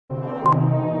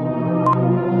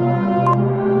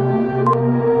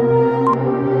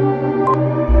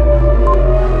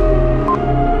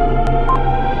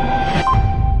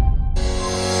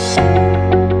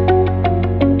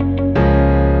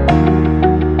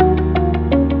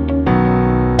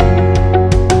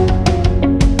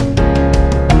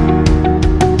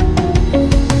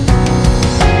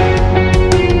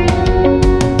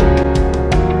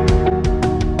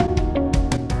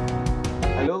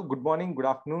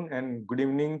afternoon, and good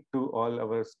evening to all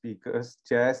our speakers,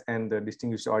 chairs, and the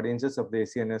distinguished audiences of the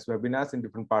ACNS webinars in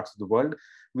different parts of the world.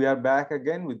 We are back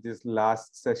again with this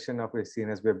last session of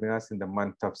ACNS webinars in the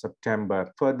month of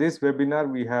September. For this webinar,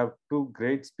 we have two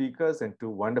great speakers and two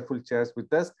wonderful chairs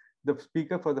with us. The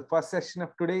speaker for the first session of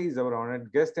today is our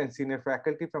honored guest and senior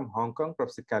faculty from Hong Kong,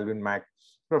 Professor Calvin Mak.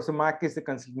 Professor Mak is a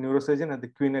consultant neurosurgeon at the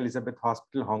Queen Elizabeth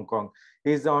Hospital, Hong Kong.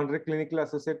 He is the honorary clinical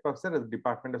associate professor at the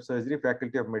Department of Surgery,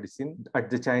 Faculty of Medicine at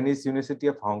the Chinese University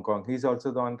of Hong Kong. He is also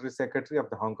the honorary secretary of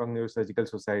the Hong Kong Neurosurgical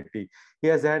Society. He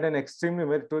has had an extremely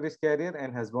meritorious career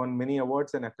and has won many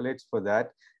awards and accolades for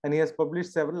that. And he has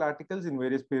published several articles in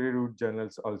various peer-reviewed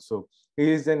journals also.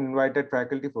 He is an invited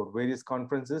faculty for various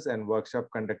conferences and workshops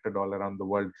conducted all around the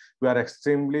world. We are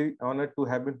extremely honored to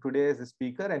have him today as a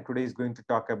speaker, and today is going to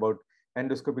talk about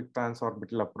endoscopic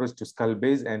transorbital approach to skull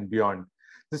base and beyond.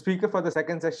 The speaker for the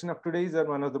second session of today is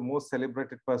one of the most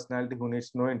celebrated personality who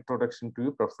needs no introduction to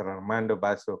you, Professor Armando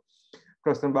Basso.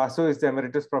 Professor Basso is the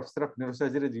Emeritus Professor of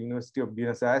Neurosurgery at the University of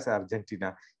Buenos Aires,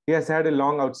 Argentina. He has had a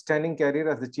long, outstanding career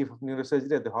as the Chief of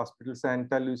Neurosurgery at the Hospital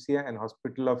Santa Lucia and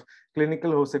Hospital of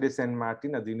Clinical Jose de San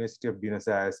Martin at the University of Buenos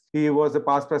Aires. He was the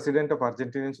past president of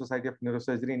Argentinian Society of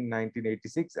Neurosurgery in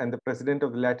 1986 and the president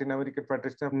of the Latin American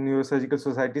Federation of Neurosurgical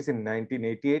Societies in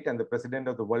 1988 and the president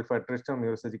of the World Federation of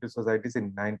Neurosurgical Societies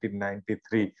in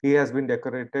 1993. He has been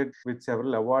decorated with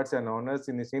several awards and honors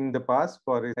in the past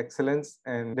for his excellence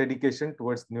and dedication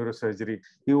towards neurosurgery.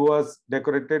 He was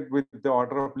decorated with the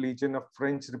Order of Legion of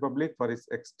French Republic for his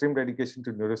extreme dedication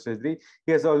to neurosurgery.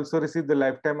 He has also received the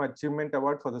Lifetime Achievement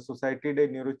Award for the Société de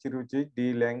Neurochirurgie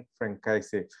de Langue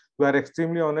Française. We are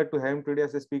extremely honored to have him today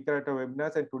as a speaker at our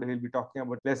webinars, and today he'll be talking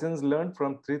about lessons learned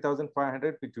from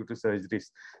 3,500 Pitu surgeries.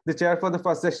 The chair for the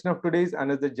first session of today is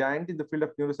another giant in the field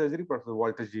of neurosurgery, Professor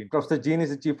Walter Jean. Professor Jean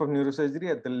is the Chief of Neurosurgery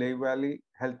at the Lehigh Valley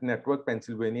Health Network,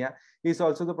 Pennsylvania. He is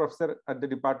also the professor at the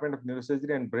Department of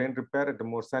Neurosurgery and Brain Repair at the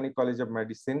Morsani College of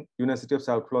Medicine, University of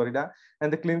South Florida,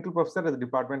 and the clinical professor at the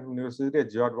Department of Neurosurgery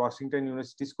at George Washington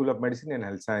University School of Medicine and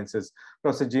Health Sciences.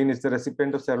 Professor Jean is the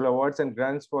recipient of several awards and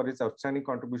grants for his outstanding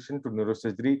contribution to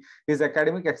neurosurgery. His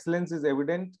academic excellence is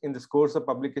evident in the scores of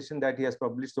publication that he has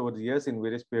published over the years in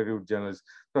various peer-reviewed journals.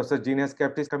 Professor Jean has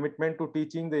kept his commitment to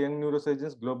teaching the young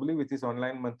neurosurgeons globally with his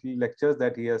online monthly lectures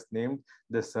that he has named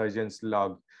the Surgeon's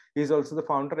Log. He is also the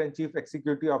founder and chief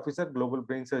executive officer, Global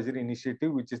Brain Surgery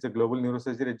Initiative, which is the global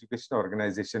neurosurgery education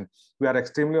organization. We are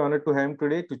extremely honored to have him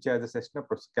today to chair the session of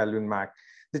Professor Calvin Mak.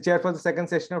 The chair for the second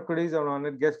session of today is our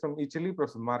honored guest from Italy,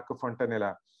 Professor Marco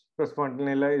Fontanella. Professor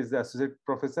Fontanella is the associate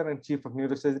professor and chief of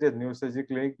neurosurgery at Neurosurgery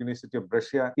Clinic, University of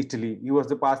Brescia, Italy. He was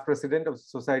the past president of the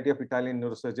Society of Italian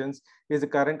Neurosurgeons. He is the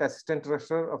current assistant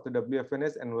treasurer of the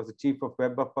WFNS and was the chief of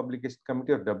Web of Publication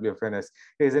Committee of WFNS.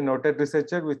 He is a noted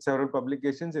researcher with several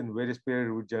publications in various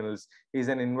peer-reviewed journals. He is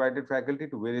an invited faculty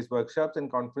to various workshops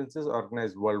and conferences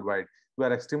organized worldwide. We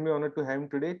are extremely honored to have him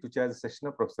today to chair the session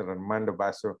of Professor Armando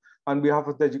Basso. On behalf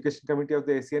of the Education Committee of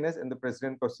the ACNS and the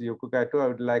President, Professor Yoko Kato, I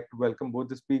would like to welcome both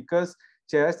the speakers,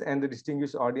 chairs, and the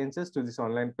distinguished audiences to this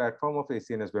online platform of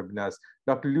ACNS webinars.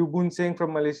 Dr. Liu Boon Seng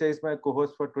from Malaysia is my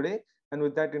co-host for today. And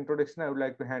with that introduction, I would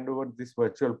like to hand over this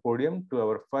virtual podium to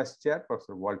our first chair,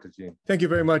 Professor Walter Jean. Thank you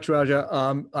very much, Raja.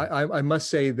 I must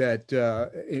say that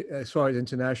as far as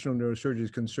international neurosurgery is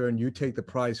concerned, you take the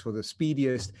prize for the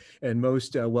speediest and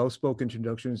most well-spoken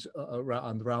introductions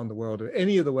around the world of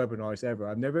any of the webinars ever.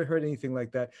 I've never heard anything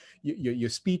like that. Your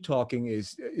speed talking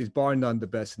is bar none the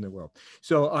best in the world.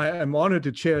 So I am honored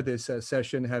to chair this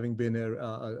session, having been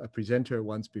a presenter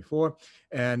once before.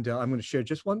 And I'm going to share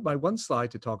just one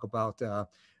slide to talk about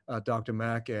Dr.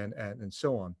 Mak and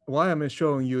so on. Why am I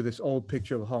showing you this old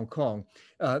picture of Hong Kong?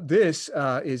 This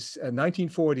is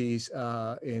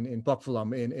 1940s in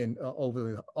Bukphalam in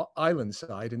over the island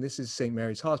side, and this is St.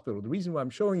 Mary's Hospital. The reason why I'm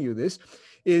showing you this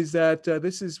is that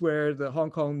this is where the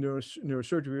Hong Kong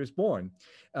neurosurgery was born.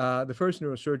 The first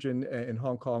neurosurgeon in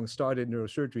Hong Kong started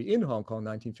neurosurgery in Hong Kong in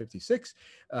 1956.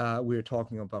 We were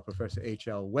talking about Professor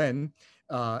H.L. Wen,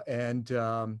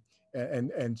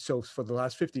 and so for the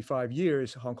last 55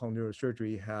 years, Hong Kong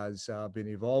neurosurgery has been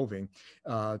evolving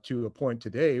to a point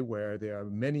today where there are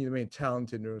many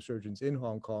talented neurosurgeons in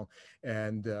Hong Kong,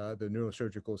 and the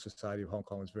Neurosurgical Society of Hong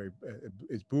Kong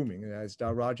is booming. And as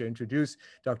Raja introduced,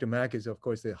 Dr. Mak is, of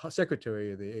course, the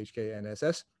secretary of the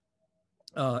HKNSS.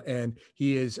 And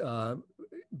he is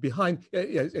behind,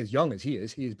 as young as he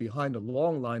is behind a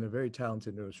long line of very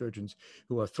talented neurosurgeons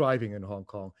who are thriving in Hong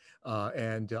Kong.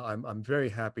 And I'm very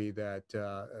happy that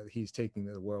he's taking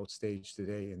the world stage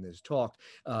today in this talk.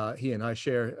 He and I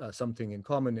share something in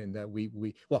common in that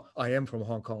well, I am from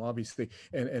Hong Kong, obviously,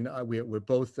 and we're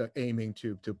both aiming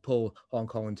to pull Hong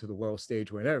Kong into the world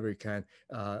stage whenever we can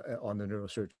on the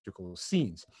neurosurgical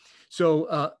scenes.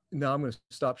 So now I'm going to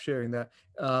stop sharing that.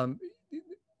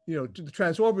 The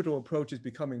transorbital approach is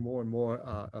becoming more and more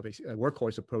of a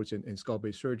workhorse approach in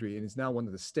skull-base surgery, and it's now one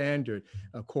of the standard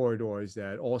corridors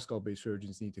that all skull-base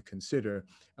surgeons need to consider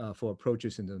for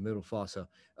approaches into the middle fossa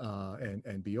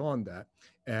and beyond that.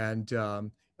 And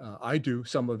I do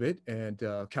some of it, and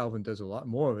Calvin does a lot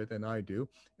more of it than I do.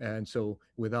 And so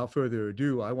without further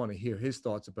ado, I want to hear his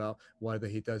thoughts about whether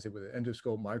he does it with an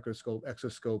endoscope, microscope,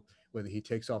 exoscope, whether he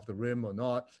takes off the rim or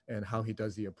not, and how he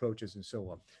does the approaches and so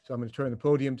on. So I'm going to turn the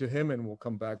podium to him, and we'll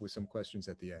come back with some questions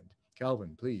at the end.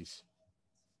 Calvin, please.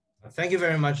 Thank you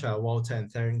very much, Walter,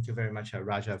 and thank you very much,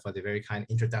 Raja, for the very kind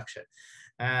introduction.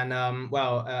 And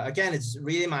again, it's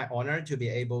really my honor to be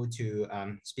able to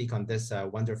speak on this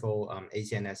wonderful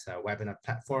ACNS webinar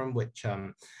platform, which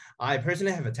I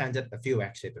personally have attended a few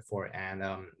actually before, and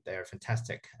they're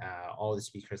fantastic. All the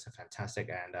speakers are fantastic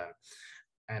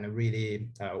and a really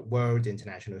world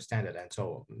international standard. And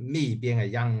so me being a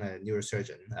young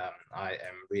neurosurgeon, I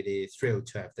am really thrilled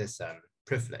to have this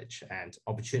privilege and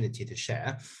opportunity to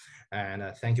share. And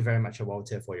thank you very much,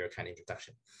 Walter, for your kind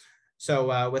introduction.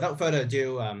 So without further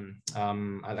ado,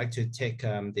 I'd like to take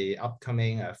the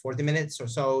upcoming 40 minutes or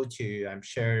so to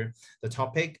share the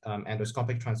topic,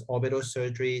 endoscopic transorbital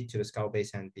surgery to the skull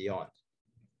base and beyond.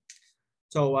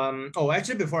 So,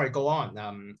 actually, before I go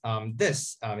on,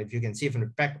 this, if you can see from the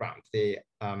background, the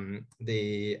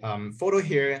photo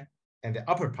here and the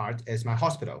upper part is my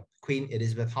hospital, Queen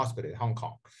Elizabeth Hospital in Hong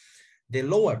Kong. The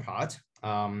lower part,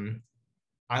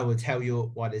 I will tell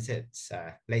you what is it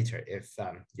later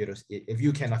if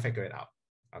you cannot figure it out.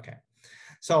 Okay.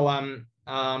 So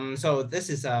so this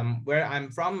is where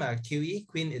I'm from, QE,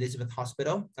 Queen Elizabeth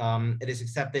Hospital. It is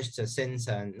established since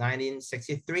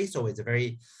 1963, so it's a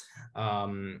very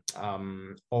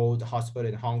old hospital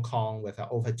in Hong Kong with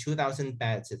over 2,000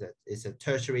 beds. It's a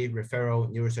tertiary referral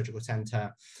neurosurgical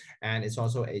center, and it's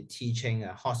also a teaching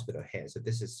hospital here. So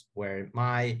this is where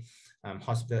my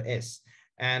hospital is.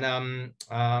 And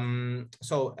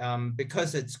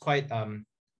because it's quite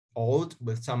old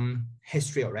with some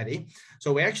history already.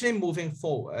 So we're actually moving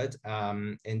forward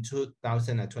in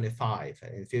 2025.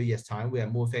 In a few years' time, we are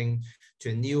moving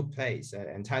to a new place, an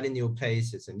entirely new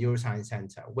place. It's a neuroscience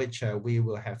center, which we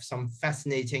will have some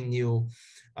fascinating new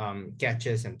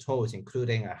gadgets and tools,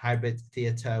 including a hybrid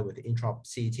theater with intraop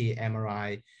CT,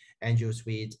 MRI, angio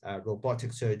suite,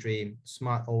 robotic surgery,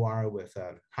 smart OR with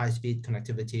high-speed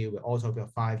connectivity with also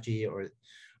 5G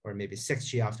or maybe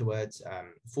 6G afterwards,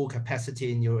 full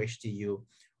capacity neuro HDU.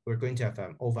 We're going to have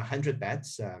over 100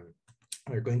 beds.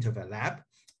 We're going to have a lab,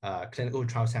 clinical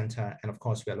trial center, and of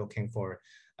course, we are looking for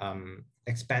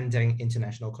expanding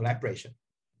international collaboration.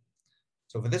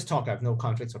 So for this talk, I have no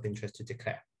conflicts of interest to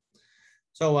declare.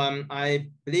 So I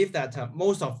believe that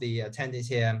most of the attendees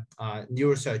here are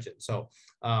neurosurgeons. So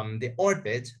the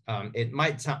orbit, it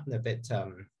might sound a bit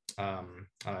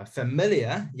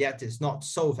familiar, yet it's not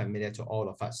so familiar to all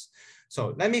of us.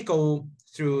 So let me go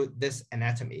through this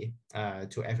anatomy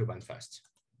to everyone first.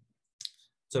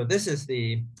 So this is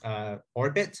the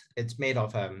orbit. It's made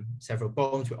of several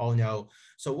bones, we all know.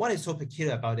 So what is so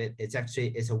peculiar about it, it's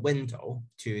a window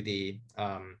to the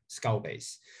skull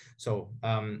base. So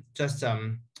just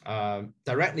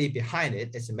directly behind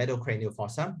it is the middle cranial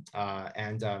fossa,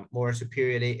 and more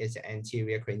superiorly is the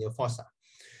anterior cranial fossa.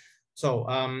 So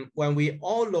when we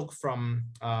all look from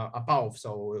above,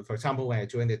 so for example, when you're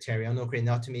doing the pterional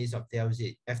craniotomies of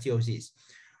the FTOZs,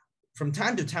 from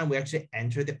time to time, we actually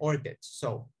enter the orbit.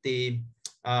 So the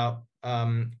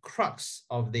crux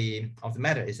of the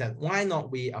matter is that why not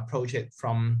we approach it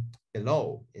from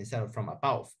below instead of from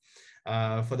above?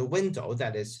 For the window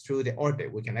that is through the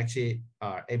orbit, we can actually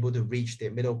able to reach the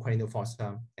middle cranial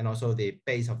fossa and also the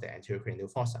base of the anterior cranial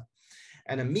fossa.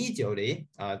 And immediately,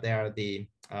 there are the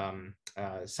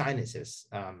sinuses.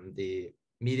 The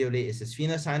medially is the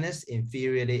sphenic sinus,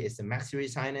 inferiorly is the maxillary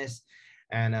sinus,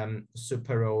 and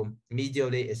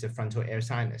superomedially is the frontal air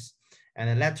sinus. And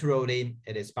then laterally,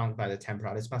 it is bound by the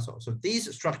temporalis muscle. So these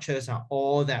structures are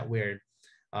all that we're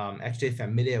actually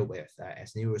familiar with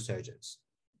as neurosurgeons.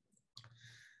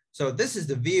 So this is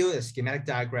the view, the schematic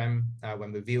diagram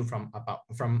when we view from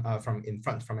in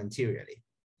front, from anteriorly.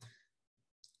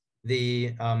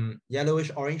 The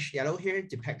yellowish orange yellow here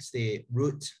depicts the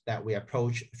route that we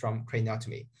approach from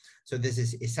craniotomy. So this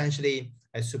is essentially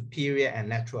a superior and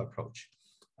lateral approach.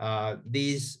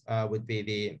 These would be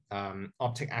the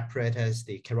optic apparatus,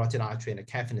 the carotid artery, and the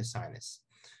cavernous sinus.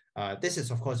 This is,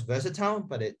 of course, versatile,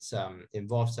 but it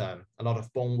involves a lot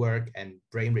of bone work and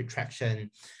brain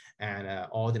retraction and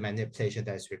all the manipulation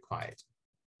that is required.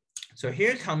 So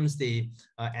here comes the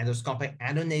endoscopic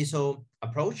endonasal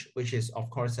approach, which is, of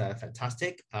course,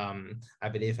 fantastic. I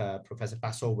believe Professor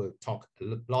Basso will talk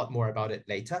a lot more about it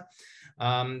later.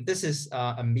 This is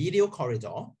a medial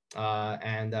corridor,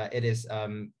 and it is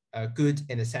good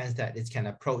in the sense that it can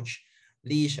approach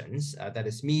lesions that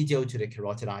is medial to the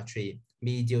carotid artery,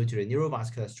 medial to the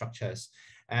neurovascular structures.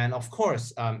 And of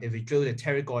course, if we drill the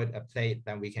pterygoid plate,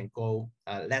 then we can go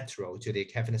lateral to the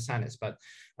cavernous sinus. But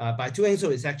by doing so,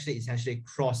 it's actually essentially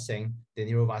crossing the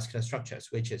neurovascular structures,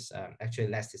 which is actually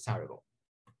less desirable.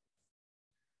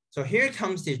 So here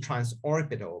comes the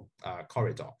transorbital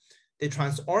corridor. The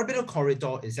transorbital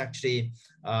corridor is actually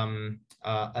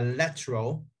a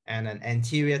lateral and an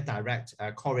anterior direct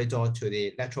corridor to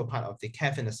the lateral part of the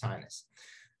cavernous sinus.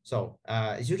 So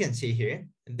as you can see here,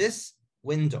 this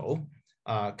window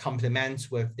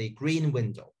complements with the green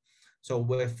window. So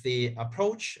with the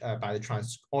approach by the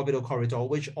transorbital corridor,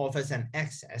 which offers an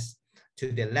access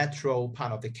to the lateral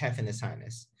part of the cavernous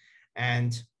sinus,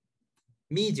 and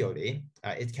medially,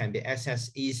 it can be accessed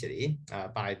easily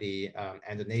by the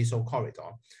endonasal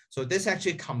corridor. So this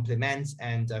actually complements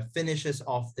and finishes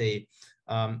off the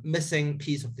missing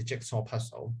piece of the jigsaw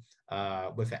puzzle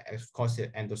with, of course, the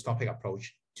endoscopic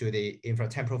approach to the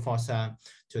infratemporal fossa,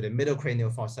 to the middle cranial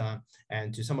fossa,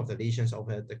 and to some of the lesions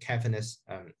over the cavernous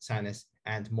sinus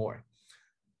and more.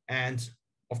 And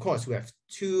of course, we have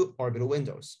two orbital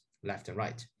windows, left and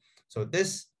right. So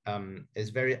this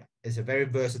is a very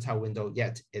versatile window,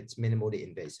 yet it's minimally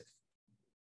invasive.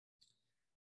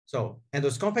 So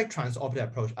endoscopic transorbital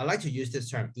approach, I like to use this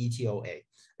term ETOA.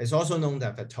 It's also known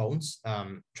as the TONES,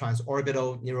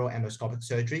 transorbital neuroendoscopic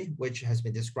surgery, which has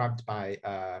been described by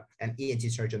an ENT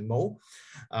surgeon, Mo.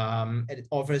 It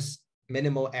offers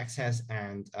minimal access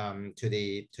and to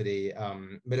the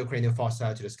middle cranial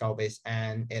fossa, to the skull base,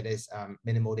 and it is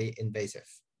minimally invasive.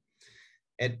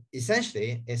 It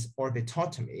essentially is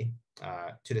orbitotomy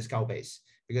to the skull base,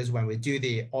 because when we do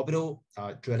the orbital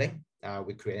drilling,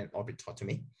 we create an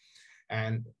orbitotomy.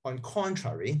 And on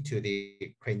contrary to the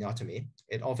craniotomy,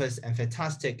 it offers a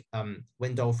fantastic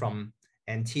window from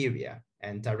anterior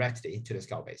and directly to the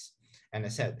skull base. And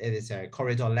as I said, it is a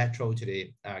corridor lateral to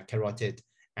the carotid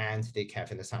and the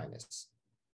cavernous sinus.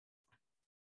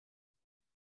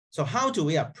 So how do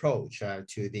we approach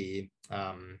to the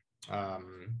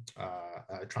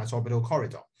transorbital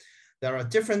corridor? There are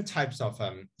different types of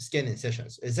skin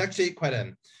incisions. It's actually quite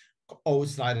an old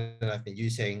slide that I've been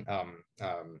using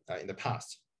in the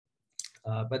past.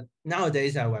 But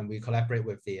nowadays, when we collaborate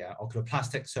with the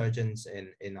oculoplastic surgeons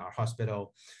in our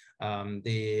hospital,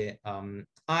 the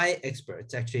eye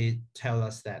experts actually tell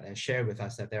us that and share with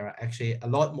us that there are actually a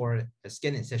lot more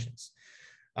skin incisions.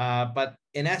 But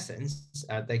in essence,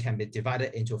 they can be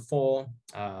divided into four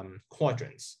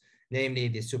quadrants, namely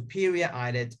the superior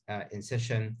eyelid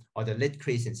incision or the lid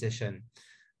crease incision.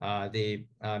 The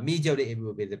medially, it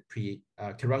will be the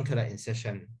pre-caruncular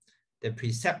incision, the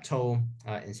preseptal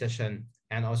incision,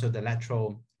 and also the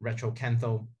lateral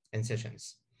retrocanthal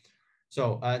incisions.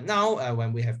 So now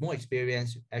when we have more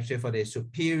experience, actually for the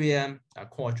superior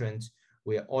quadrant,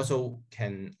 we also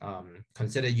can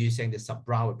consider using the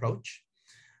subbrow approach.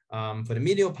 For the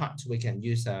medial part, we can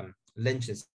use Lynch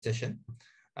incision.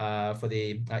 For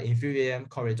the inferior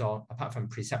corridor, apart from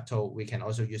preseptal, we can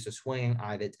also use a swinging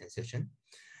eyelid incision,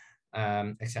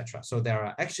 etc. So there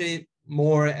are actually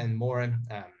more and more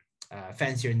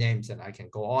fancier names, and I can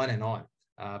go on and on.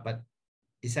 But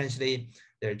essentially,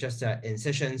 they're just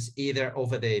incisions either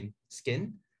over the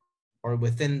skin or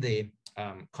within the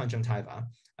conjunctiva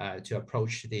to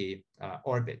approach the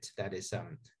orbit that is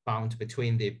bound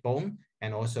between the bone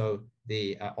and also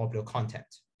the orbital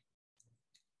content.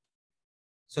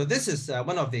 So this is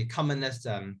one of the commonest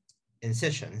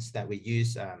incisions that we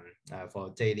use for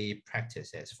daily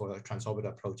practices for transorbital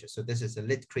approaches. So this is a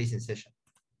lid crease incision.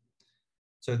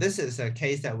 So this is a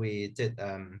case that we did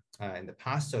in the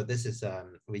past. So this is,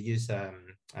 we use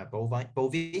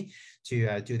Bovi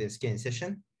to do the skin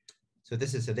incision. So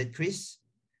this is a lid crease.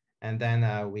 And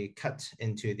then we cut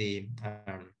into the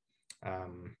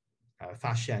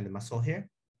fascia and the muscle here.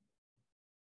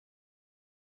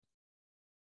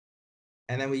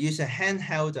 And then we use a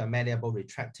handheld malleable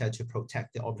retractor to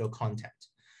protect the orbital contact.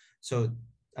 So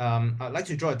I'd like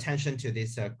to draw attention to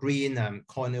this green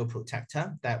corneal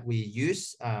protector that we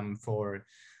use for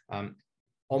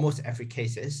almost every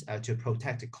cases to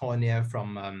protect the cornea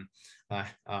from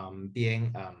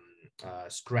being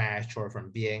scratched or from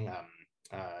being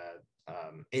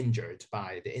injured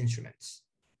by the instruments.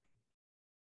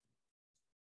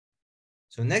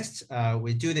 So next,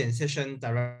 we do the incision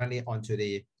directly onto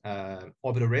the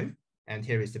orbital rim, and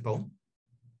here is the bone.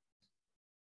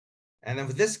 And then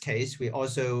for this case, we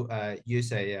also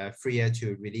use a freer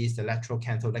to release the lateral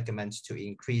canthal ligaments to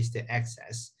increase the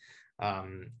access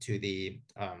to the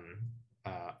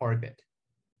orbit.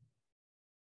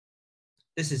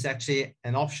 This is actually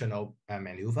an optional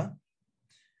maneuver.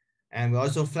 And we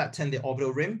also flatten the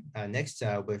orbital rim next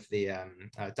with the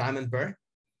diamond burr.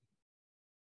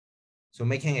 So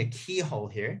making a keyhole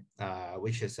here,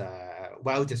 which is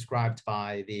well described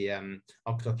by the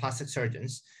oculoplastic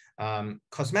surgeons.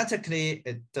 Cosmetically,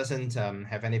 it doesn't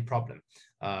have any problem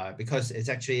because it's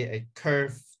actually a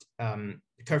curved,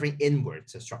 curving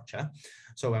inwards structure.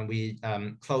 So when we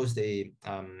close the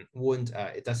wound,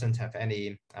 it doesn't have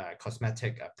any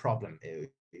cosmetic problem.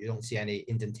 You don't see any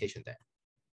indentation there.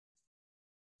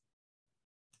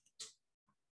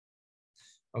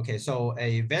 Okay, so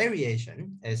a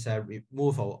variation is a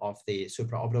removal of the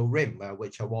supraorbital rim,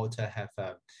 which Walter have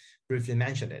briefly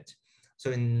mentioned it.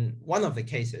 So in one of the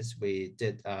cases, we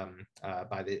did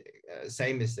by the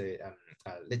same as the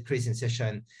lid crease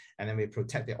incision, and then we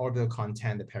protect the orbital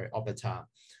content, the periorbita,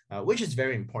 which is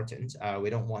very important. We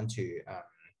don't want to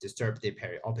disturb the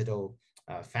perioorbital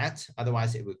fat,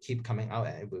 otherwise it will keep coming out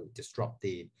and it will disrupt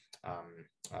the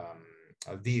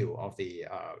view of the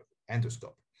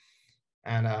endoscope.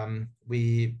 And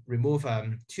we remove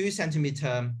 2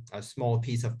 centimeter small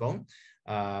piece of bone,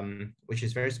 which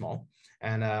is very small,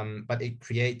 and but it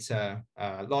creates a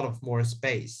lot of more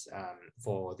space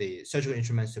for the surgical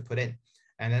instruments to put in.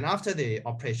 And then after the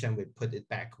operation, we put it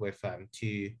back with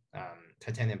 2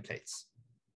 titanium plates.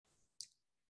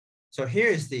 So here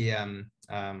is the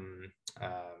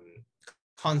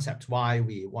concept why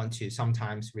we want to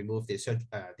sometimes remove the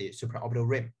supraorbital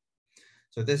rim.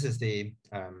 So this is the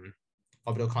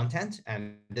orbital content,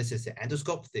 and this is the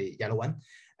endoscope, the yellow one,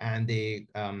 and the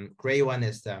gray one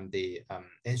is the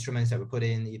instruments that we put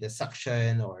in, either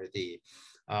suction or the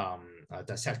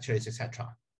dissectors,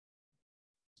 etc.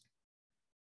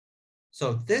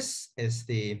 So this is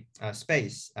the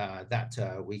space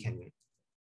that we can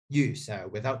use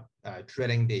without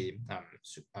drilling the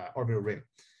orbital rim.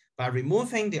 By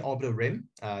removing the orbital rim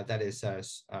that is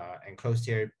enclosed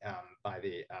here by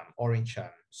the orange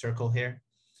circle here,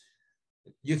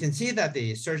 you can see that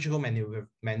the surgical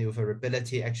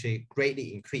maneuverability actually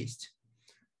greatly increased.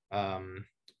 And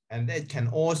it can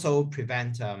also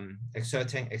prevent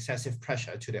exerting excessive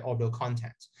pressure to the orbital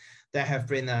content. There have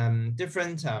been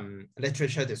different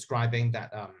literature describing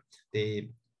that the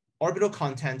orbital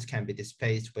content can be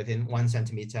displaced within 1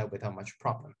 centimeter without much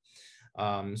problem.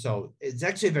 So it's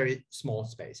actually a very small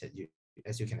space,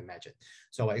 as you can imagine.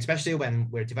 So especially when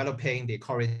we're developing the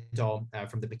corridor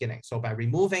from the beginning. So by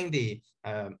removing the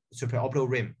supraorbital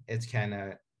rim, it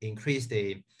can increase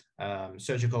the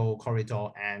surgical corridor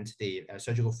and the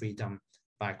surgical freedom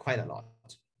by quite a lot.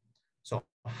 So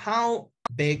how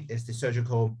big is the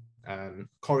surgical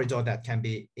corridor that can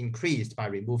be increased by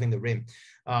removing the rim?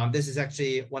 This is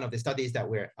actually one of the studies that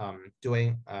we're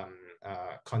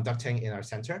conducting in our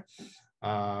center.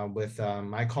 With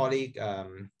my colleague,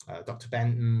 Dr.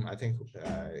 Ben, I think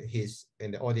he's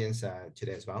in the audience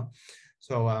today as well.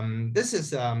 So this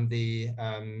is the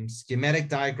schematic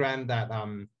diagram that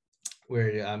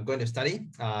we're going to study,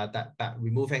 that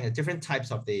removing different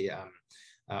types of the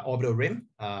orbital rim.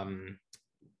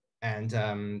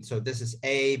 So this is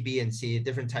A, B, and C,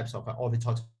 different types of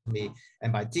orbitotomy.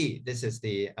 And by D, this is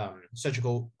the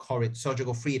surgical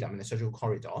freedom in the surgical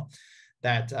corridor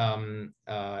that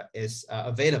is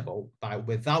available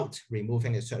without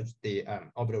removing the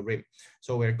orbital rim.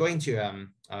 So we're going to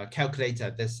calculate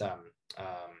this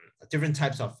different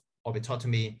types of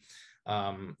orbitotomy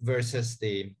versus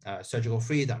the surgical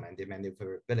freedom and the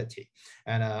maneuverability.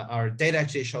 And our data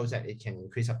actually shows that it can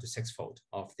increase up to 6-fold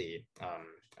of the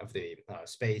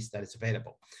space that is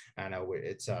available. And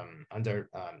it's under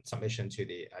submission to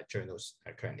the journals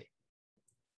currently.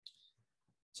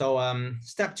 So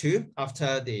step 2,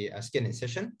 after the skin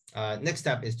incision, next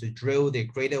step is to drill the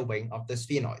greater wing of the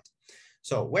sphenoid.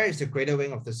 So where is the greater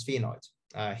wing of the sphenoid?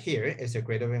 Here is the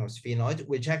greater wing of sphenoid,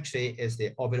 which actually is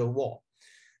the orbital wall.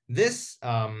 This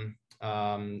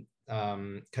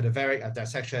cadaveric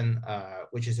dissection,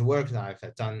 which is a work that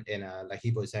I've done in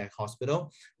Lahibo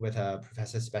Hospital with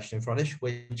Professor Sebastian Frodisch,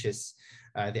 which is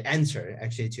the answer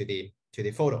actually to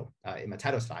the photo in my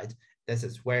title slide. This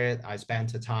is where I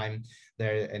spent the time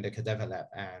there in the cadaver lab,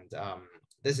 and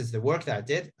this is the work that I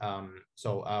did.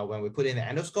 So when we put in the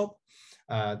endoscope,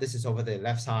 this is over the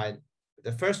left side.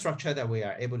 The first structure that we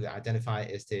are able to identify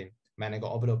is the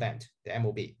meningo-orbital band, the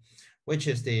MOB, which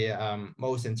is the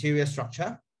most anterior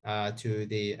structure to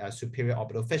the superior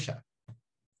orbital fissure.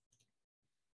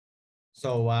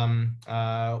 So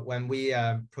when we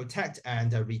protect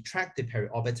and retract the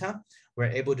periorbita, we're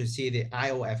able to see the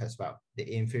IOF as well,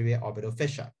 the inferior orbital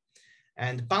fissure.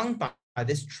 And bound by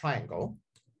this triangle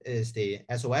is the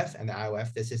SOF and the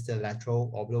IOF. This is the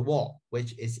lateral orbital wall,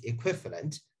 which is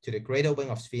equivalent to the greater wing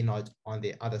of sphenoid on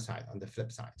the other side, on the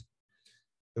flip side.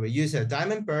 So we use a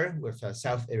diamond burr with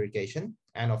self-irrigation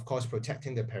and of course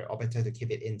protecting the periorbita to keep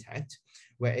it intact.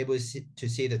 We're able to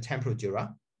see the temporal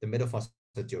dura, the middle fossa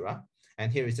dura,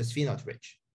 and here is the sphenoid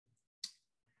ridge.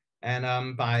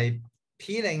 And by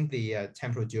peeling the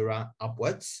temporal dura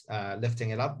upwards,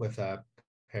 lifting it up with a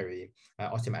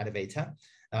periosteum elevator,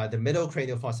 the middle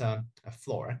cranial fossa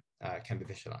floor can be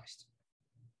visualized.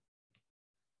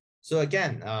 So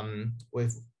again,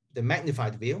 with the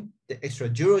magnified view, the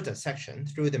extradural dissection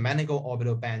through the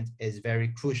meningo-orbital band is very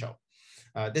crucial.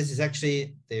 This is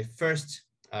actually the first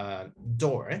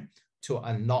door to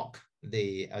unlock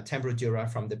the temporal dura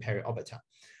from the periorbita.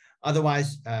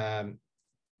 Otherwise,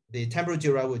 the temporal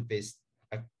dura would be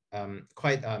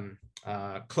quite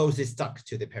closely stuck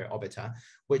to the periorbita,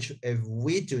 which if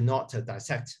we do not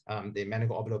dissect the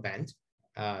meningo-orbital band,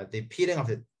 the peeling of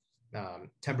the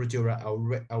temporal dura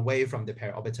away from the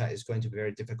periorbita is going to be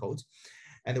very difficult.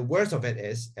 And the worst of it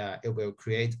is it will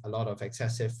create a lot of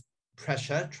excessive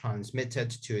pressure transmitted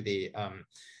to the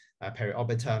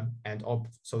periorbita and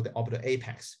also the orbital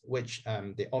apex, which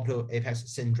the orbital apex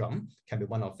syndrome can be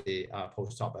one of the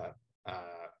post-op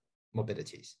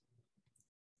morbidities.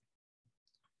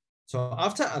 So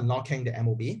after unlocking the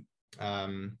MOB,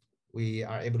 we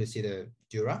are able to see the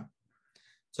dura.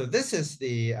 So this is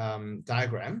the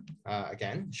diagram,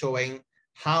 again, showing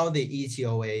how the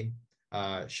ETOA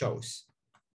shows.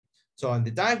 So on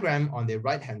the diagram on the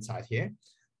right-hand side here,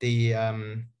 the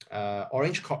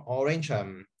orange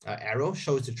arrow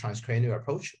shows the transcranial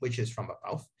approach, which is from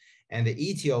above. And the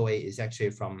ETOA is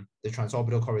actually from, the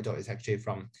transorbital corridor is actually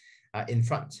from in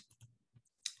front.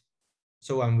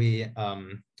 So when we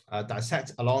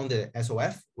dissect along the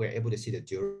SOF, we're able to see the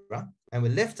dura, and we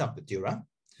lift up the dura.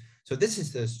 So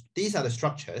these are the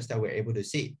structures that we're able to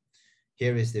see.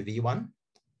 Here is the V1,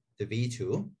 the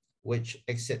V2, which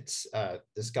exits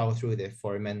the skull through the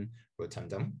foramen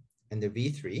rotundum, and the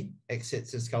V3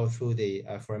 exits the skull through the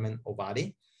foramen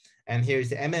ovale. And here is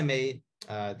the MMA,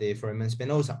 the foramen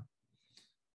spinosum.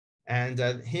 And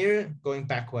here, going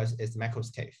backwards, is the Meckel's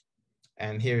cave.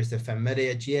 And here is the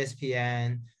familiar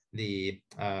GSPN, the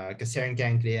Gasserian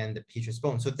ganglion, the petrous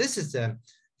bone. So this is the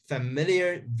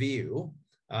familiar view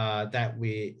that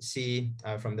we see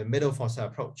from the middle fossa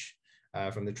approach,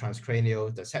 from the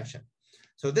transcranial dissection.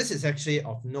 So this is actually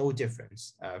of no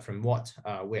difference from what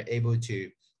we're able to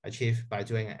achieve by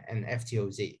doing an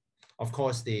FTOZ. Of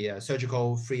course, the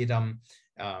surgical freedom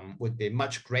would be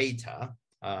much greater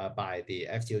by the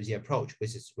FTOZ approach,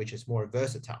 which is more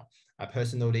versatile. I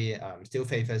personally still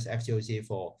favors FTOZ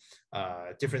for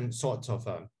different sorts of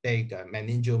big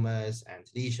meningiomas and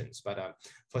lesions. But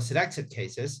for selected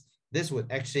cases, this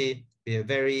would actually be a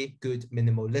very good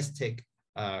minimalistic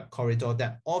corridor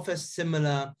that offers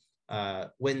similar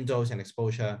windows and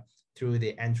exposure through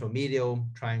the anteromedial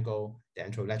triangle, the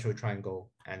anterolateral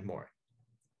triangle, and more.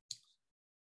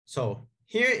 So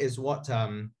here is what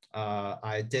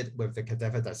I did with the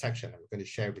cadaver dissection I'm going to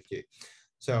share with you.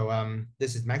 So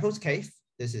this is Meckel's cave.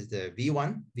 This is the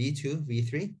V1, V2,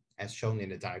 V3, as shown in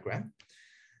the diagram.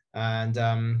 And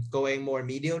going more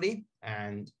medially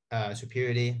and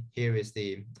superiorly, here is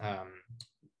the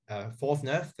fourth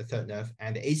nerve, the third nerve,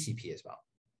 and the ACP as well.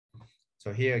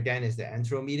 So here again is the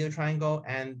anteromedial triangle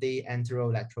and the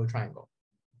anterolateral triangle.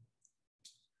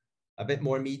 A bit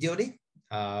more medially,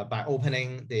 by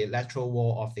opening the lateral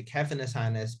wall of the cavernous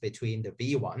sinus between the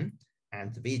V1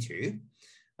 and the V2.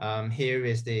 Here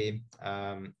is the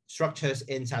structures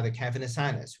inside the cavernous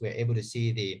sinus. We're able to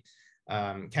see the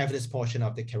cavernous portion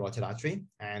of the carotid artery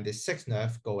and the sixth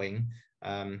nerve going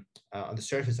on the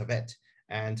surface of it.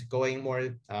 And going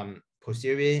more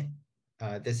posterior,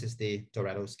 this is the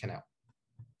Doretto's canal.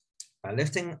 By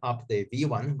lifting up the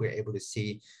V1, we're able to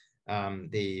see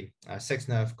the sixth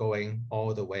nerve going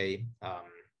all the way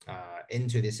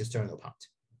into the cisternal part.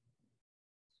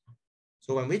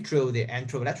 So when we drill the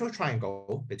anterolateral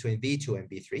triangle between V2 and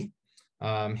V3,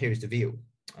 here's the view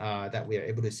that we are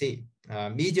able to see.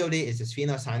 Medially is the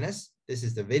sphenoid sinus. This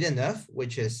is the vedic nerve,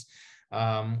 which is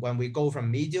when we go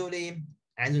from medially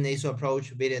endonasal approach,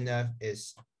 vedic nerve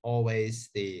is always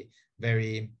the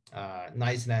very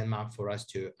nice landmark for us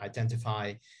to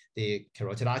identify the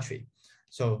carotid artery.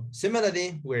 So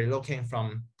similarly, we're looking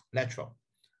from lateral.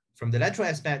 From the lateral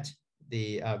aspect,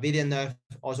 the vedic nerve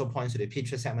also points to the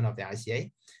Pitu segment of the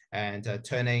ICA, and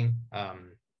turning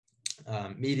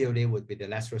medially would be the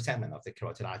lateral segment of the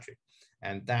carotid artery.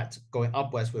 And that going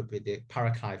upwards would be the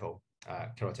paraclival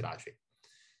carotid artery.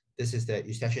 This is the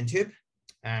eustachian tube,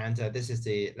 and this is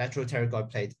the lateral pterygoid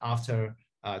plate after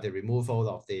the removal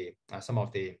of the some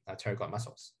of the pterygoid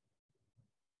muscles.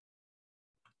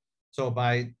 So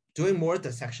by doing more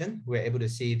dissection, we're able to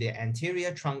see the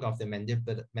anterior trunk of the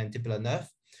mandibular nerve,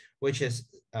 which is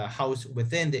housed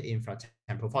within the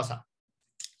infratemporal fossa.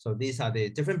 So these are the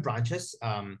different branches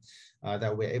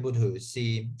that we're able to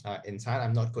see inside.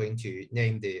 I'm not going to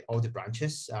name all the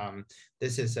branches.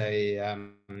 This is a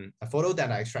photo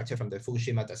that I extracted from the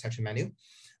Fukushima dissection menu.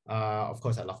 Of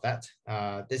course, I love that.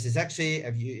 This is actually,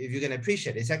 if you can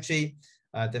appreciate, it's actually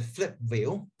the flip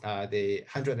view, the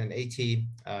 180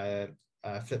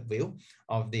 flip view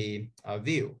of the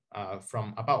view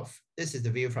from above. This is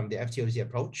the view from the FTOC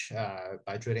approach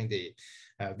by drilling the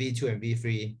V2 and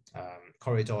V3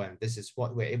 corridor, and this is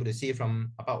what we're able to see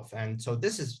from above. And so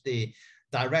this is the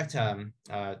direct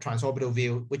transorbital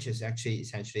view, which is actually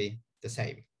essentially the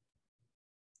same.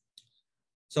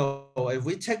 So if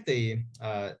we take the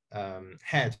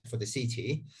head for the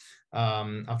CT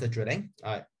after drilling,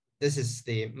 this is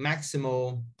the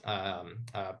maximal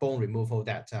bone removal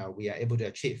that we are able to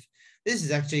achieve. This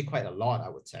is actually quite a lot, I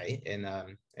would say, in a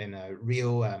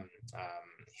real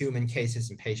human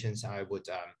cases in patients. I would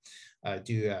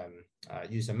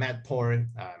use a Appr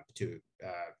to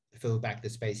fill back the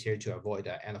space here to avoid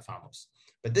endophthalmos.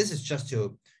 But this is just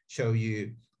to show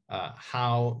you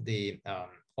how the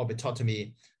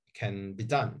orbitotomy can be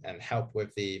done and help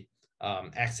with the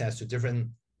access to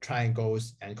different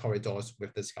triangles and corridors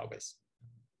with the skull base.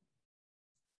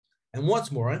 And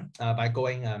what's more, by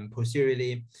going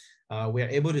posteriorly, we are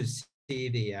able to see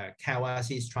the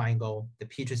Kawashi's triangle, the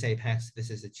petrous apex. This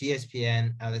is the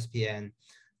GSPN, LSPN,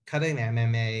 cutting the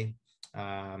MMA.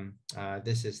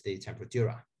 This is the temporal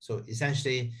dura. So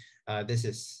essentially, this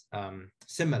is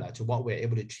similar to what we're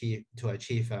able to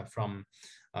achieve from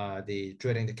the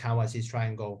drilling the Kawashi's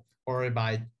triangle, or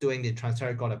by doing the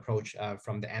transpterygoid approach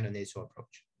from the endonasal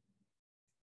approach.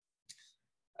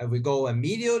 We go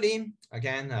medially,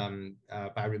 again,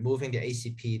 by removing the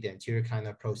ACP, the anterior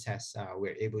canal process,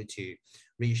 we're able to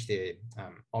reach the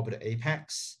orbital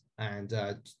apex and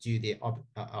do the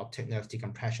optic nerve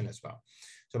decompression as well.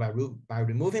 So by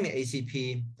removing the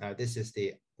ACP,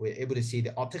 we're able to see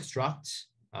the optic struct,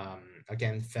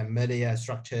 again, familiar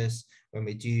structures when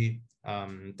we do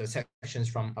the sections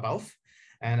from above.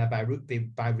 And by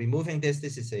removing this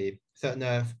is a third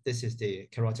nerve, this is the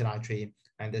carotid artery,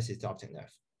 and this is the optic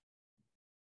nerve.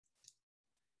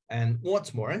 And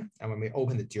what's more, and when we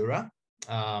open the dura,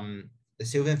 the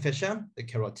Sylvian fissure, the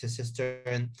carotid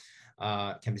cistern,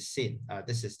 can be seen.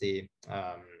 This is the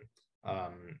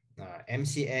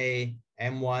MCA,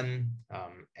 M1,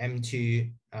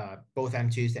 M2, both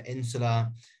M2s, the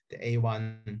insula, the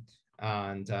A1,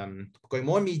 and going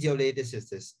more medially, this is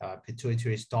this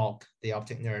pituitary stalk, the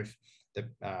optic nerve, the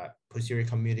posterior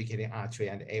communicating artery,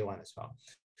 and the A1 as well.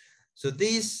 So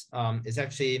this is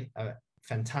actually a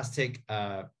fantastic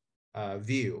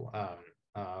view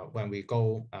when we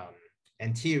go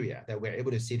anterior, that we're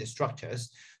able to see the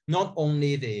structures, not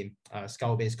only the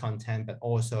skull base content, but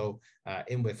also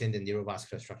within the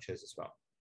neurovascular structures as well.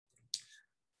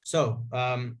 So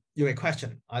you may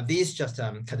question, are these just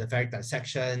cadaveric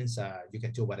dissections? You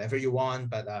can do whatever you want,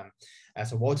 but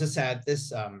as Walter said,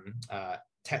 this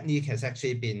technique has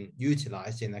actually been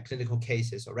utilized in clinical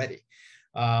cases already.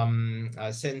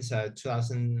 Since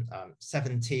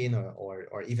 2017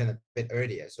 or even a bit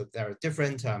earlier. So there are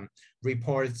different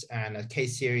reports and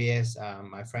case series.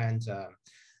 My friend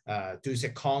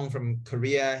Do-Sik Kong from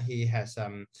Korea, he has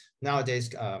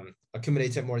nowadays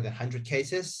accumulated more than 100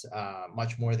 cases,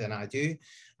 much more than I do.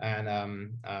 And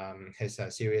his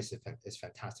series is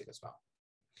fantastic as well.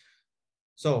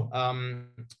 So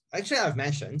actually I've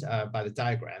mentioned by the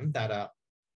diagram that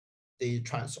the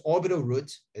transorbital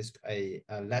route is a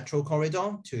lateral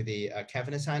corridor to the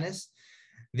cavernous sinus.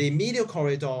 The medial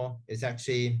corridor is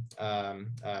actually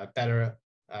better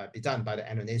be done by the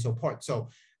endonasal port. So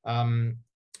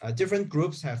different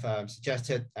groups have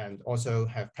suggested and also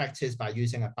have practiced by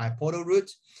using a biportal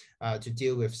route to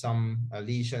deal with some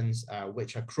lesions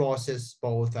which crosses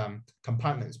both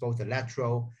compartments, both the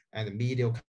lateral and the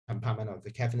medial compartment of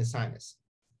the cavernous sinus.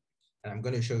 And I'm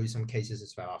going to show you some cases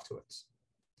as well afterwards.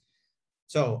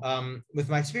 So with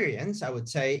my experience, I would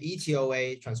say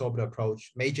ETOA transorbital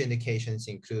approach, major indications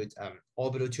include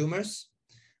orbital tumors,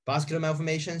 vascular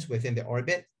malformations within the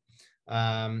orbit,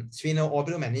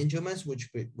 sphenoorbital meningiomas, which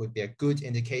would be a good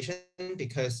indication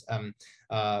because,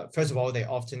 first of all, they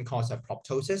often cause a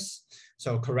proptosis.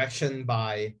 So correction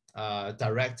by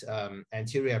direct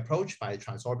anterior approach by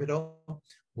transorbital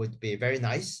would be very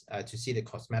nice to see the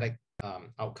cosmetic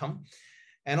outcome.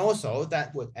 And also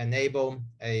that would enable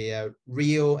a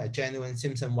genuine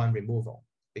symptom 1 removal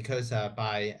because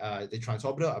by the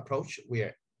transorbital approach,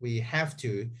 we have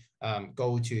to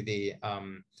go to the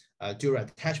dura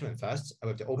attachment first. We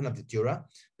have to open up the dura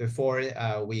before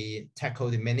we tackle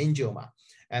the meningioma.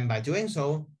 And by doing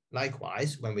so,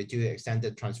 likewise, when we do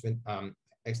extended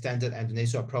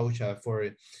endonasal approach for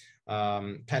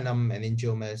plenum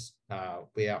meningiomas,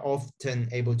 we are often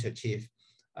able to achieve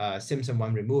symptom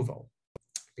 1 removal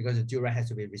because the dura has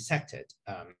to be resected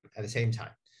at the same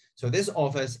time. So this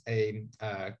offers a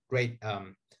great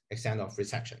extent of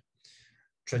resection.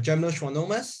 Trigeminal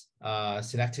schwannomas,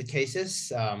 selected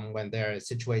cases when they're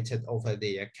situated over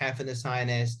the cavernous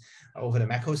sinus, over the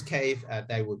Meckel's cave,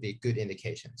 they would be good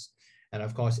indications. And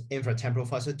of course, infratemporal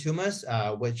fossa tumors,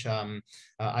 which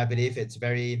I believe it's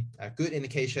very good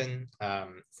indication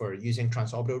for using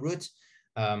transorbital route,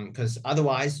 because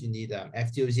otherwise you need an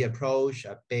FDOZ approach,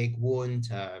 a big wound,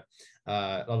 a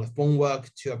lot of bone work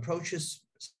to approach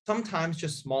sometimes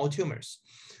just small tumors.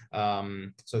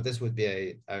 So this would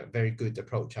be a very good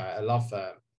approach. I love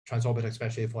transorbital,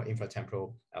 especially for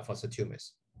infratemporal fossa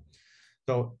tumors.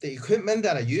 So the equipment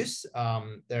that I use,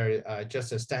 they're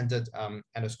just a standard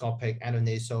endoscopic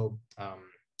endonasal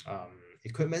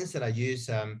equipments that I use,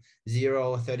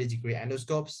 0, 30-degree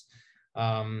endoscopes.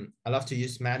 I love to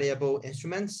use malleable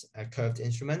instruments, curved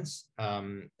instruments.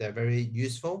 They're very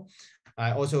useful.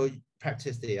 I also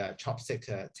practice the chopstick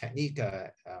technique,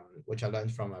 which I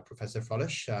learned from Professor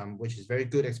Frolish, which is very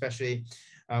good, especially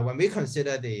when we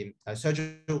consider the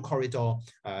surgical corridor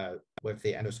with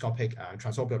the endoscopic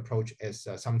transorbital approach is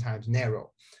sometimes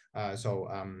narrow. So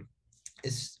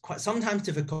it's sometimes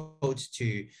difficult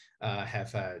to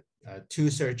have 2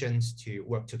 surgeons to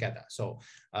work together. So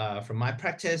from my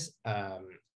practice,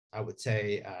 I would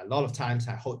say a lot of times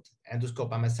I hold endoscope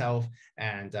by myself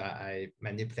and I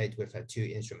manipulate with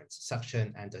 2 instruments,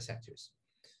 suction and dissectors.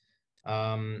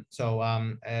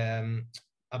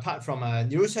 Apart from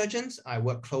neurosurgeons, I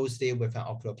work closely with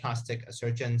oculoplastic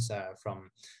surgeons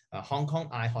from Hong Kong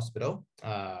Eye Hospital,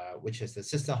 which is the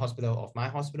sister hospital of my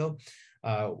hospital.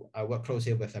 I work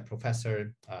closely with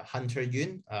Professor Hunter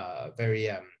Yun, very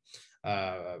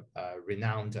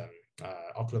renowned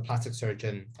oculoplastic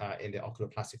surgeon in the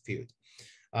oculoplastic field.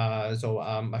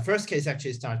 My first case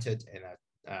actually started in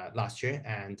last year,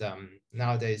 and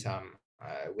nowadays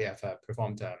we have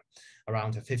performed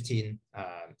around 15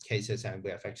 cases, and we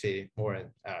have actually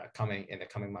more coming in the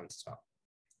coming months as well.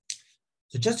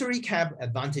 So just to recap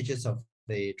advantages of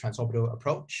the transorbital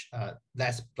approach,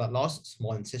 less blood loss,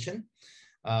 small incision,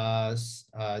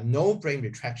 no brain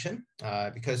retraction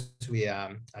because we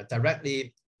are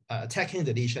directly attacking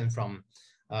the lesion from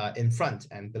in front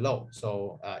and below.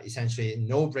 So essentially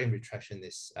no brain retraction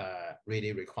is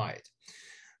really required.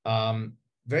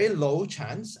 Very low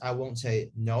chance, I won't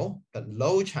say no, but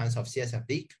low chance of CSF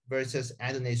leak versus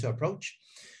endonasal approach.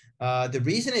 The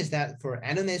reason is that for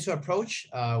endonasal approach,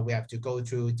 we have to go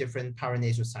through different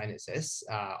paranasal sinuses.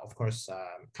 Of course,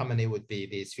 commonly would be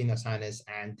the sphenosinus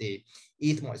and the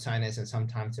ethmoid sinus and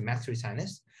sometimes the maxillary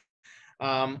sinus.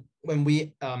 When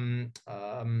we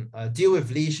deal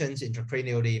with lesions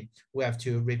intracranially, we have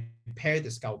to repair the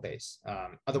skull base.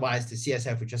 Otherwise, the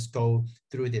CSF would just go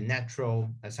through the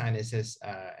natural sinuses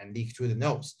and leak through the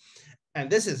nose. And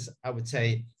this is, I would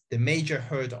say, the major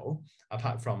hurdle,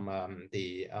 apart from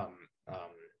the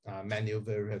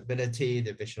maneuverability,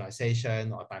 the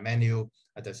visualization, or bimanual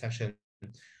dissection.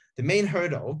 The main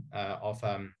hurdle of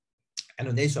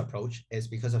endonasal approach is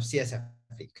because of CSF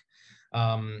leak.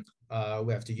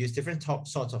 We have to use different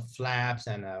sorts of flaps,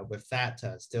 and with that,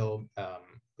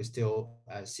 we still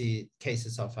see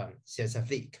cases of CSF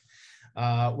leak.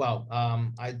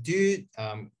 I do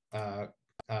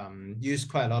use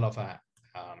quite a lot of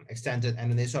extended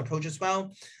endonasal approach as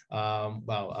well.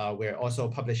 We're also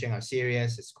publishing our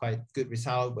series. It's quite good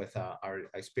result with our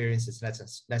experience is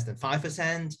less than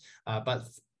 5%. But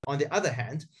on the other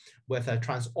hand, with a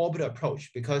transorbital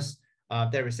approach, because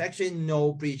there is actually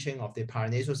no breaching of the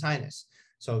paranasal sinus.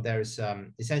 So there is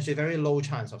essentially very low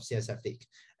chance of CSF leak.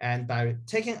 And by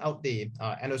taking out the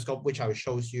endoscope, which I will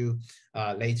show you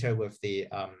later with the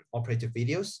operative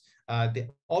videos, the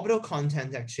orbital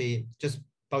content actually just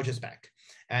bulges back.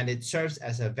 And it serves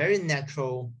as a very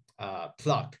natural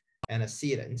plug and a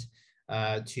sealant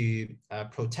to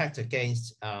protect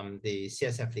against the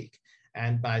CSF leak.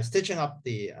 And by stitching up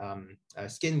the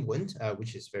skin wound,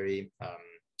 which is very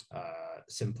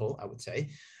simple, I would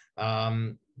say,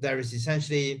 there is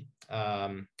essentially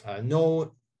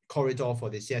no corridor for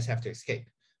the CSF to escape.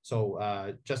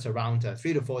 So just around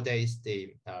 3 to 4 days,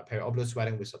 the periorbital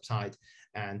swelling will subside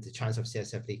and the chance of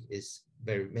CSF leak is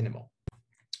very minimal.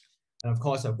 And of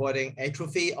course, avoiding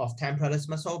atrophy of temporalis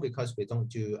muscle because we don't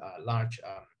do large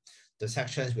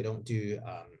dissections, we don't do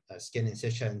skin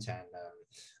incisions and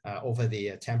over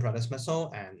the temporalis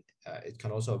muscle, and it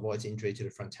can also avoid injury to the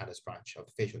frontalis branch of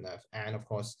the facial nerve. And of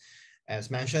course, as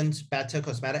mentioned, better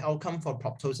cosmetic outcome for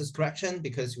proptosis correction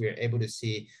because we are able to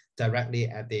see directly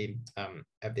at the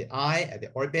eye, at the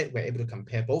orbit. We're able to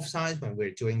compare both sides when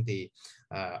we're doing the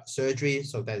surgery.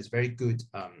 So that is very good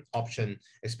option,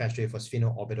 especially for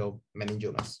sphenoorbital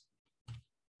meningiomas.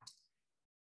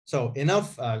 So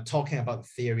enough talking about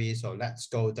theory. So let's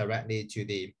go directly to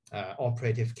the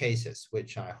operative cases,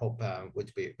 which I hope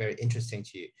would be very interesting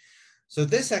to you. So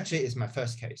this actually is my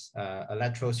first case, a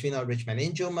lateral sphenoid ridge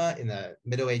meningioma in a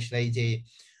middle-aged lady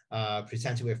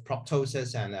presented with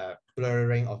proptosis and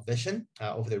blurring of vision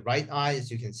over the right eye. As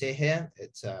you can see here,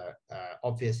 it's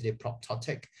obviously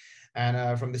proptotic.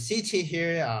 And from the CT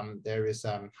here, there is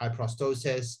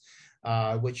hyperostosis,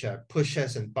 which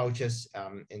pushes and bulges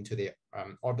into the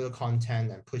orbital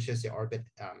content and pushes the orbit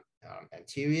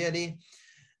anteriorly.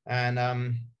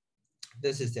 And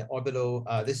this is the orbital.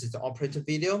 This is the operative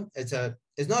video. It's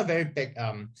not a very big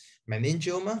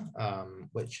meningioma,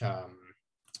 which I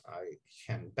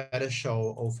can better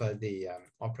show over the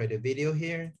operative video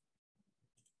here.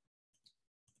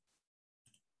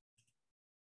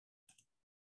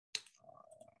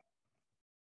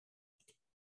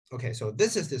 Okay, so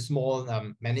this is the small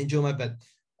meningioma, but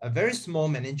a very small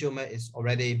meningioma is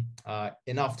already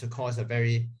enough to cause a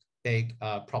very big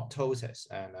proptosis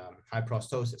and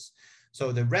hyperostosis.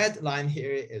 So the red line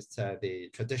here is the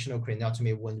traditional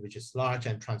craniotomy wound, which is large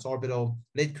and transorbital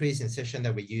lid crease incision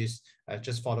that we use,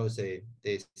 just follows the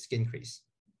skin crease.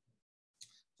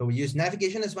 So we use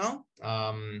navigation as well.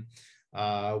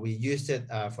 We used it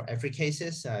for every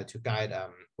cases to guide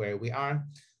where we are.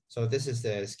 So this is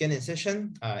the skin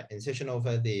incision, incision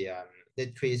over the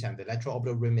lid crease and the lateral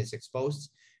orbital rim is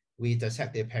exposed. We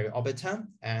dissect the periorbita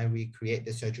and we create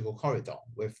the surgical corridor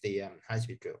with the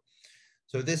high-speed drill.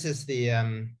 So this is the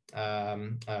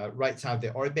right side of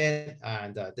the orbit,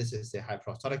 and this is the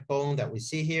hyperostotic bone that we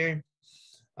see here.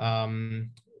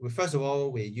 First of all,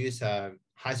 we use a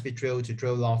high-speed drill to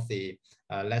drill off the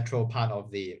lateral part of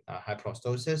the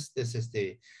hyperostosis. This is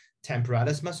the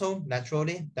temporalis muscle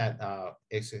laterally that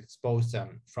is exposed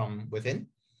from within.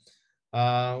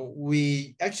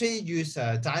 We actually use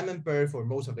a diamond burr for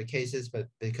most of the cases, but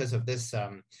because of this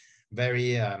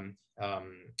very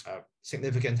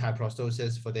significant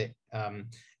hyperostosis for the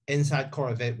inside core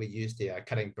of it, we use the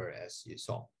cutting burr as you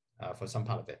saw for some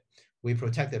part of it. We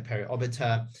protect the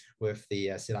periorbita with the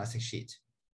silastic sheet.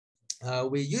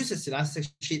 We use the silastic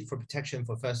sheet for protection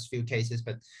for first few cases,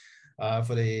 but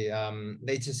for the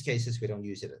latest cases, we don't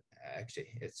use it. Actually,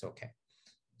 it's okay.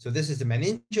 So this is the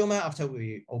meningioma. After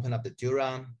we open up the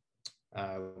dura,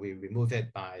 we remove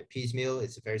it by piecemeal.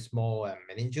 It's a very small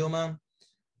meningioma.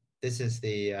 This is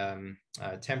the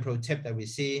temporal tip that we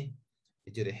see.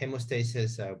 We do the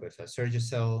hemostasis with a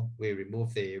Surgicel. We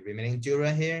remove the remaining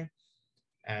dura here,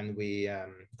 and we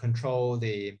control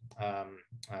the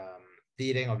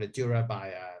bleeding of the dura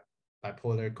by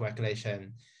bipolar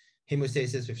coagulation.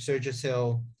 Hemostasis with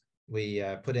Surgicel. We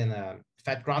put in a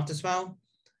fat graft as well.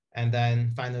 And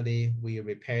then finally, we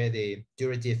repair the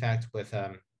dura defect with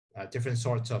different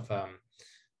sorts of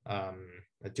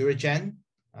Duragen,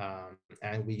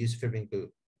 and we use fibrin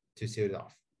glue to seal it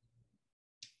off.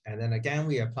 And then again,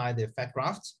 we apply the fat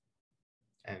graft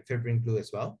and fibrin glue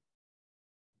as well.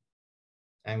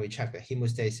 And we check the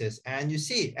hemostasis. And you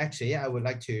see, actually, I would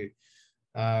like to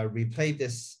replay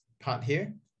this part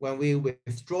here. When we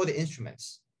withdraw the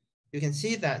instruments, you can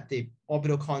see that the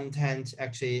orbital content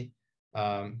actually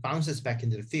bounces back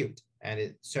into the field, and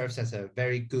it serves as a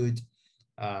very good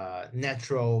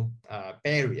natural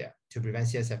barrier to prevent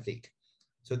CSF leak.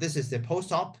 So this is the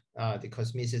post-op. The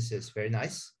cosmesis is very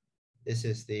nice. This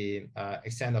is the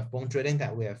extent of bone drilling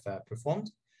that we have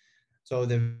performed. So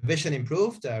the vision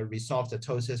improved, resolved the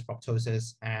ptosis,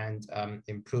 proptosis, and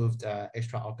improved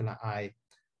extraocular eye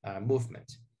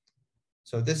movement.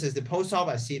 So this is the post-op.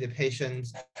 I see the patient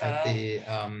at the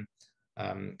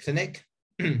clinic.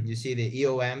 You see the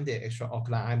EOM, the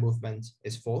extraocular eye movement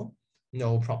is full,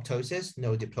 no proptosis,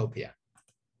 no diplopia,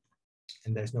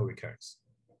 and there's no recurrence.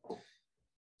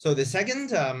 So the second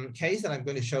case that I'm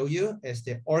going to show you is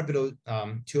the orbital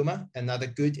tumor, another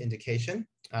good indication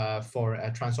for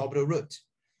a transorbital route.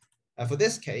 For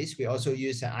this case, we also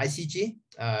use an ICG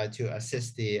to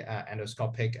assist the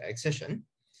endoscopic excision.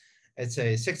 It's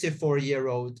a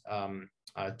 64-year-old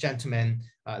gentleman,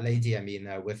 lady, I mean,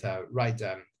 with a right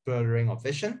blurring of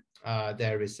vision.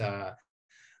 There is a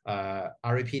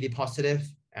RAPD positive,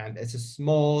 and it's a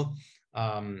small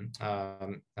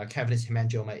cavernous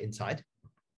hemangioma inside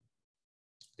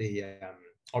the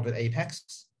orbital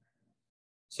apex.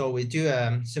 So we do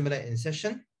a similar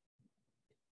incision,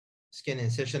 skin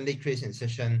incision, lead crease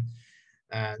incision,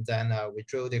 and then we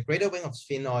drill the greater wing of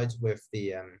sphenoid with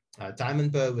the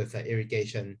diamond burr with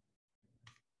irrigation.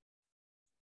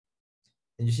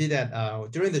 And you see that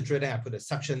during the drilling, I put a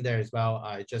suction there as well.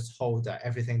 I just hold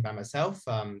everything by myself.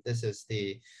 This is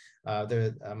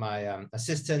my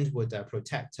assistant would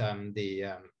protect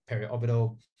the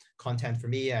periorbital content for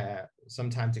me,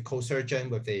 sometimes the co-surgeon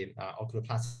with the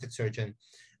oculoplastic surgeon.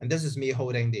 And this is me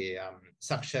holding the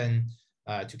suction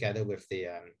together with the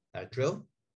drill.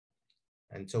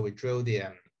 And so we drill the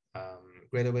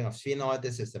greater wing of sphenoid.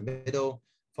 This is the middle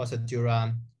fossa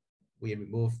dura. We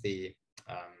remove the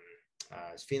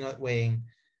sphenoid wing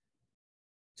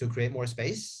to create more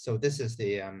space. So this is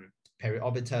the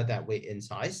periorbiter that we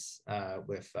incise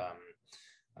with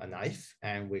a knife,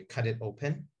 and we cut it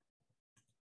open.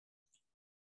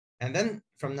 And then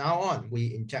from now on,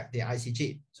 we inject the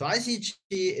ICG. So ICG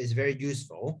is very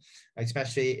useful,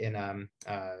 especially in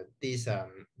these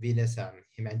venous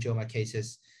hemangioma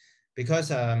cases, because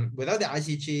without the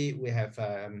ICG, we have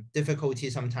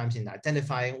difficulty sometimes in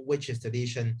identifying which is the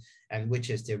lesion and which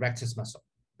is the rectus muscle,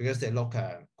 because they look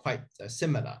quite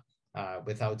similar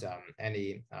without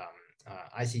any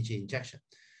ICG injection.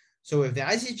 So with the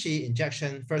ICG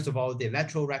injection, first of all, the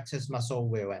lateral rectus muscle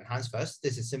will enhance first.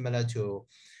 This is similar to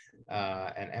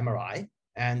an MRI.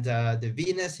 And the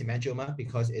venous hemangioma,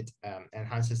 because it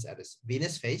enhances at its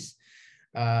venous face,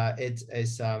 it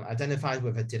is identified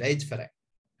with a delayed filling.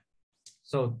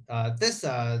 So this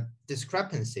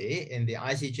discrepancy in the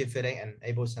ICG filling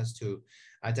enables us to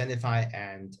identify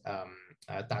and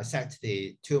dissect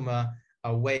the tumor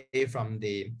away from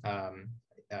the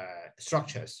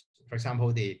structures. For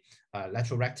example, the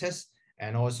lateral rectus,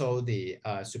 and also the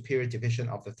superior division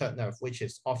of the third nerve, which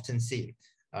is often seen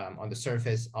on the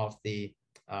surface of the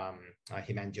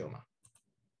hemangioma.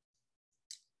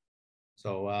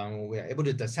 So we are able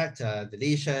to dissect the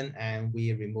lesion, and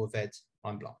we remove it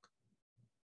en bloc.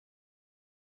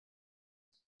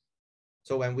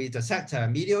 So when we dissect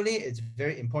medially, it's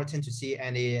very important to see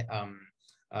any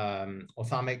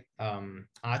ophthalmic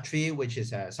artery, which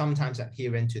is sometimes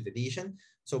adherent to the lesion.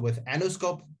 So with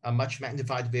endoscope, a much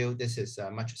magnified view, this is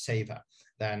much safer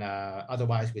than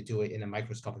otherwise we do it in a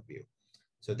microscopic view.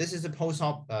 So this is the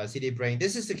post-op CD brain.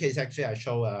 This is the case actually I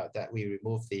show that we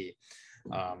remove the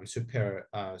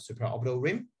supraorbital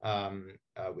rim.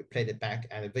 We played it back,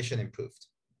 and the vision improved.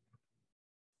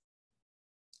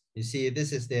 You see,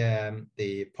 this is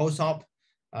the post-op.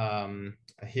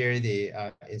 Here, the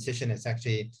incision is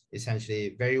actually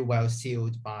essentially very well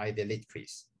sealed by the lid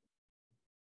crease.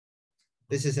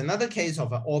 This is another case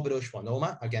of an orbital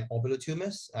schwannoma. Again, orbital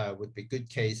tumors would be a good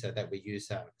case that we use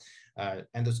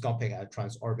endoscopic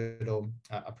transorbital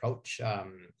approach.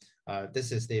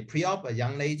 This is the pre-op, a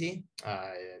young lady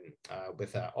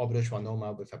with an orbital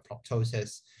schwannoma with a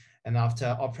proptosis. And after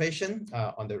operation,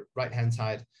 on the right-hand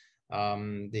side,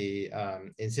 the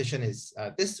incision is,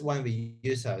 this one we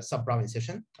use a sub-brow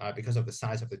incision because of the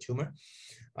size of the tumor.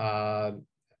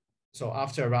 So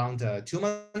after around 2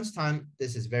 months time,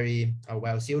 this is very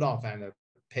well sealed off, and the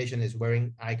patient is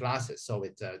wearing eyeglasses. So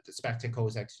it, the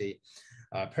spectacles actually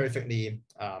perfectly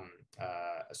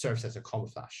serves as a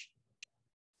camouflage.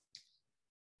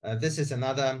 This is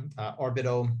another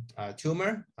orbital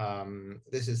tumor.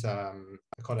 This is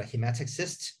called a hematic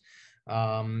cyst.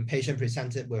 Patient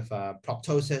presented with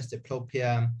proptosis,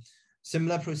 diplopia.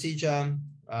 Similar procedure.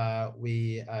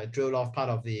 We drill off part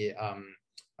of the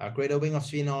greater wing of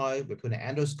sphenoid. We put an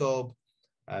endoscope,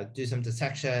 do some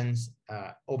dissections,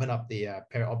 open up the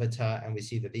periorbiter, and we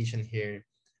see the lesion here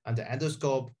under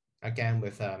endoscope. Again,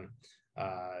 with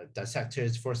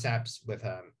dissectors, forceps, with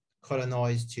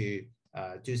colonoids to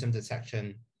do some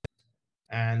dissection,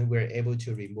 and we're able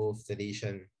to remove the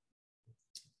lesion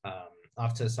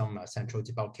after some central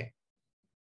debulking.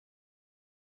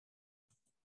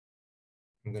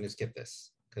 I'm going to skip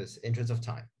this because interest of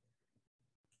time.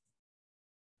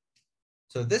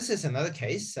 So this is another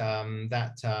case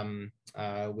that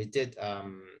we did,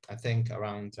 I think,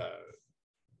 around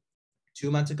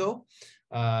 2 months ago.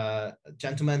 A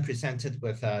gentleman presented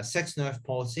with 6 nerve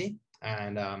palsy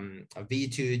and a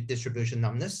V2 distribution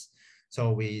numbness.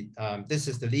 So this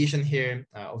is the lesion here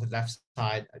over the left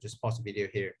side. I just paused the video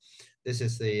here. This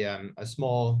is the a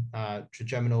small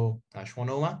trigeminal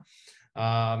schwannoma.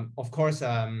 Of course,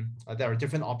 there are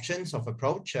different options of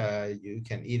approach. You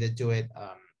can either do it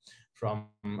from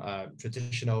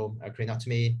traditional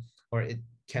craniotomy, or it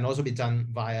can also be done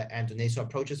via endonasal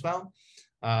approach as well.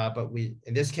 But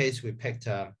in this case, we picked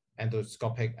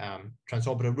endoscopic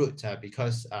transorbital route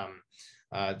because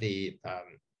the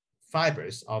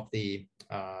fibers of the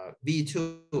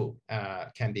V2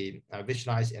 can be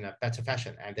visualized in a better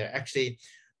fashion, and they're actually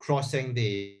crossing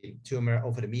the tumor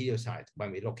over the medial side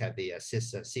when we look at the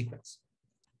CIS sequence.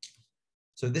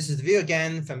 So this is the view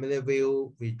again, familiar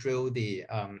view. We drill the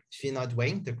sphenoid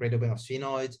wing, the greater wing of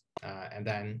sphenoid, and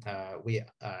then we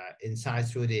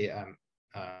incise through the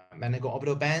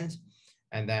meningo-orbital band,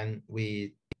 and then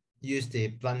we use the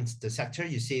blunt dissector.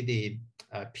 You see the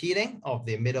peeling of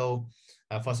the middle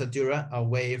fossa dura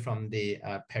away from the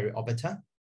periorbita.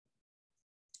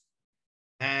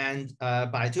 And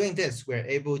by doing this, we're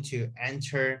able to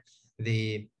enter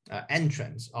the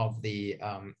entrance of the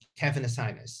cavernous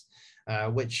sinus,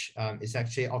 which is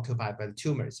actually occupied by the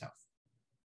tumor itself.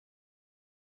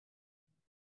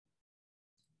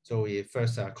 So we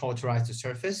first cauterize the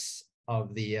surface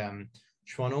of the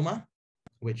schwannoma,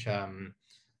 which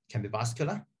can be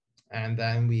vascular, and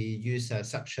then we use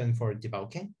suction for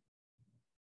debulking.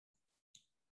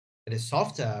 It is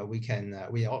soft.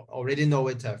 We already know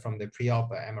it from the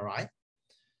pre-op MRI.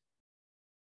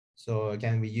 So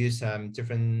again, we use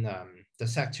different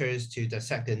dissectors to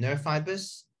dissect the nerve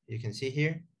fibers. You can see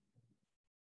here.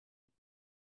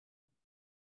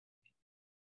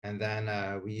 And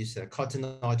then we use a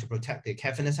cotinoid to protect the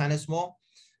cavernous sinus wall.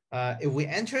 If we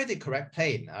enter the correct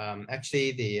plane,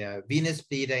 actually the venous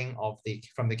bleeding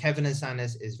from the cavernous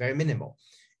sinus is very minimal.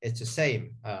 It's the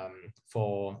same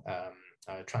for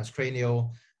transcranial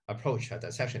approach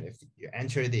dissection. If you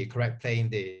enter the correct plane,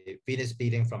 the venous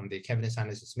bleeding from the cavernous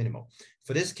sinus is minimal.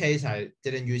 For this case, I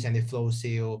didn't use any flow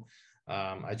seal.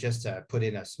 I just put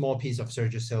in a small piece of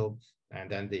Surgisil, and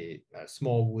then the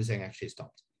small oozing actually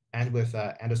stopped. And with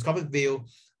endoscopic view,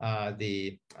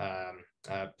 the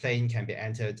plane can be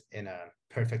entered in a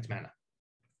perfect manner.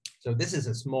 So this is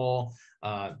a small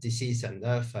disease and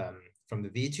nerve from the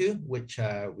V2, which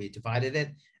we divided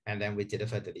it, and then we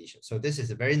delivered the lesion. So this is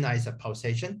a very nice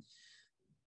pulsation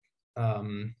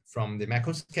from the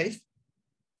macros cave.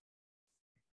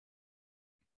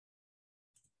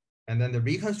 And then the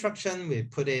reconstruction, we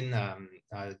put in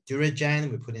Duragen,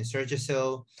 we put in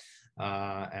Surgisil,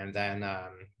 and then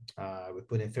we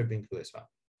put in fibrin glue as well.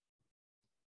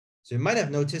 So you might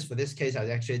have noticed for this case, I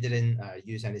actually didn't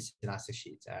use any elastic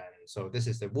sheets. And so this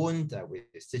is the wound. We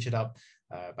stitch it up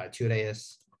by 2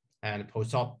 layers, and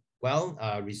post-op, well,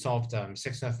 resolved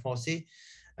 6 nerve palsy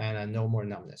and no more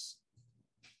numbness.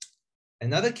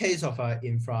 Another case of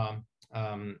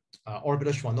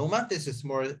infra-orbital schwannoma. This is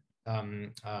more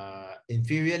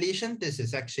inferior lesion. This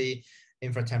is actually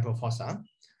infratemporal fossa.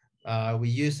 We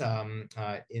use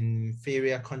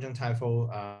inferior conjunctival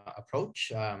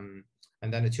approach,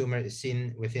 and then the tumor is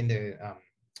seen within the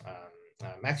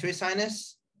maxillary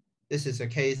sinus. This is a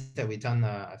case that we done,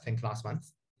 I think, last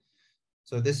month.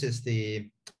 So this is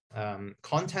the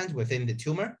content within the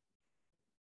tumor.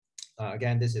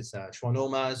 Again, this is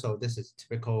schwannoma, so this is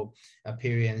typical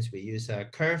appearance. We use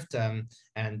curved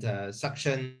and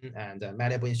suction and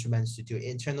malleable instruments to do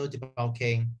internal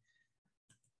debulking.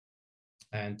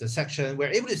 And the section,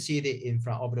 we're able to see the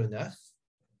infraorbital nerve,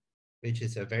 which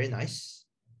is very nice.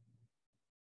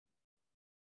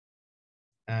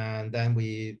 And then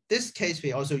this case,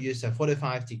 we also use a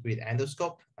 45-degree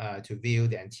endoscope to view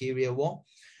the anterior wall.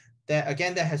 There,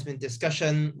 again, there has been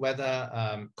discussion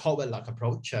whether Colbert-Luck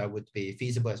approach would be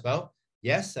feasible as well.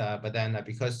 Yes, but then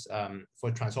because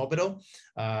for transorbital,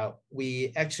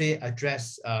 we actually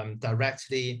address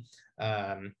directly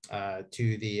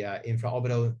to the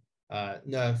infraorbital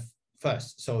nerve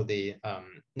first. So the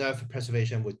nerve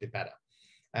preservation would be better.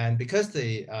 And because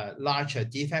the larger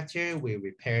defect here, we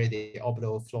repair the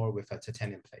orbital floor with a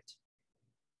titanium plate.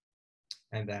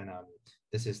 And then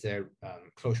this is the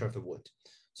closure of the wound.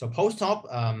 So post-op,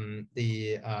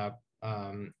 the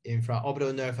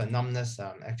infraorbital nerve numbness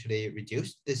actually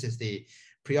reduced. This is the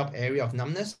pre-op area of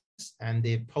numbness. and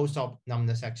the post-op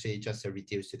numbness actually just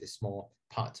reduced to the small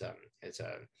part. It's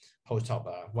a post-op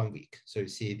 1 week. So you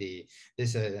see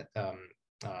this is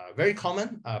very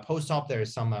common post-op. There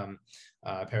is some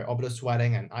periorbital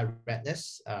swelling and eye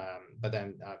redness, but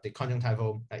then the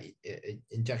conjunctival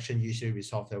injection usually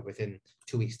resolved within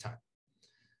 2 weeks' time.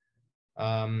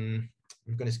 I'm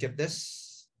going to skip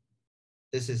this.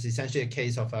 This is essentially a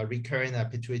case of a recurrent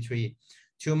pituitary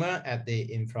tumor at the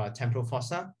infratemporal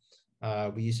fossa.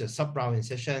 We use a subbrow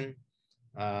incision.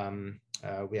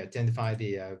 We identify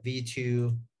the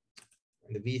V2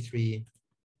 and the V3.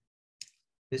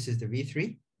 This is the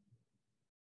V3.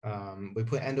 We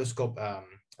put endoscope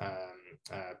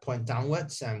point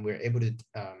downwards, and we're able to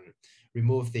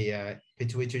remove the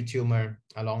pituitary tumor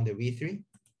along the V3.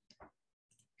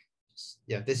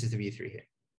 Yeah, this is the V3 here.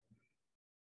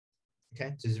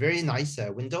 Okay, so it's a very nice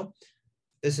window.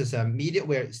 This is a medial,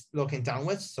 where it's looking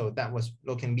downwards, so that was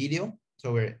looking medial.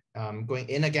 So we're going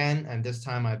in again, and this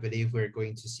time I believe we're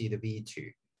going to see the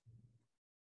V2.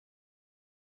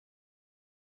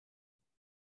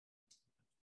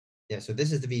 Yeah, so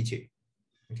this is the V2.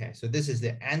 Okay, so this is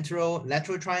the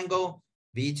anterolateral triangle,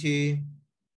 V2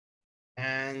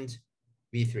 and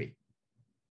V3.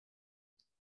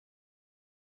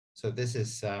 So this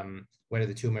is where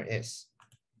the tumor is.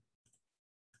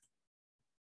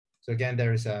 So again,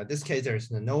 there is this case, there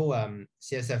is no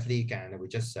CSF leak, and we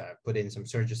just put in some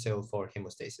Surgicel for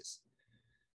hemostasis.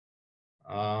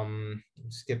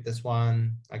 Skip this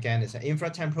one. Again, it's an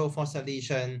infratemporal fossa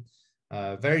lesion.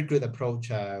 Very good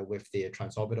approach with the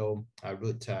transorbital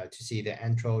route to see the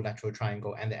anterolateral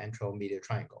triangle and the anteromedial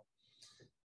triangle.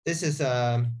 This is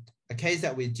a case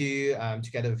that we do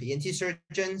together with ENT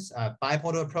surgeons,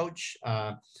 biportal approach.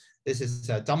 This is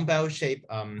a dumbbell-shaped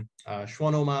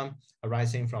schwannoma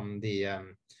arising from the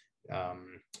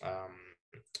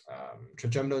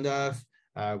trigeminal nerve.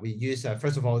 We use,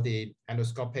 first of all, the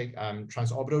endoscopic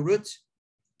transorbital route.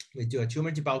 We do a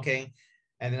tumor debulking,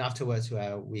 and then afterwards,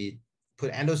 we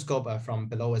put endoscope from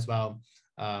below as well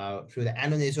through the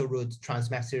endonasal route,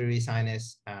 transmaxillary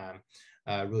sinus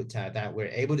route that we're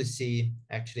able to see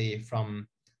actually from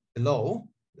below.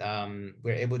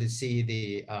 We're able to see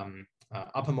the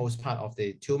uppermost part of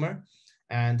the tumor,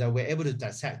 and we're able to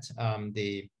dissect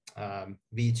the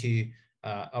V2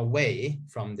 away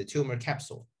from the tumor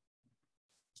capsule.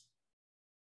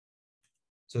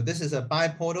 So this is a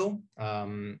biportal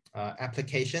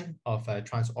application of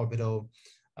transorbital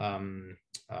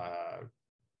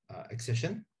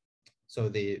excision. So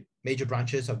the major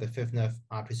branches of the fifth nerve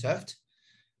are preserved,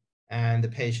 and the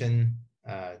patient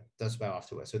does well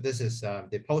afterwards. So this is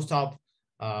the post-op.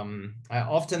 I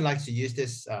often like to use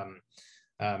this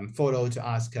photo to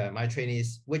ask my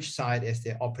trainees which side is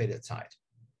the operated side.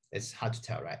 It's hard to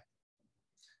tell, right?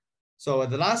 So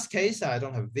the last case, I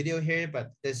don't have a video here,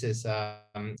 but this is a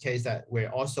case that we're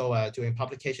also doing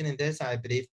publication in this. I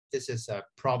believe this is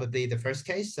probably the first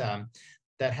case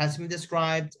that has been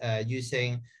described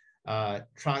using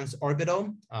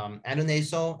transorbital,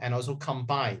 endonasal, and also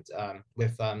combined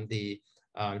with the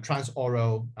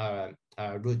transoral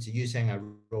route using a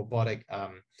robotic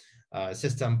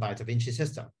system by Da Vinci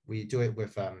system. We do it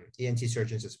with ENT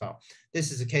surgeons as well.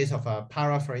 This is a case of a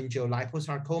parapharyngeal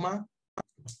liposarcoma.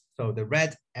 So the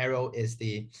red arrow is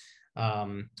the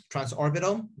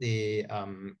transorbital, the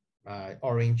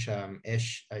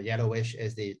orange-ish, yellowish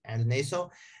is the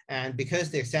endonasal. And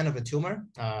because the extent of the tumor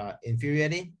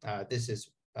inferiorly, this is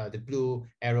the blue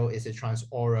arrow is the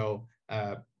transoral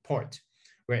port.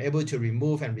 We're able to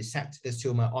remove and resect this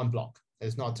tumor en bloc.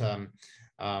 It's not a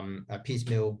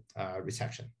piecemeal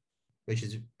resection, which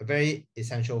is very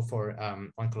essential for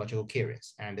oncological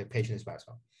clearance and the patient as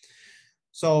well.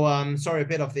 So sorry, a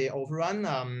bit of the overrun.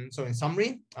 So in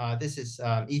summary, this is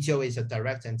ETO is a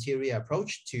direct anterior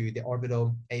approach to the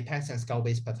orbital apex and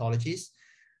skull-based pathologies,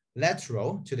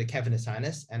 lateral to the cavernous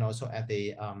sinus, and also at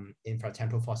the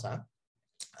infratemporal fossa.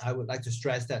 I would like to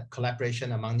stress that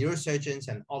collaboration among neurosurgeons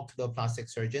and oculoplastic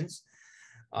surgeons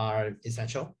are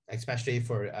essential, especially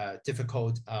for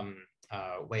difficult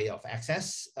way of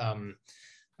access,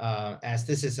 as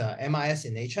this is MIS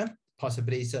in nature.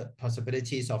 Possibilities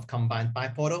of combined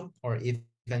biportal or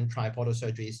even triportal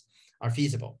surgeries are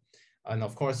feasible. And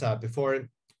of course, before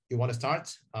you want to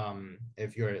start,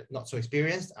 if you're not so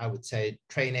experienced, I would say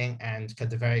training and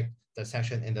cadaveric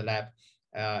dissection in the lab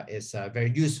is very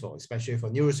useful, especially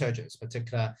for neurosurgeons,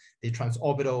 particularly the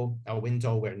transorbital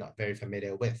window we're not very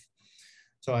familiar with.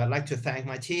 So I'd like to thank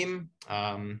my team.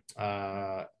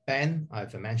 Ben,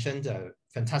 I've mentioned,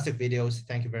 fantastic videos.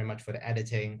 Thank you very much for the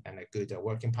editing and a good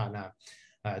working partner.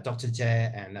 Dr. Jie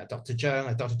and Dr.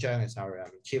 Zheng. Dr. Zheng is our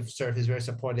chief of service, very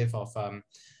supportive of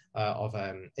of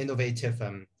innovative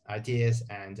ideas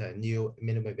and new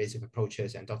minimally invasive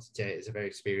approaches. And Dr. Jie is a very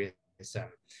experienced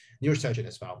neurosurgeon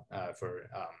as well for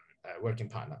working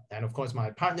partner. And of course,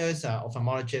 my partners,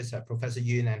 ophthalmologist, Professor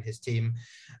Yun and his team.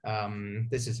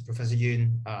 This is Professor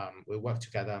Yun. We work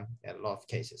together in a lot of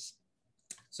cases.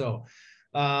 So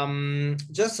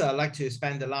just like to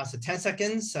spend the last 10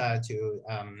 seconds to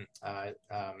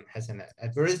has an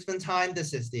advertisement time.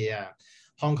 This is the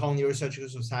Hong Kong Neurosurgical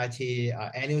Society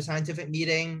annual scientific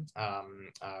meeting.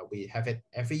 We have it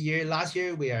every year. Last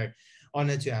year, we are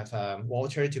honored to have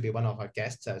Walter to be one of our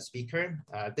guest speaker.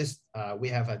 We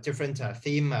have a different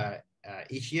theme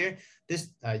each year. This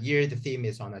year, the theme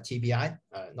is on a TBI,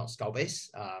 not skull base,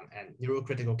 and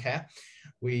neurocritical care.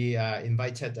 We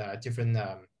invited different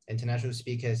international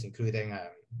speakers, including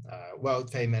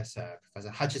world famous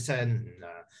Professor Hutchison,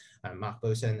 Mark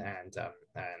Boson, and a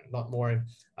lot more.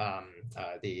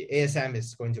 The ASM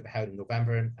is going to be held in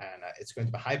November, and it's going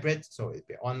to be hybrid, so it'll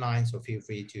be online. So feel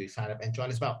free to sign up and join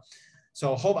as well.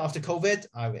 So hope after COVID,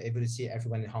 I'll be able to see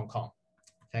everyone in Hong Kong.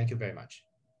 Thank you very much.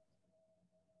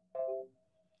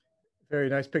 Very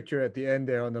nice picture at the end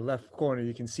there on the left corner.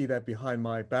 You can see that behind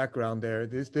my background there.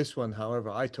 This one, however,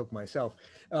 I took myself.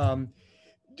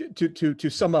 To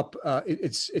sum up,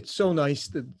 it's so nice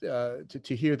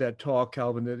to hear that talk,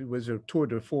 Calvin. That it was a tour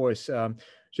de force.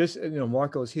 Just, you know,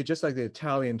 Marco's here, just like the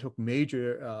Italian took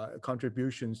major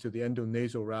contributions to the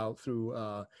endonasal route through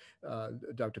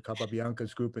Dr.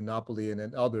 Capabianca's group in Napoli and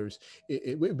then others.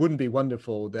 It wouldn't be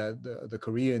wonderful that the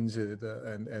Koreans and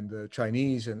the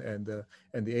Chinese and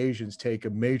the Asians take a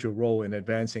major role in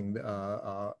advancing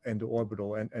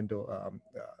endoorbital and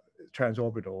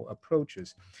transorbital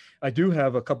approaches. I do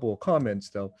have a couple of comments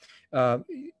though.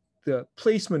 The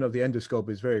placement of the endoscope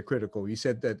is very critical. You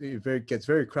said that it gets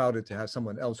very crowded to have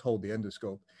someone else hold the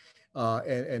endoscope.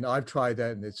 And I've tried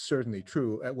that, and it's certainly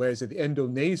true. Whereas at the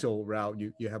endonasal route,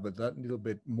 you have a little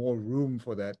bit more room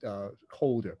for that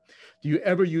holder. Do you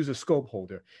ever use a scope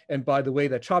holder? And by the way,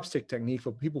 that chopstick technique,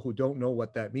 for people who don't know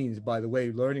what that means, by the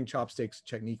way, learning chopsticks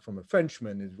technique from a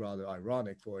Frenchman is rather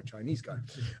ironic for a Chinese guy.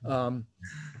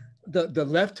 The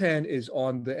left hand is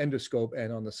on the endoscope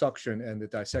and on the suction, and the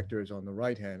dissector is on the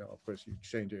right hand. Of course, you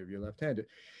change it if you're left-handed.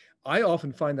 I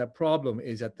often find that problem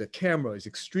is that the camera is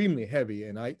extremely heavy,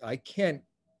 and I can't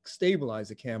stabilize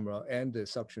the camera and the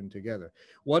suction together.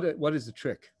 What is the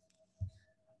trick?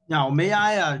 Now, may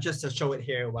I just show it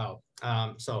here? Well,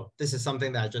 so this is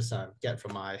something that I just get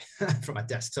from my from my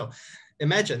desk. So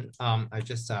imagine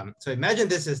so imagine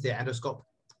this is the endoscope.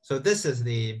 So this is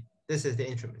the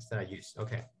instruments that I use.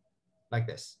 Okay. Like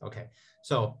this, okay.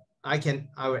 So I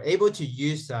were able to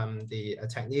use the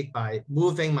technique by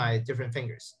moving my different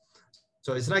fingers.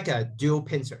 So it's like a dual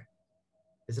pincer.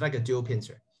 It's like a dual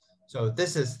pincer. So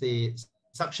this is the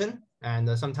suction,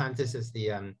 and sometimes this is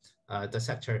the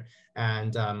dissector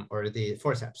and or the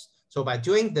forceps. So by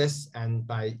doing this and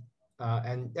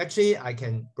and actually I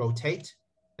can rotate,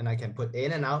 and I can put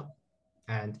in and out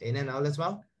as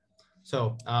well.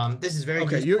 So this is very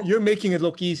okay. You're making it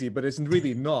look easy, but it's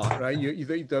really not, right?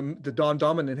 The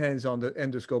non-dominant hand is on the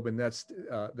endoscope, and that's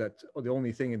the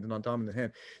only thing in the non-dominant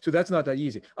hand. So that's not that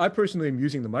easy. I personally am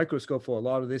using the microscope for a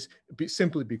lot of this,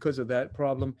 simply because of that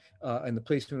problem and the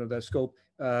placement of that scope.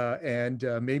 And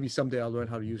maybe someday I'll learn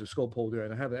how to use a scope holder,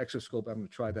 and I have an extra scope. I'm going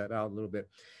to try that out a little bit.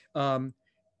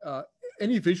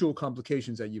 Any visual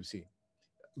complications that you've seen?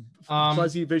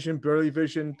 Fuzzy vision, blurry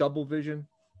vision, double vision?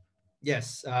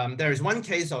 Yes, there is one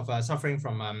case of suffering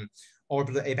from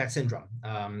orbital apex syndrome.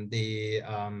 The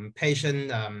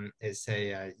patient is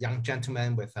a young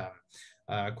gentleman with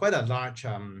quite a large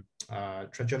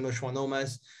trigeminal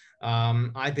schwannomas.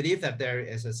 I believe that there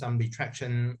is some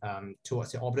retraction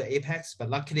towards the orbital apex, but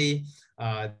luckily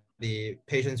the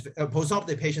patient's post-op,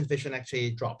 the patient's vision actually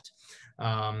dropped.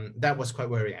 That was quite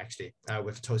worrying actually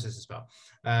with ptosis as well.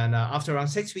 And after around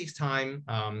 6 weeks time,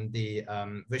 the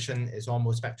vision is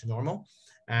almost back to normal.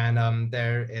 And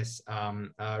there is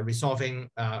resolving,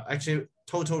 actually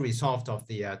total resolved of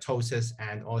the ptosis,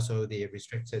 and also the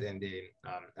restricted in the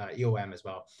EOM as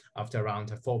well after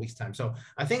around 4 weeks time. So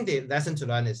I think the lesson to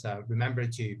learn is remember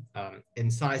to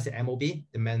incise the MOB,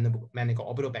 the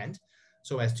manico-orbital band,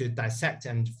 so as to dissect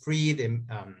and free the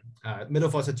middle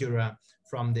fossa dura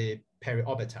from the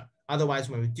periorbital. Otherwise,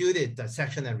 when we do the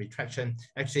dissection and retraction,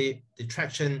 actually the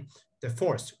traction, the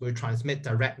force will transmit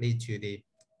directly to the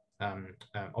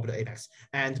orbital apex.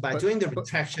 And by doing the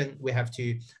retraction, we have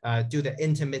to do the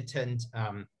intermittent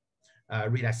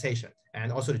relaxation,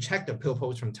 and also to check the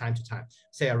pupils from time to time,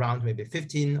 say around maybe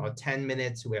 15 or 10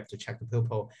 minutes, we have to check the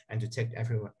pupil and to take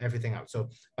everything out. So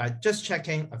by just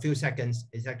checking a few seconds,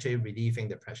 it's actually relieving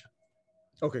the pressure.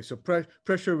 Okay, so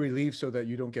pressure relief so that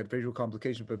you don't get visual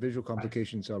complications, but visual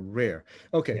complications are rare.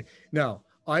 Okay, Yeah. now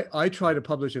I try to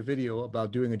publish a video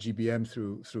about doing a GBM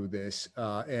through this,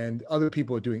 and other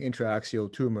people are doing intraaxial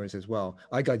tumors as well.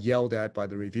 I got yelled at by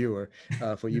the reviewer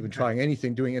for even trying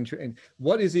anything doing and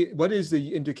what is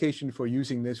the indication for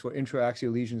using this for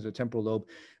intraaxial lesions of temporal lobe?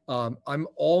 I'm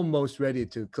almost ready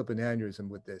to clip an aneurysm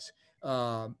with this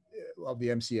of the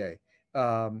MCA.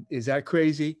 Is that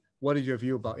crazy? What is your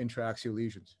view about intraaxial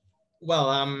lesions? Well,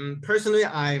 personally,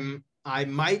 I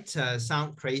might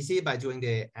sound crazy by doing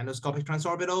the endoscopic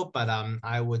transorbital, but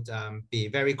I would be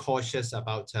very cautious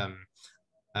about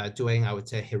doing, I would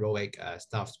say, heroic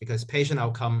stuff, because patient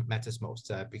outcome matters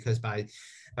most. Because by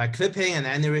clipping an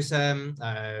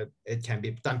aneurysm, it can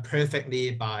be done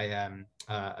perfectly by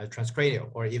a transcranial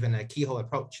or even a keyhole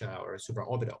approach or a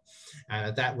supraorbital.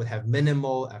 That would have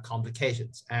minimal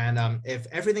complications. And if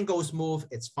everything goes smooth,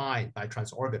 it's fine by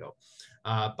transorbital.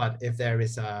 But if there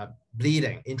is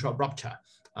bleeding, intra-rupture,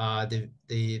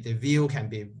 the view can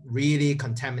be really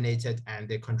contaminated and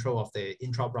the control of the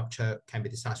intra-rupture can be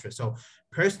disastrous. So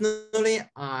personally,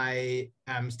 I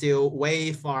am still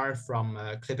way far from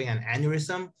clipping an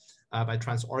aneurysm by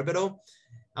transorbital.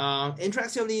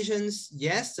 Intraaxial lesions,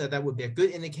 yes, that would be a good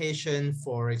indication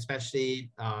for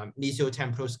especially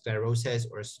mesiotemporal sclerosis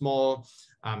or small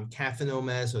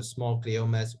cathinomas or small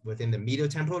gliomas within the medial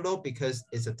temporal lobe, because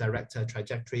it's a direct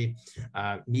trajectory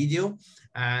medial,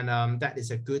 and that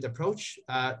is a good approach.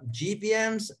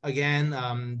 GBMs, again,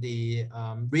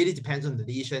 really depends on the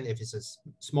lesion. If it's a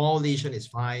small lesion, it's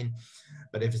fine.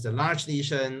 But if it's a large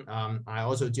lesion, I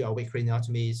also do awake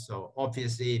craniotomy. So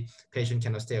obviously, patient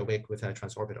cannot stay awake with a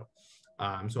transorbital.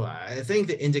 So I think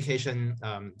the indication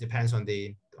depends on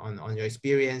your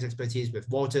experience, expertise. With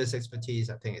Walter's expertise,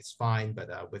 I think it's fine. But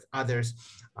with others,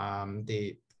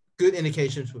 the good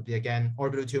indications would be, again,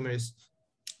 orbital tumors,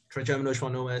 trigeminal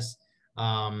schwannomas,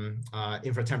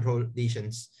 infratemporal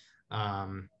lesions,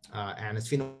 and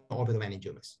sphenoorbital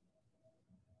meningiomas.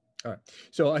 All right.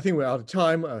 So I think we're out of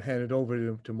time. I'll hand it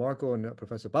over to Marco and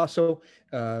Professor Basso.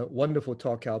 Wonderful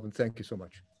talk, Calvin. Thank you so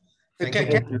much. Thank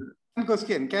you. One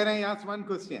question. Can I ask one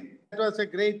question? That was a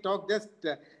great talk. Just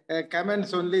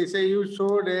comments only. Say you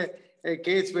showed a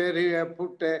case where you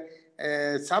put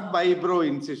a sub-eyebrow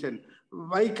incision.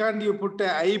 Why can't you put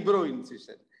an eyebrow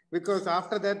incision? Because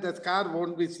after that, the scar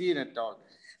won't be seen at all.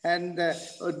 And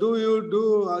do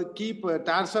you keep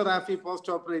tarsorrhaphy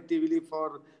post-operatively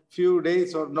for few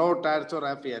days or no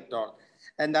tarsorrhaphy at all?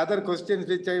 And other questions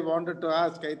which I wanted to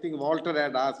ask, I think Walter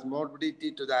had asked,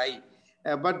 morbidity to the eye.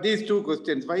 But these two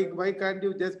questions, why can't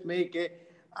you just make a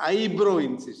eyebrow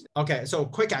incision? Okay, so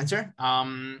quick answer.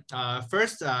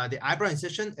 First, the eyebrow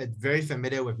incision is very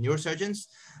familiar with neurosurgeons,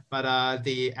 but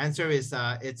the answer is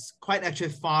it's quite actually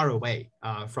far away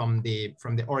from the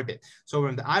orbit. So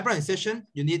from the eyebrow incision,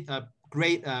 you need a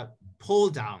great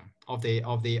pull down of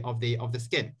the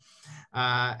skin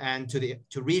and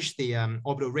to reach the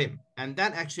orbital rim, and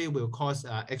that actually will cause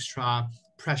extra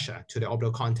pressure to the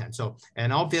orbital content. So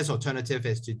an obvious alternative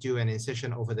is to do an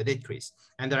incision over the lid crease.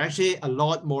 And there are actually a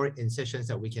lot more incisions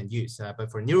that we can use.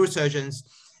 But for neurosurgeons,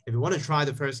 if you want to try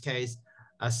the first case,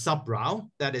 a subbrow,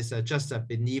 that is just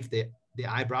beneath the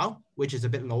eyebrow, which is a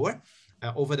bit lower,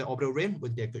 over the orbital rim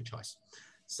would be a good choice.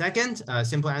 Second,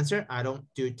 simple answer, I don't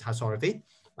do tarsorrhaphy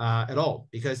at all,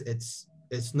 because it's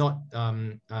not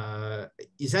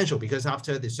essential, because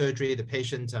after the surgery, the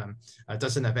patient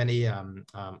doesn't have any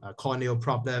corneal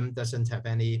problem, doesn't have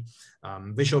any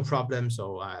visual problem.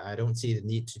 So I don't see the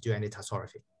need to do any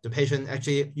tarsorrhaphy. The patient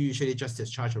actually usually just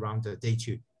discharged around day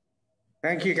 2.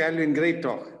 Thank you, Calvin. Great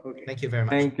talk. Okay. Thank you very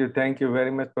much. Thank you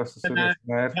very much, Professor Suresh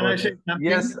Nair. Can I say something?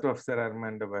 Yes, Professor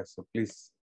Armando Basso,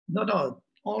 please. No.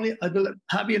 Only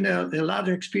having a large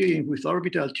experience with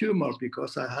orbital tumors,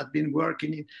 because I had been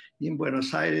working in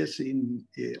Buenos Aires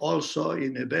also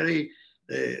in a very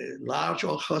large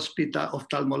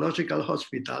ophthalmological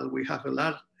hospital. We have a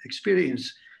large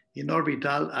experience in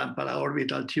orbital and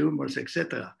paraorbital tumors,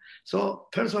 etc. So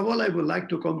first of all, I would like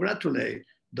to congratulate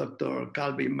Dr.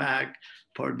 Calvin Mack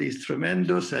for these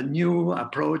tremendous and new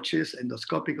approaches,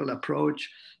 endoscopical approach,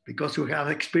 because we have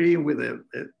experience with a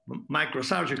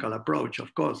microsurgical approach,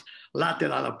 of course,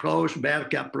 lateral approach,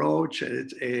 Berke approach,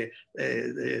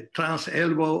 trans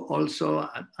elbow also,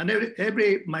 and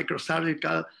every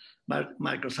microsurgical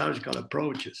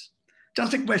approaches.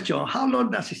 Just a question, how long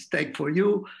does it take for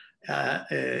you a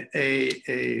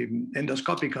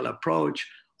endoscopical approach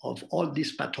of all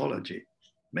this pathology?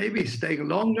 Maybe it's take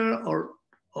longer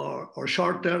or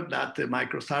shorter than the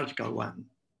microsurgical one.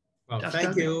 Well,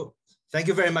 thank you. Thank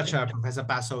you very much, Professor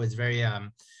Basso. It's very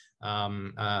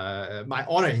my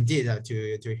honor indeed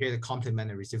to hear the compliment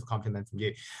and receive a compliment from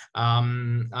you.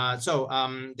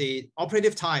 The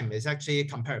operative time is actually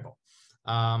comparable.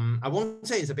 I won't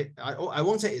say it's a bit, I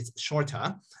won't say it's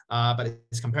shorter, but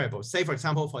it's comparable. Say, for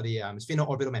example, for the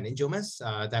sphenoorbital meningiomas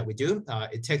that we do,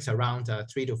 it takes around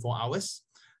 3 to 4 hours.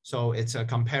 So it's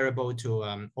comparable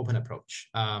to open approach.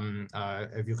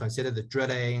 If you consider the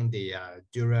drilling, the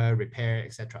dura, repair,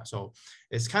 etc. So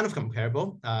it's kind of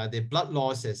comparable. The blood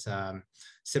loss is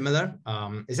similar.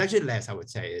 It's actually less, I would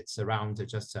say. It's around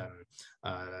just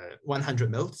 100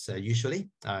 mils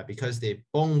usually, because the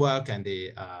bone work and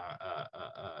the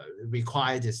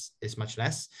required is much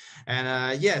less.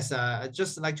 And yes, I'd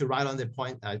just like to write on the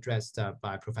point addressed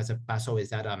by Professor Basso is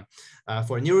that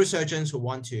for neurosurgeons who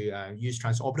want to use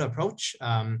transorbital approach,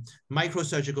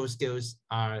 microsurgical skills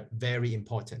are very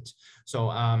important. So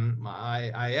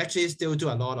I actually still do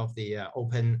a lot of the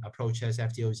open approaches,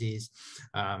 FTOZs,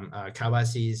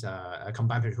 Kawasis,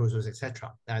 combined petrosals,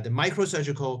 etc. The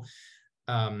microsurgical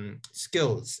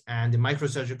skills and the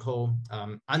microsurgical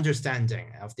understanding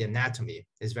of the anatomy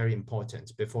is very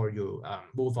important before you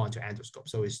move on to endoscope.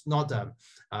 So it's not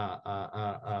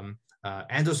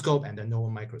endoscope and then no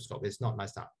microscope. It's not my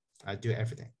style. I do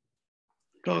everything.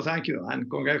 So thank you, and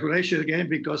congratulations again,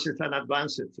 because it's an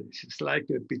advance. It's like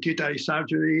a pituitary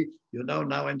surgery, you know,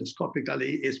 now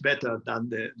endoscopically is better than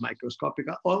the microscopic,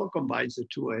 or combines the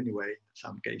two anyway, in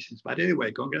some cases. But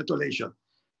anyway, congratulations.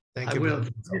 Thank you.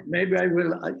 Maybe I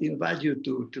will invite you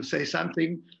to say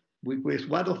something with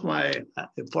one of my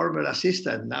former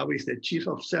assistants. Now is the chief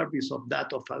of service of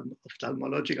that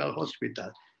ophthalmological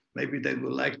hospital. Maybe they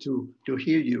would like to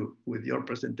hear you with your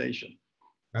presentation.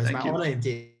 It's my honor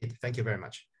indeed. Thank you very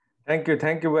much. Thank you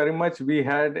very much. We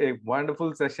had a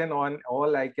wonderful session on.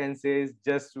 All I can say is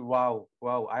just wow.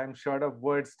 I am short of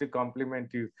words to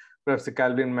compliment you, Professor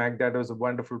Calvin Mack. That was a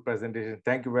wonderful presentation.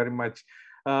 Thank you very much.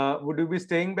 Would you be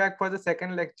staying back for the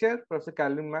second lecture, Professor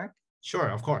Calvin Mack? Sure,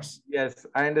 of course. Yes,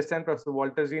 I understand Professor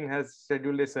Walter Jean has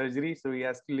scheduled a surgery, so he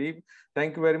has to leave.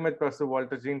 Thank you very much, Professor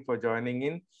Walter Jean, for joining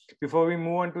in. Before we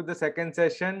move on to the second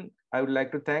session, I would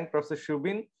like to thank Professor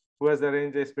Shubin, who has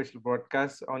arranged a special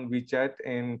broadcast on WeChat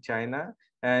in China.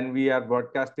 And we are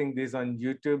broadcasting this on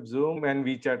YouTube, Zoom, and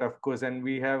WeChat, of course. And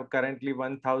we have currently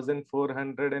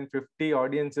 1,450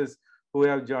 audiences who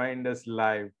have joined us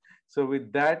live. So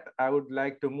with that, I would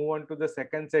like to move on to the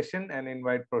second session and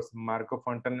invite Professor Marco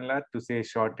Fontanella to say a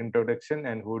short introduction,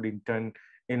 and who would in turn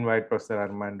invite Professor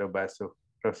Armando Basso.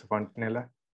 Professor Fontanella.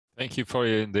 Thank you for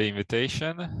the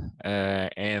invitation,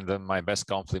 and my best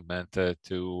compliment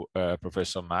to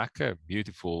Professor Mack. A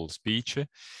beautiful speech.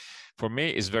 For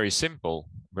me, it's very simple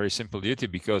duty,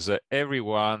 because every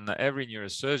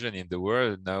neurosurgeon in the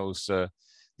world knows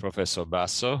Professor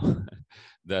Basso,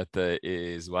 that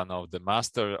is one of the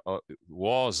master,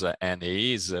 was and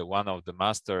is one of the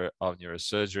master of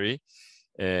neurosurgery.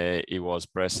 He was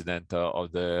president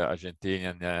of the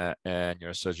Argentinian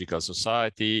Neurosurgical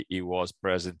Society. He was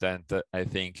president, I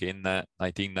think, in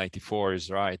 1994, is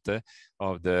right,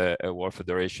 of the World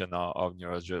Federation of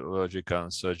Neurological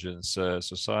Surgeons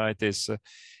Societies,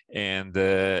 and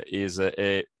is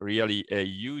really a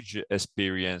huge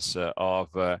experience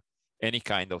of any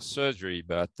kind of surgery,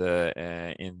 but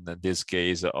in this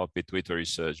case of pituitary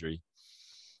surgery.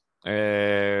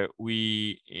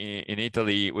 We in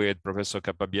Italy with Professor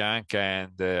Capabianca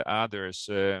and others,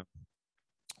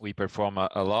 we perform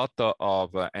a lot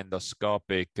of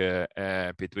endoscopic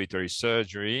pituitary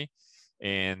surgery,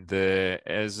 and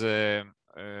as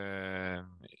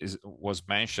was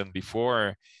mentioned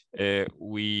before,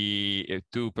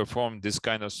 to perform this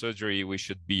kind of surgery, we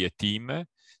should be a team.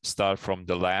 Start from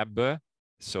the lab.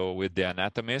 So with the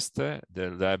anatomist,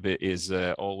 the lab is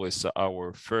always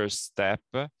our first step.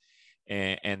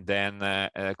 And then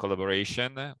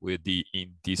collaboration with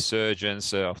the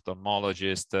surgeons,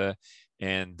 ophthalmologists,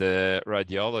 and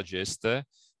radiologists,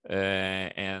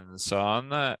 and so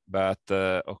on. But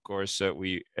of course,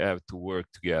 we have to work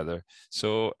together.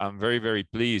 So I'm very, very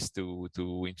pleased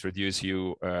to introduce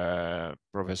you,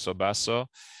 Professor Basso.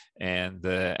 And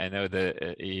I know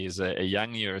that he is a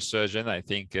young neurosurgeon. I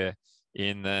think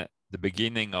in the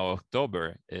beginning of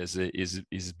October is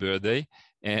his birthday,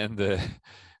 and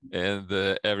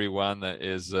everyone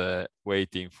is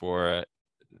waiting for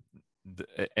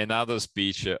another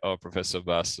speech of Professor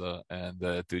Basso,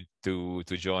 and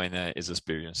to join his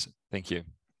experience. Thank you.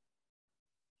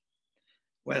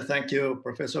 Well, thank you,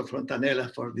 Professor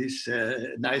Fontanella, for this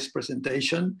nice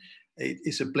presentation.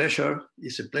 It's a pleasure.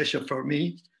 It's a pleasure for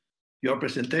me. Your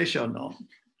presentation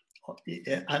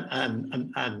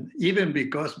and even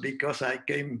because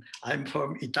I'm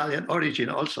from Italian origin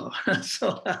also.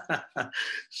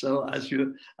 So as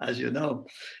you know.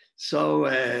 So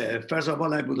first of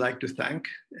all, I would like to thank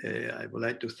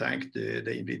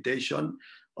the invitation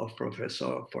of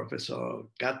Professor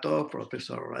Kato,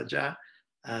 Professor Raja,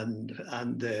 and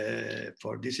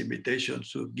for this invitation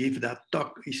to give that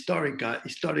talk,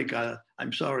 historical.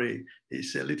 I'm sorry,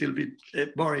 it's a little bit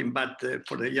boring, but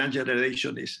for the young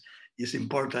generation, is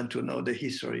important to know the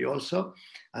history also.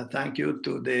 And thank you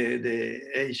to the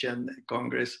Asian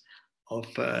Congress of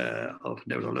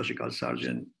Neurological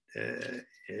Surgeon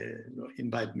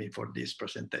invite me for this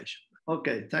presentation.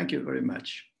 Okay, thank you very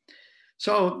much.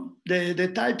 So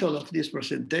the title of this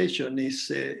presentation is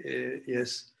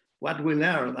what we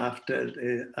learned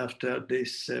after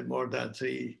this more than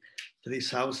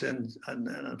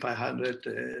 3,500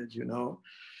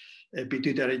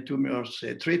 pituitary tumors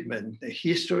treatment, the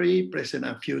history, present,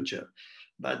 and future.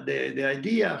 But the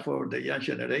idea for the young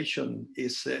generation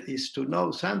is to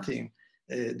know something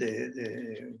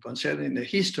concerning the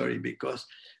history, because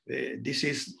this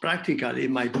is practically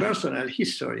my personal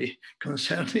history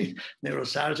concerning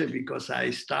neurosurgery, because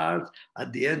I start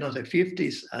at the end of the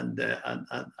 50s and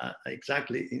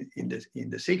exactly in the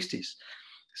 60s.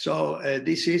 So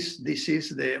this is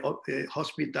the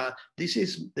hospital. This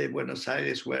is the Buenos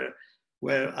Aires where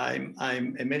I'm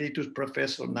emeritus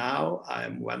professor now.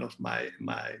 I'm one of my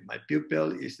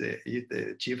pupil is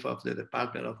the chief of the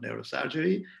Department of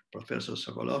Neurosurgery, Professor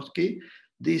Sokolovsky.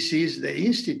 This is the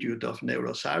Institute of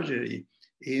Neurosurgery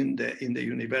in the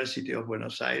University of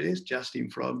Buenos Aires, just in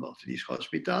front of this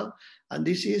hospital. And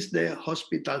this is the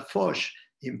Hospital Foch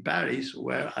in Paris,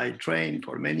 where I trained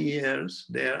for many years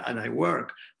there, and I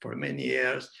work for many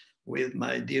years with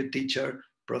my dear teacher,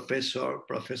 Professor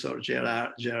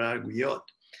Gerard Guyot.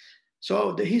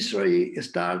 So the history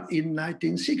starts in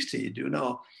 1960. You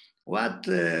know what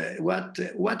we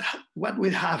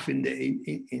have in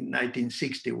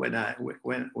 1960 when I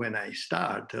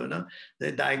start. You know,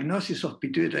 the diagnosis of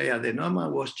pituitary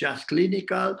adenoma was just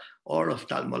clinical or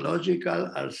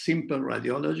ophthalmological or simple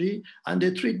radiology, and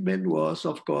the treatment was,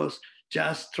 of course,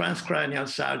 just transcranial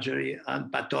surgery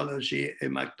and pathology,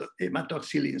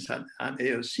 hematoxylins and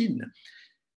eosin.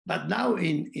 But now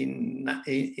in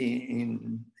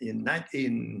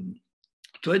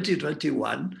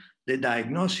 2021, the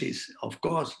diagnosis, of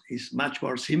course, is much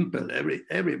more simple.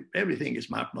 Everything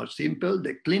is much more simple.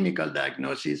 The clinical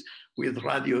diagnosis with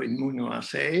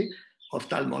radioimmunoassay,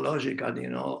 ophthalmological, you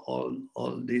know,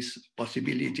 all these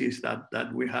possibilities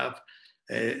that we have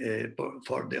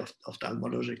for the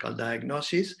ophthalmological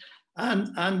diagnosis.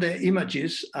 And the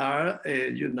images are,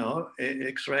 you know,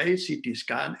 X-ray, CT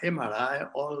scan, MRI,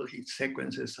 all its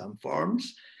sequences and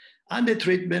forms. And the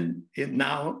treatment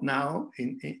now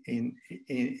in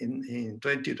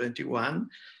 2021,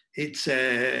 it's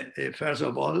first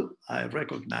of all, I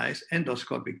recognize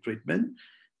endoscopic treatment,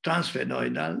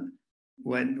 transsphenoidal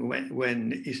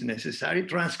when it's necessary,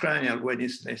 transcranial when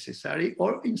it's necessary,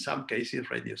 or in some cases,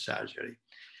 radiosurgery.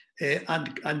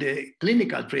 And the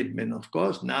clinical treatment, of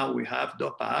course, now we have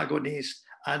DOPA agonists,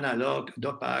 analog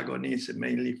DOPA agonists,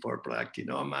 mainly for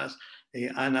prolactinomas,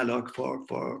 analog for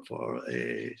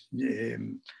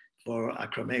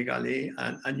acromegaly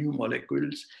and new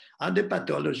molecules, and the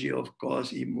pathology, of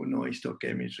course,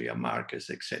 immunohistochemistry and markers,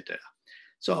 etc.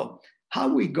 So how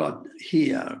we got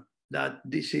here, that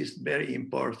this is very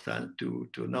important to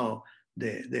know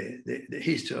the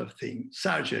history of things,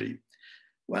 surgery.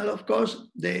 Well, of course,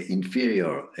 the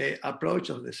inferior approach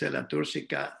of the Sella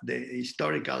turcica, the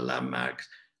historical landmarks,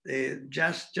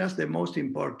 just the most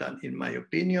important, in my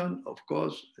opinion, of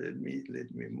course, let me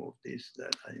move this.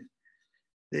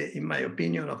 In my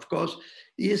opinion, of course,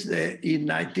 is in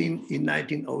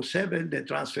 1907, the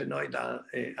transsphenoidal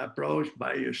approach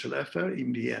by Schläfer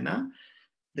in Vienna.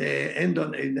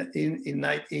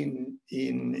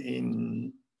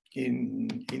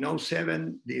 In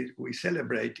 07, we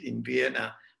celebrate in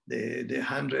Vienna the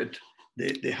 100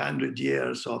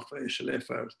 years of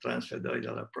Schläfer's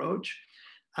transsphenoidal approach.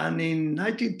 And in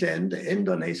 1910, the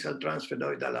endonasal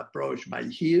transsphenoidal approach by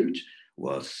Hirsch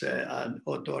was an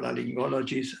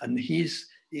otolaryngologist, and his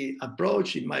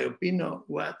approach, in my opinion,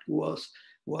 was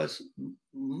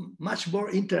much more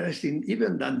interesting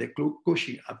even than the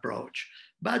Cushing approach.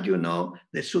 But you know,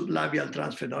 the sublabial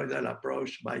transsphenoidal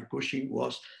approach by Cushing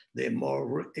was the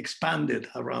more expanded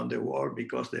around the world,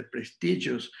 because the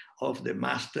prestigious of the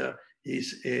master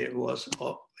was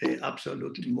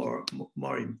absolutely more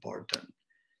important.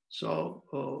 So,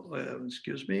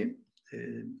 excuse me,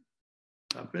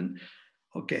 happened.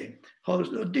 Okay,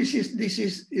 this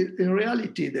is in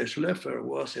reality the Schleffer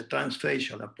was a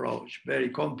transfacial approach, very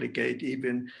complicated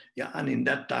even, yeah, and in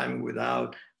that time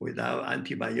without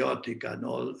antibiotic and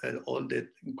all the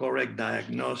correct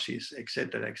diagnosis,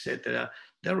 etc.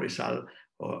 The result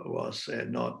was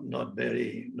not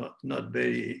very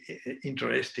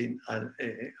interesting and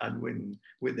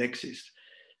with exist.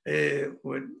 And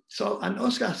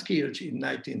Oscar Kirch in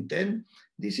 1910.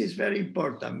 This is very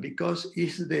important because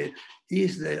it's the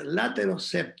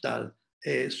lateroseptal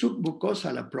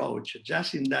submucosal approach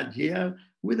just in that year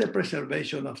with the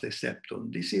preservation of the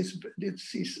septum. This is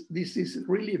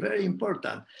really very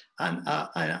important, and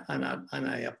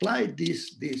I applied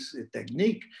this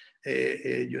technique,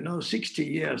 60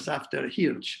 years after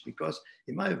Hirsch, because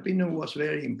in my opinion was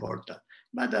very important.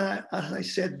 But as I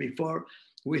said before,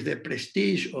 with the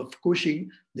prestige of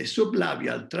Cushing, the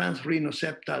sublabial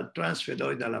transrhinoseptal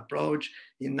transphedoidal approach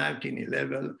in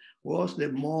 1911 was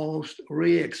the most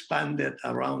re-expanded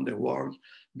around the world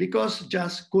because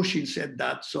just Cushing said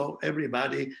that, so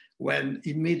everybody went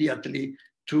immediately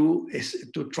to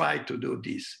try to do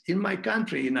this. In my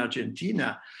country, in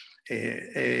Argentina,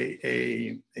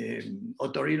 a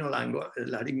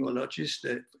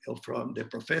otorhinolaryngologist from the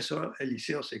professor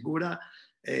Eliseo Segura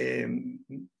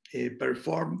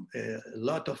performed a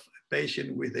lot of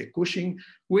patients with the Cushing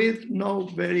with no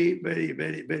very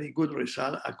good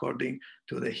result according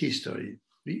to the history.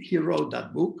 He wrote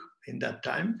that book in that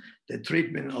time, The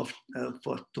Treatment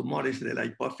for Tumores de la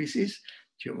Hypophysis,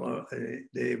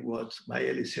 was by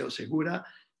Eliseo Segura.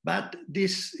 But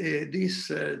this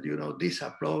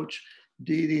approach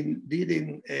did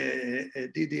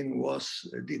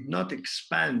not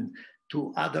expand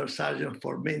to other surgeons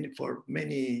for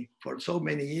so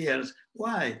many years.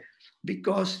 Why?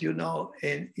 Because in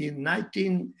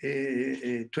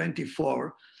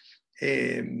 1924,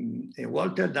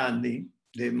 Walter Dandy,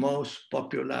 the most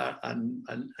popular and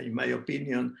in my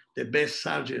opinion the best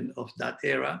surgeon of that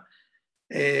era,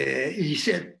 he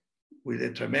said with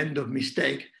a tremendous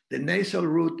mistake, the nasal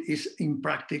route is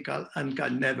impractical and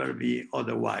can never be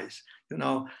otherwise.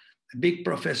 A big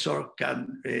professor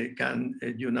can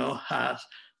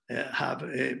have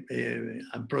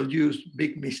and produce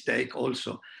big mistake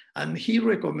also. And he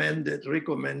recommended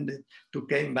to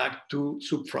come back to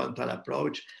subfrontal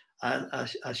approach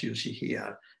as you see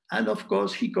here. And of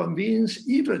course, he convinced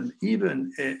even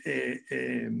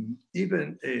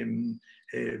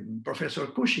Professor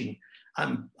Cushing,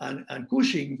 and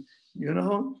Cushing,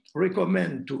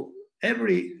 recommend to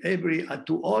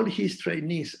to all his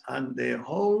trainees and the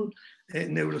whole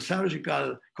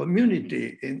neurosurgical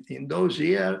community in those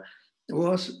years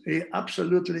was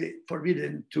absolutely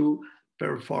forbidden to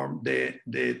perform the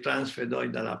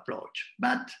transphedoidal approach.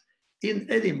 But in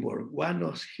Edinburgh, one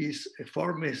of his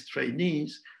former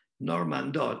trainees,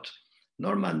 Norman Dodd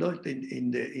in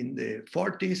the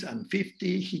 40s and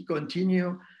 50s, he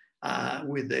continued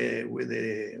with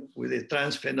the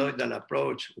transphedoidal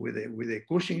approach, with the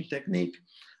Cushing technique.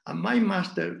 And my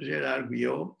master, Gerard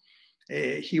Guillot,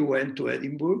 he went to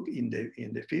Edinburgh in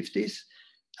the 50s,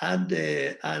 and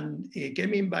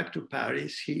coming back to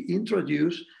Paris, he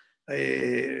introduced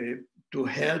to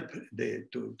help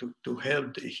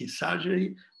his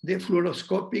surgery the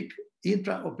fluoroscopic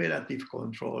intraoperative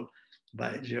control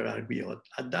by Gerard Guillot.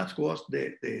 And that was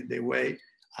the way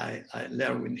I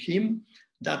learned with him.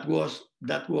 That was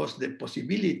the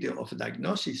possibility of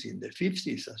diagnosis in the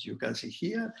 50s, as you can see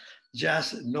here,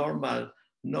 just normal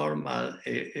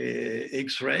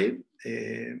X-ray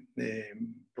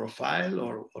profile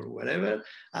or whatever,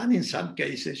 and in some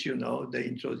cases, the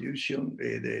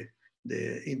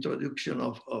introduction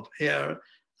of air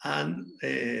and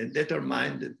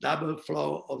determine the double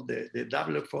flow of the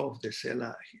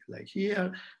cell like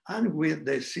here, and with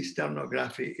the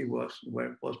cysternography, it was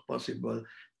possible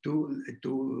to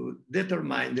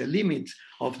determine the limits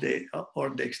of the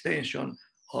extension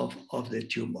of the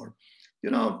tumor.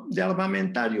 The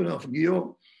armamentarium of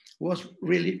Guillot was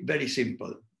really very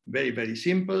simple, very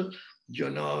simple.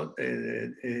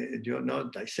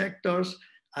 Dissectors,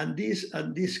 and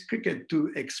this cricket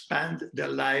to expand the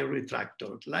light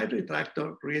retractor. Light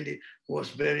retractor really was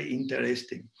very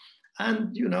interesting.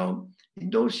 And in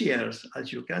those years,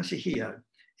 as you can see here,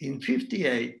 in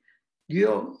 58,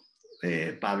 Guillot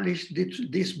published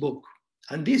this book.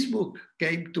 And this book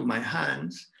came to my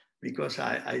hands because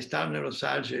I started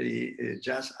neurosurgery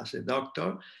just as a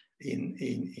doctor in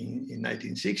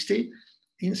 1960.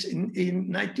 In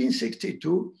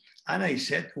 1962, and I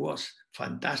said was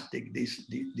fantastic,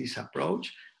 this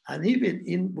approach. And even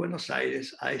in Buenos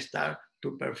Aires, I start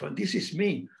to perform. This is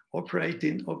me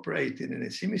operating in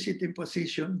a semi-sitting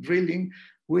position, drilling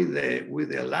with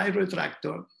a light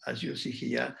retractor, as you see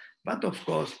here. But of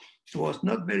course, it was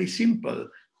not very simple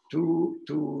to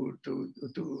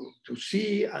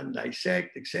see and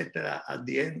dissect, etc., at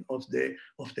the end of the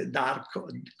dark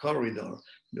corridor,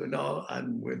 you know,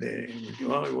 and with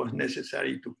it was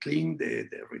necessary to clean the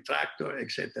retractor,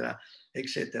 etc.,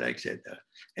 etc., etc.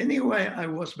 Anyway, I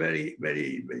was very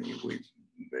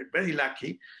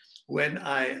lucky when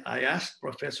I asked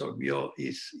Professor Bio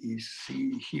if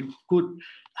he could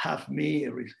have me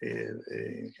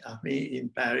in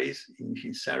Paris in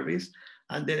his service.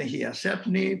 And then he accepted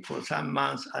me for some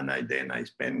months, and I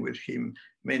spent with him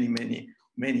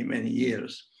many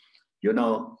years. You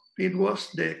know, it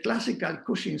was the classical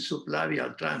Cushing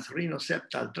sublabial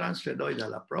transrhinoseptal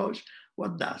transfemoral approach.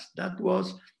 What does? That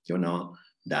was, you know,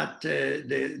 that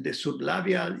the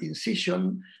sublabial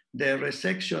incision, the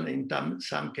resection in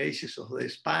some cases of the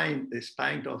spine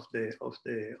of the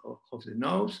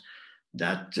nose,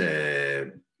 that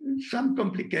some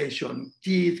complication,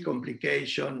 teeth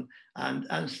complication, and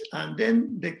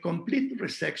then the complete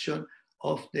resection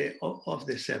of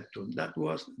the septum. That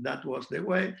was the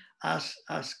way as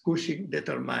Cushing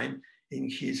determined in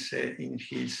his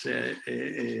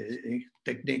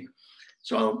technique.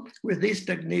 So with this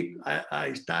technique,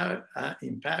 I start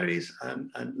in Paris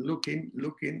and looking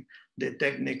the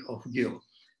technique of Gil.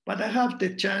 But I have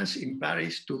the chance in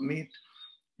Paris to meet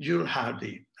Jules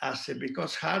Hardy,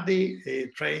 because Hardy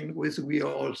trained with Gil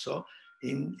also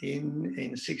in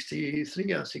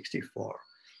 63 and 64.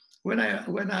 When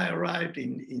I arrived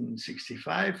in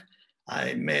 65,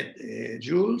 I met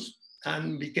Jules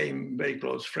and became very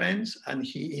close friends, and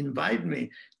he invited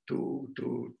me to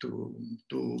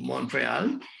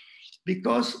Montreal,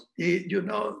 because you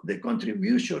know, the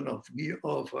contribution of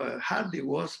Hardy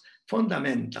was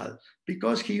fundamental,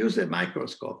 because he used a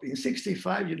microscope. In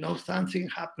 65, you know, something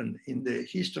happened in the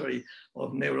history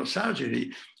of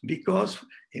neurosurgery, because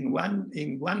in one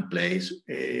place,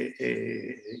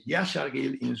 Yashar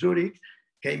Gil in Zurich,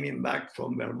 coming back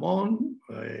from Vermont,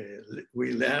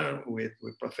 we learned with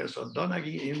Professor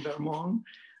Donaghy in Vermont,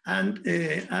 and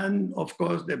of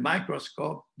course the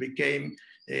microscope became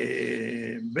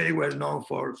very well known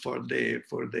for the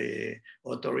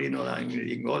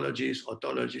otorhinolaryngologists,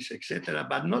 otologists, etc.,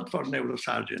 but not for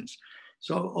neurosurgeons.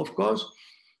 So of course,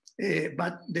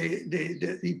 but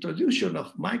the introduction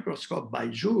of microscope by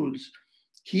Jules,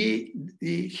 he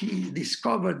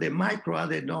discovered the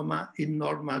microadenoma in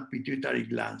normal pituitary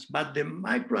glands, but the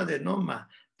microadenoma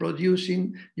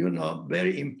producing, you know,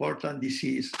 very important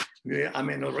disease,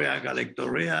 amenorrhea,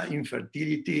 galactorrhea,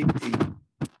 infertility,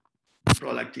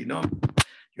 prolactinoma,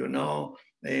 you know,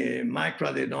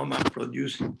 microadenoma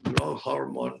producing growth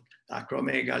hormone,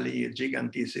 acromegaly,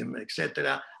 gigantism,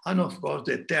 etc., and of course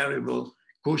the terrible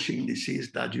Cushing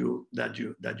disease that you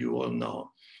all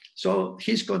know. So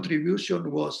his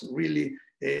contribution was really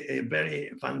a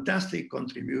very fantastic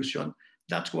contribution.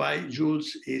 That's why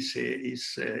Jules has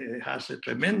a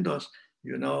tremendous,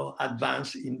 you know,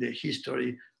 advance in the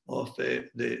history of the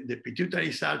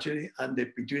pituitary surgery and the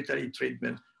pituitary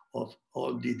treatment of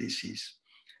all the disease.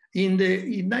 In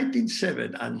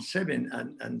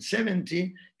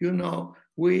 1970, you know,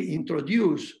 we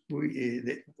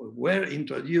were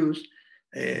introduced,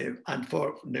 and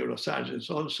for neurosurgeons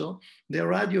also, the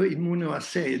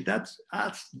radioimmunoassay that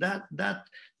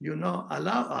you know,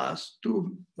 allow us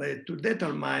to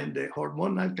determine the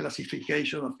hormonal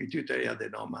classification of pituitary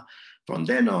adenoma. From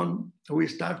then on, we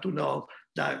start to know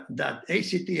that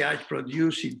ACTH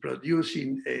producing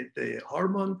the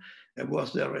hormone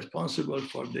was responsible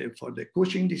for the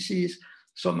Cushing disease.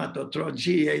 Somatotropin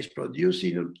GH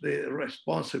producing the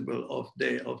responsible of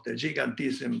the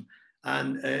gigantism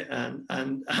and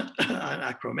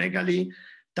acromegaly,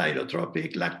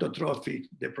 thyrotropic, lactotrophic,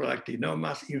 the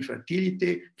prolactinomas,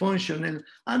 infertility, functional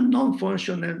and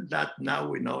non-functional, that now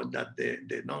we know that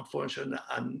the non-functional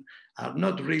are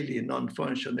not really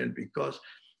non-functional because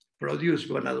produce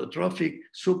gonadotrophic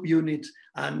subunits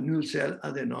and null cell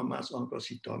adenomas,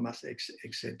 oncocytomas,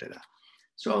 etc.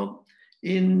 So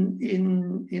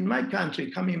in my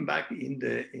country, coming back in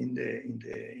the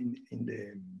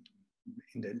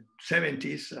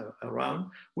 70s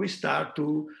around,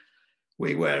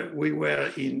 we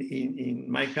were in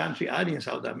my country and in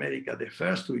South America the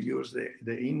first to use the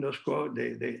endoscope,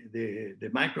 the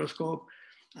microscope,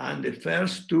 and the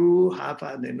first to have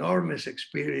an enormous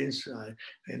experience in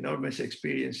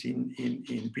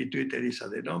pituitary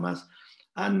adenomas.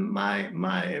 And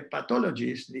my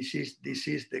pathologist, this is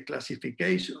the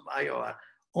classification of our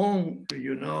own,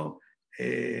 you know,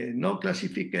 no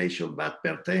classification, but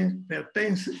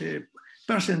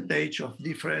percentage of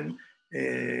different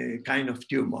kind of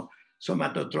tumor.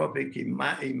 somatotropic in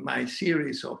my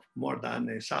series of more than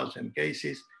 1,000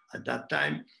 cases at that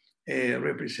time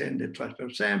represented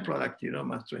 12%,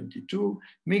 prolactinomas 22%,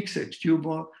 mixed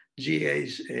tumor,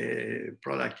 GAs,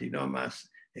 prolactinomas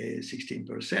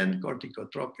 16%,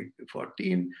 corticotropic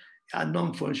 14%, and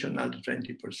non-functional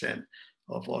 20%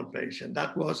 of all patients.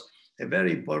 That was a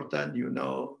very important,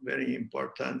 very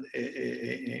important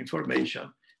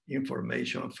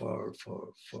information for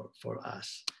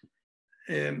us.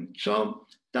 So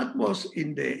that was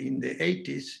in the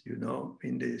 80s,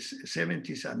 in the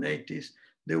 70s and 80s,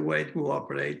 the way to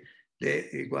operate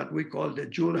what we call the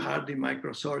Joule-Hardy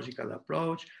microsurgical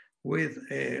approach with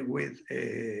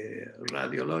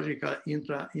radiological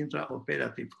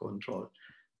intraoperative control.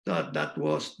 That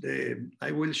was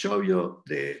I will show you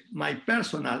my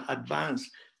personal advance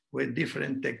with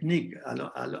different technique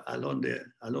along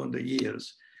the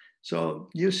years. So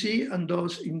you see in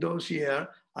those years,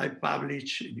 I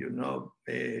published,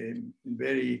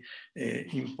 very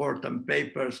important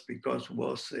papers because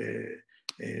was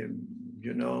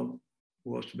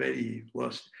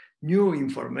new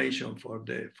information for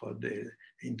the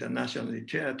international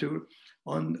literature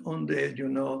on the,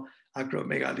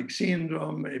 acromegalic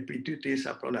syndrome, Pitu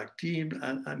prolactin,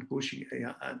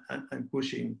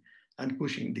 and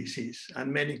Cushing disease,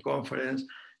 and many conferences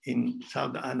in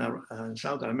South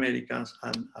Americans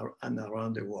and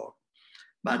around the world.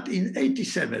 But in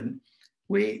 '87,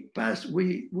 we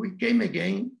came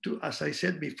again to, as I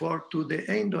said before, to the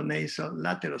endonasal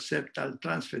lateroseptal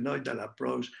transsphenoidal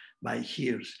approach by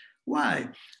Hirsch. Why?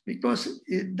 Because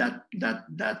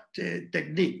that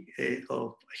technique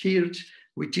of Hirsch,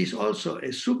 which is also a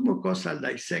submucosal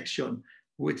dissection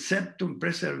with septum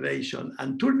preservation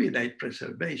and turbinate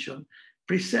preservation,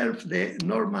 preserve the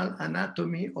normal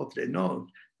anatomy of the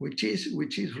node, which is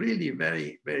really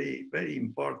very, very, very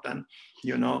important.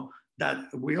 That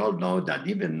we all know that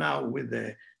even now with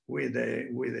the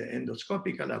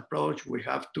endoscopical approach, we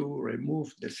have to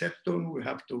remove the septum, we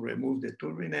have to remove the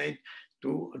turbinate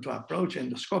to approach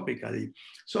endoscopically.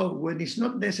 So when it's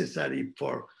not necessary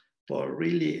for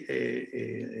really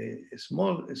a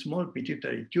small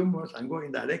pituitary tumors and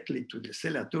going directly to the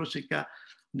sella turcica,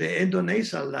 the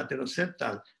endonasal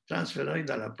lateroseptal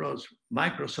transsphenoidal approach,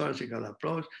 microsurgical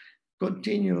approach,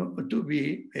 continue to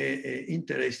be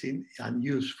interesting and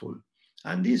useful.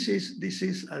 And this is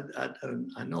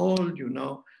an old,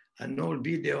 an old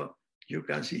video you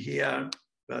can see here,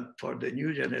 but for the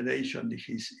new generation,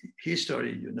 his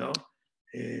history,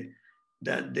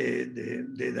 that the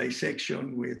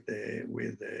dissection with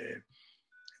the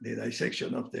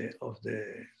dissection of the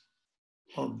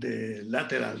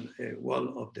lateral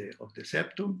wall of the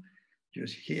septum,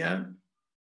 just here,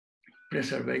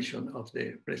 preservation of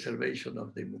the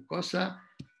mucosa,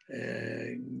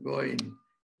 going.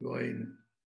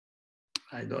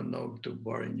 I don't know to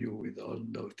bore you with all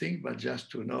those things, but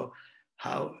just to know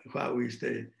how is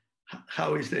the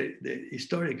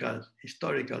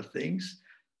historical things,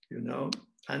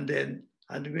 and then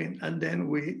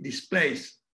we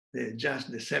displace just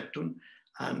the septum,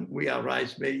 and we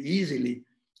arrive very easily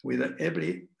with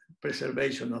every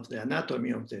preservation of the anatomy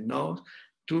of the node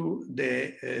to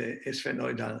the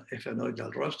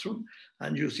sphenoidal rostrum.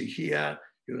 And you see here,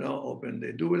 open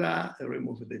the dura,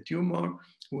 remove the tumor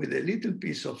with a little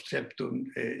piece of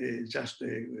septum just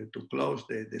to close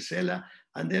the sella.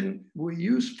 And then we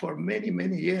use for many,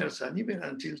 many years, and even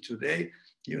until today,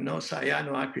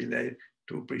 cyanoacrylate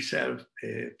to preserve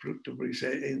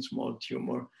in small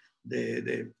tumor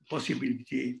the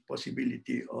possibility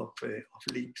of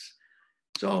leaks.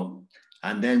 So,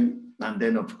 and then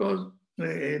of course,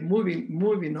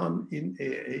 moving on in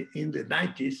the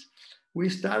 90s, we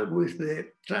start with the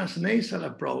transnasal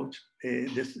approach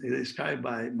described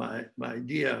by my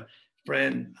dear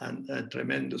friend and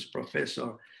tremendous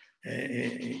professor,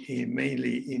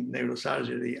 mainly in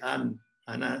neurosurgery and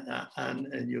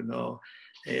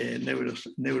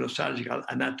neurosurgical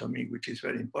anatomy, which is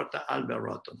very important, Albert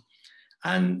Rotten,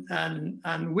 and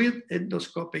with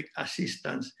endoscopic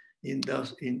assistance in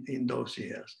those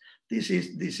years. This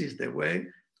is the way,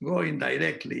 going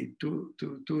directly to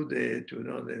the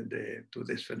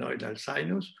sphenoidal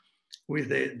sinus with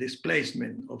the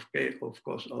displacement of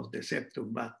course of the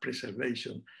septum, but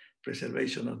preservation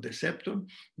of the septum.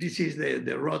 This is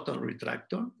the Roton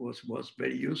retractor, was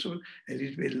very useful, a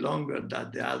little bit longer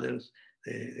than the others,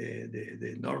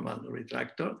 the normal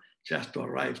retractor, just to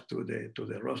arrive to the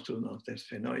rostrum of the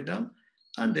sphenoidal,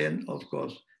 and then of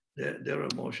course the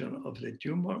remotion of the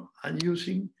tumor, and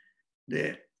using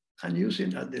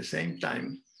at the same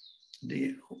time,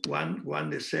 when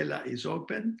the sella is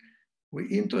open, we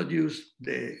introduced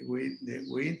the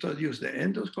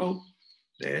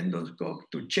endoscope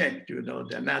to check, you know,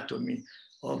 the anatomy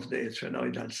of the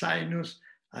sphenoidal sinus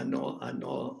and all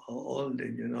the,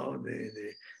 you know,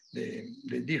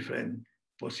 the different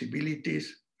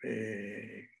possibilities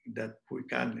that we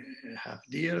can have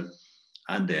there,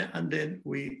 and then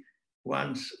we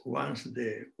once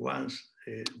that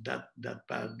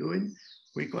part doing,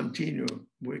 we continue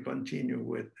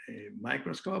with a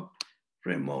microscope,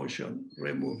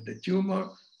 remove the tumor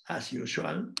as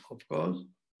usual, of course,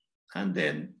 and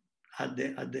then at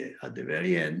the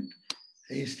very end,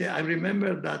 instead, I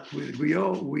remember that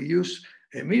we use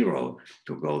a mirror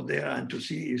to go there and to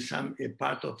see if a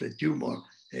part of the tumor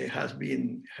has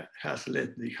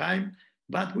left behind.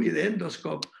 But with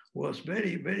endoscope was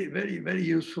very, very, very, very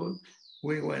useful.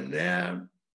 We went there,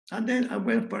 and then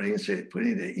for instance,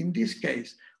 in this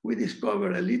case, we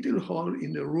discovered a little hole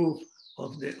in the roof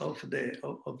of the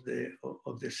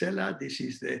cella. This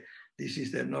is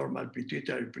the normal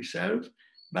pituitary preserve.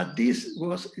 But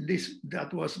that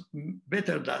was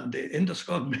better than the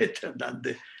endoscope, better than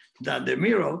the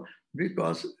mirror,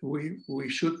 because we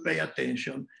should pay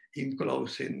attention in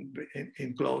closing,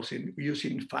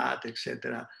 using fat,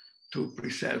 etc., to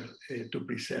preserve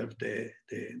the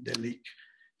leak.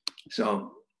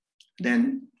 So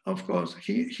then, of course,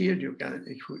 here you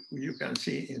can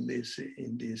see in this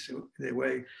the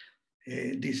way.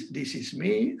 This is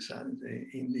me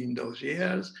in those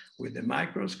years with the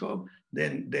microscope.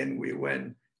 Then we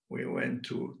went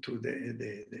to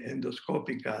the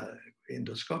endoscopica.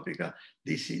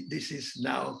 This is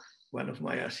now one of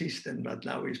my assistants, but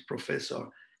now is Professor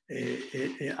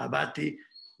Abati,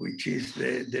 which is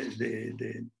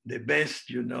the best,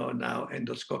 you know, now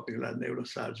endoscopic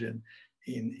neurosurgeon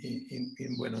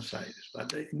in Buenos Aires.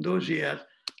 But in those years,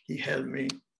 he helped me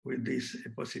with this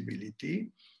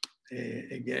possibility.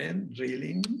 Again,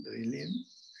 drilling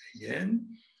again.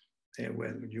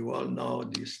 Well, you all know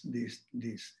this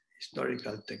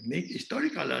historical technique,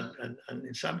 historical and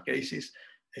in some cases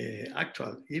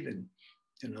actual even,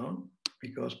 you know,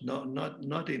 because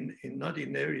not in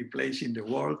every place in the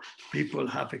world people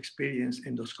have experienced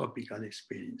endoscopical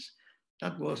experience.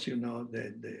 That was, you know,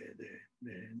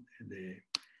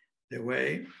 the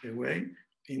way.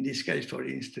 In this case, for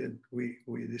instance, we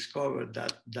discovered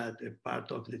that a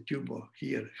part of the tumor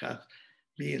here had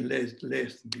been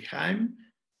left behind.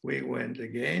 We went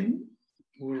again,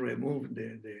 we removed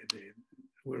the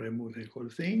whole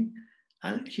thing,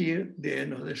 and here the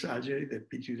end of the surgery, the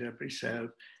pituitary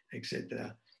preserve,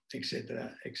 etc.,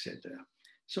 etc., etc.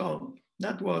 So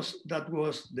that was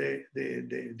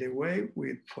the way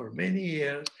for many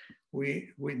years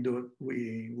we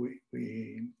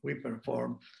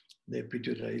perform the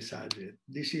pituitary surgery.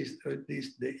 This is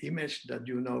the image that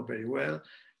you know very well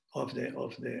of the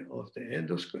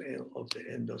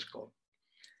endoscope.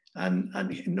 And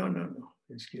no,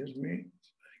 excuse me,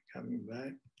 coming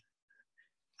back.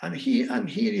 And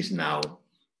here is now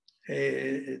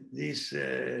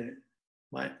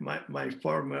my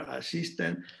former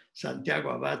assistant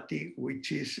Santiago Abati,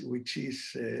 which is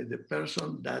the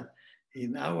person that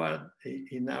in our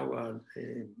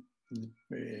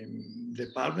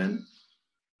department,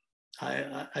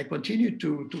 I continue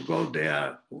to go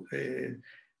there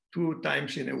 2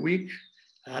 times in a week,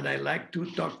 and I like to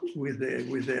talk with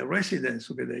the residents,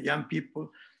 with the young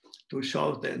people, to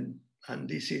show them. And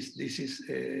this is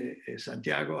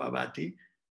Santiago Abati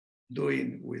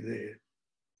doing with the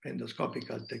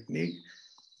endoscopical technique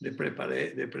the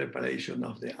preparation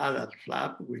of the ADAT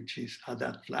flap, which is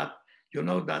ADAT flap. You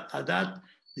know that ADAT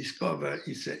discovered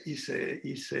is a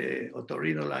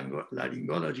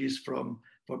otorhinolaryngologist from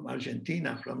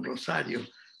Argentina, from Rosario,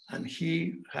 and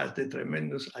he has the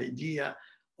tremendous idea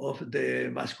of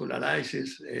the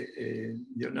vascularizes,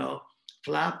 you know,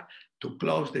 flap to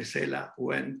close the cella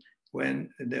when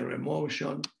the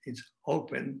remotion is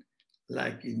open,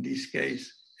 like in this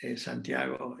case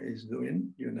Santiago is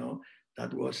doing. You know,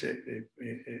 that was a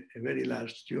very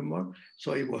large tumor,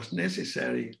 so it was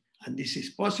necessary. And this is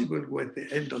possible with the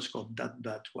endoscope.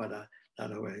 That's what I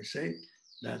say.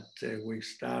 That we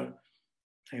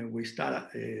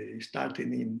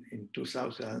starting in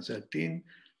 2013.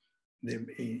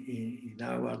 In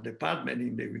our department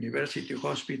in the university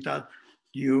hospital,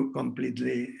 you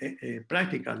completely,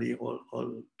 practically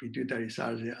all pituitary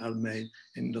surgery are made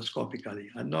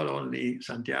endoscopically, and not only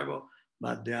Santiago,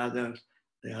 but the other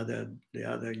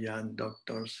young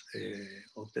doctors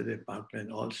of the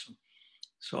department also.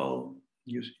 So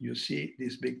you see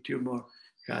this big tumor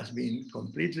has been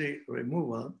completely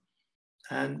removed,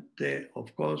 and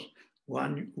of course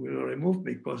one will remove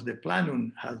because the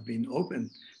planum has been opened,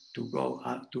 to go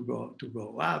up,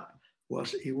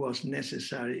 it was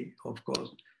necessary, of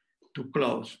course, to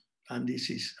close, and this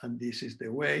is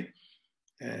the way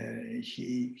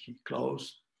he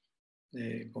closed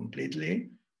completely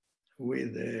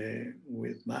with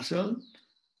muscle,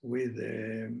 with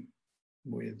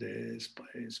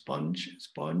sponge,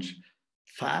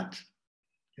 fat,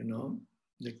 you know,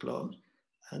 the clothes,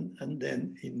 and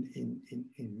then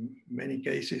in many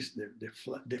cases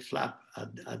the flap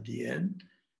at the end,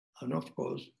 and of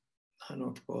course,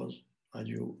 as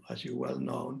you well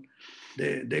know,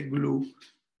 the glue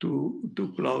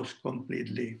to close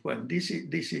completely. Well, this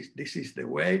is the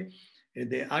way,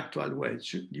 the actual way.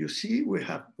 You see, we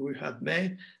have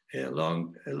made a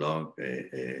long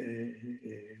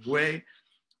way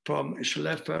from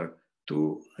Schleifer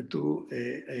to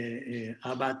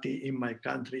Abati in my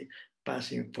country,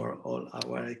 passing for all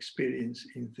our experience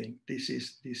in things. This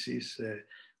is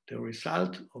the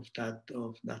result of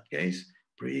that case,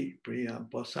 pre and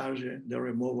post surgery. The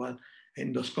removal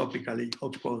endoscopically,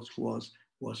 of course, was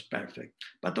perfect.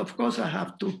 But of course, I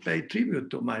have to pay tribute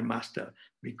to my master,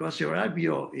 because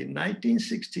Eurabio in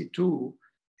 1962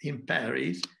 in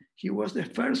Paris, he was the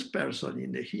first person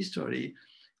in the history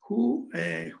who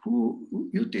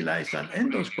utilized an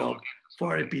endoscope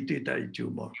for a pituitary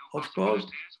tumor. Of course,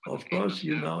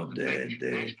 you know,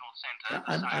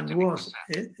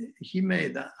 he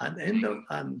made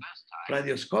an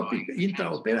radioscopic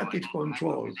intraoperative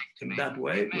control in that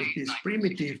way with his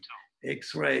primitive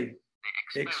X-ray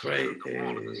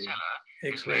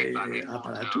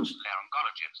apparatus.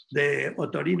 The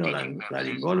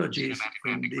otorhinolaryngologist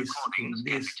in this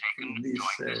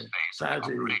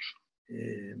surgery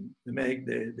make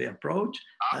the approach,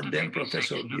 and then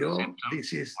Professor Bio,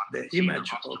 this is the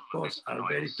image, of course, are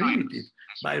very primitive,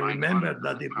 but remember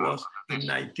that it was in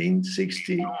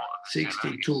 1962.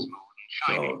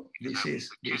 So this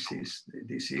is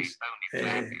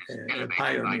a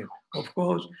pioneer. Of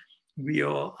course,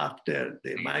 Bio, after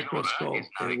the microscope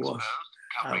was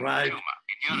arrived,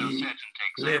 he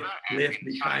left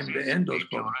behind the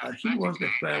endoscope, but he was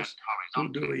the first to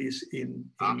do this in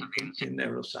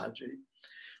neurosurgery.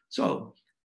 So,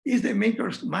 is the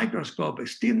microscope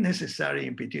still necessary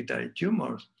in pituitary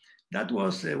tumors? That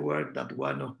was a work that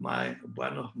one of my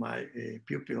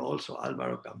pupils, also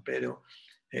Álvaro Campero,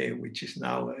 which is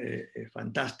now a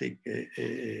fantastic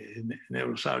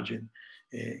neurosurgeon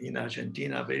in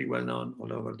Argentina, very well known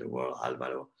all over the world,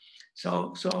 Álvaro.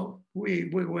 So we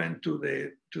went to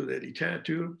the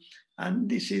literature, and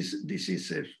this is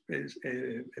a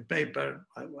paper.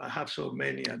 I have so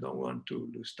many, I don't want to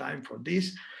lose time for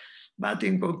this. But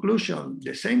in conclusion,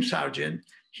 the same surgeon,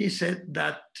 he said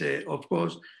that, of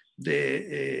course,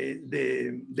 the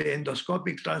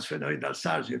endoscopic transsphenoidal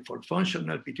surgery for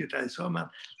functional pituitary sarcoma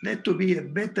led to be a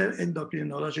better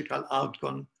endocrinological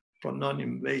outcome for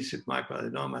non-invasive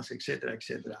microadenomas, etc.,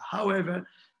 etc. However,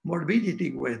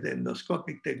 morbidity with the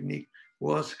endoscopic technique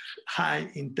was high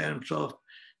in terms of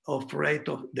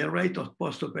the rate of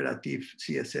postoperative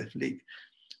CSF leak.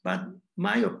 But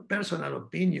my personal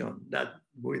opinion that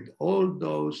with all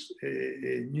those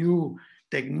new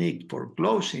technique for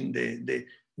closing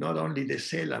not only the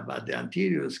sella but the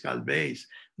anterior skull base,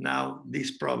 now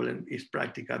this problem is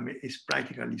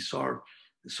practically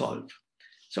solved.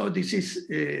 So this is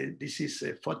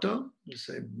a photo,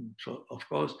 so of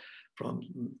course, from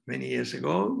many years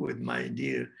ago with my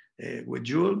dear, with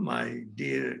Jules, my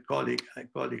dear colleague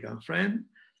and friend.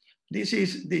 This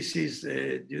is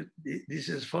a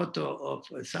photo of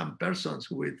some persons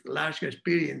with large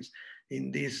experience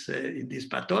in this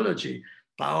pathology.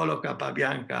 Paolo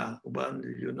Capabianca,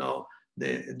 you know,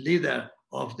 the leader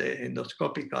of the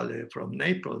endoscopical from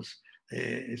Naples,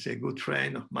 is a good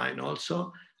friend of mine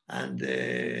also, and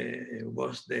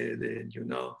was the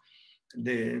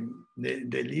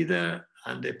leader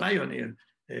and the pioneer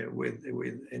with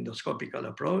endoscopical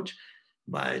approach.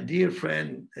 My dear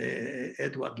friend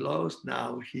Edward Laws,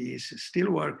 now he is still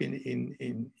working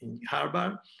in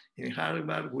Harvard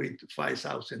with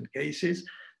 5,000 cases.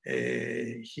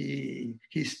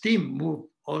 His team moved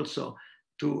also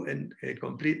to a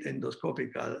complete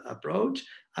endoscopical approach,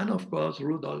 and of course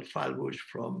Rudolf Falbusch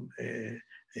from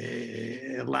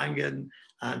Erlangen,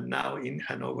 and now in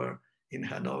Hanover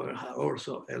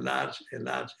also a large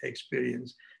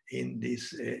experience in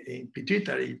this in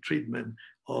pituitary treatment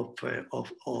of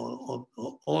all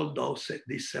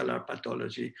this cellular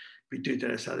pathology,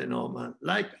 pituitary adenoma,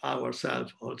 like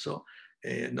ourselves also,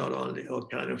 not only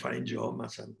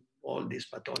craniophryngiomas and all this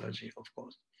pathology, of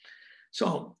course.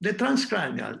 So the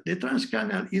transcranial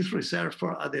is reserved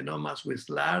for adenomas with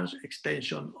large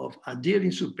extension of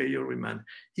adhering superior remand,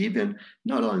 even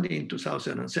not only in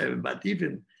 2007, but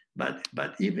even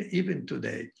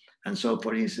today. And so,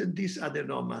 for instance, this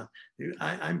adenoma,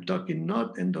 I'm talking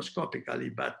not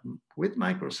endoscopically, but with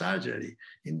microsurgery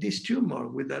in this tumor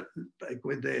with the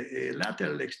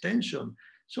lateral extension.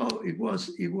 So it was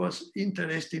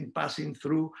interesting passing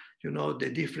through,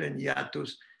 the different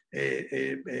hiatus,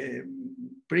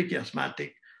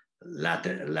 prechiasmatic,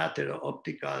 lateral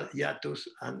optical hiatus,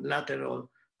 and lateral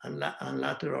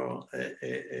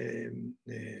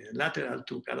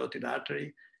to carotid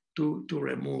artery to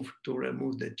remove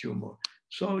the tumor.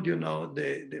 So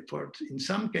in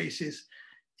some cases,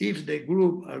 if the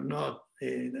group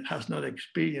has not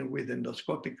experience with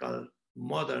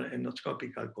modern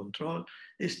endoscopical control,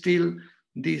 still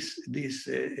this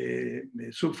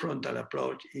subfrontal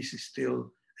approach is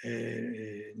still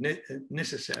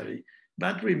necessary.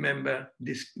 But remember,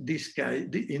 in this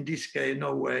case,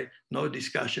 no way, no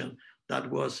discussion.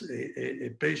 That was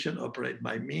a patient operated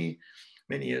by me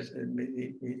many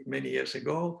years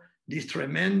ago. This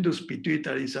tremendous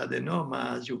pituitary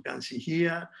adenoma, as you can see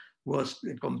here, was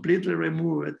completely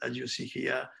removed, as you see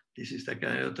here. This is the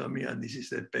craniotomy, and this is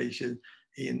the patient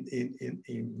in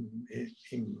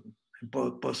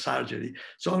post-surgery.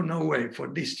 So no way for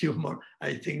this tumor.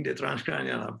 I think the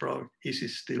transcranial approach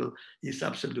is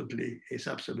absolutely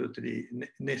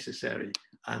necessary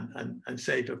and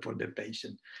safer for the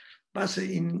patient. But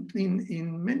in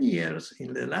many years,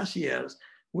 in the last years,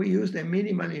 we use the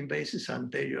minimally invasive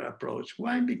anterior approach.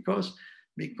 Why? Because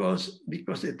the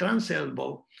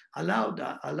transelbow allowed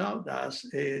us,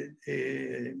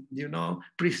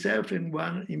 preserving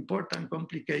one important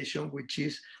complication, which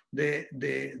is in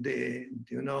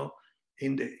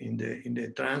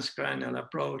the transcranial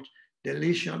approach, the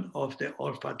lesion of the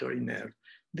olfactory nerve.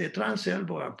 The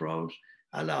transelbow approach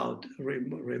allowed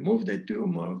remove the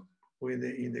tumor with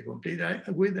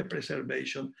the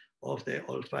preservation of the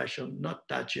olfaction, not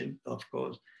touching, of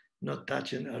course, not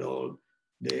touching at all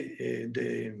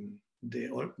the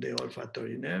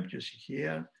olfactory nerve. You see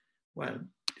here. Well,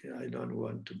 I don't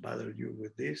want to bother you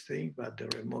with this thing, but the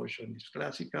remotion is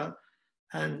classical,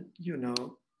 and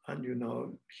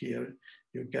here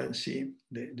you can see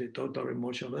the total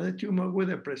remotion of the tumor with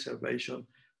the preservation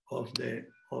of the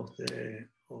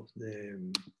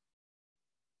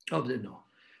node.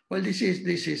 Well, this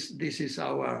is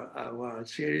our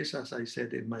series, as I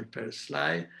said in my first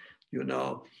slide.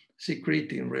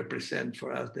 Secretin represent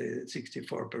for us the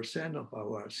 64% of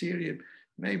our series.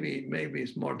 Maybe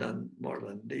it's more than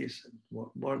this,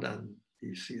 more than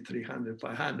you see 300,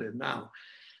 500 now.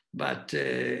 But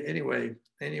anyway,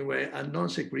 and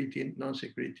non-secretin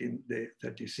the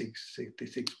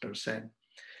 66%.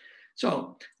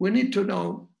 So we need to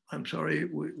know. I'm sorry,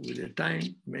 with the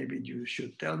time, maybe you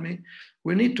should tell me.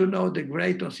 We need to know the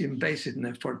grade of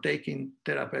invasiveness for taking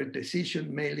therapeutic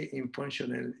decision, mainly in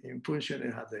functional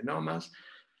adenomas,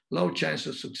 low chance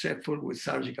of successful with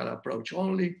surgical approach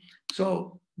only.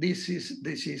 So this is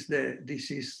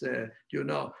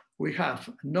we have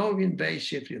no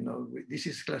invasive, this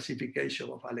is classification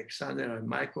of Alexander and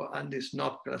Michael, and this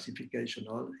SNOP classification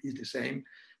is the same,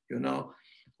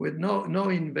 with no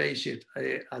invasive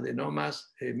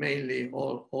adenomas, mainly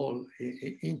all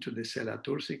into the sella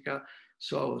turcica.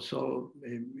 So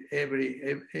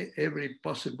every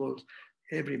possible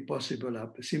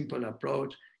simple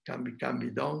approach can be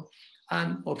done.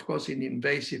 And of course, in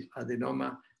invasive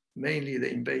adenoma, mainly the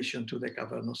invasion to the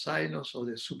cavernosinus or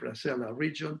the suprasellar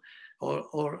region,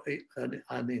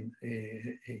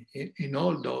 in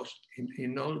all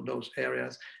those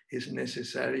areas is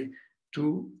necessary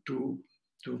to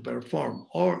perform,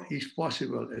 or if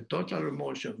possible, a total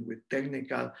remotion with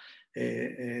technical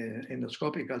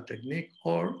endoscopical technique,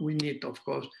 or we need, of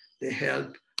course, the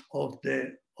help of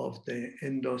the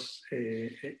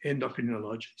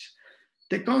endocrinologists.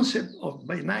 The concept of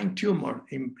benign tumor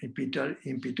in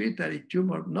pituitary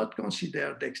tumor not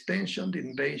consider the extension, the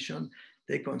invasion,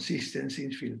 the consistency,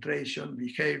 infiltration,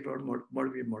 behavior,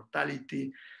 morbid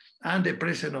mortality, and the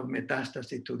presence of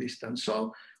metastasis to distance.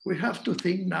 So we have to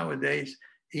think nowadays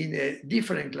in a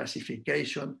different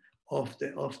classification of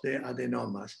the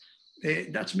adenomas.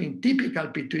 That means typical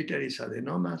pituitary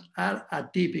adenomas are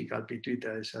atypical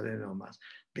pituitary adenomas,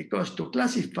 because to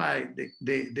classify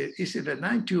it's a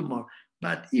benign tumor,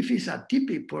 but if it's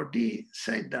atypical, for the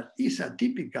say that it's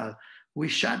atypical, we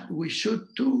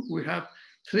have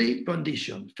three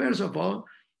conditions. First of all,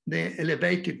 the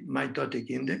elevated mitotic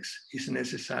index is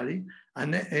necessary,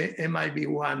 and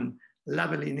MIB1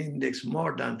 labeling index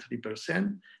more than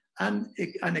 3%, and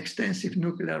an extensive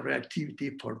nuclear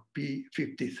reactivity for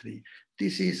P53.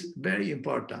 This is very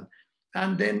important.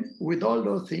 And then with all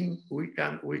those things, we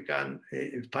can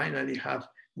finally have,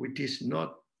 which is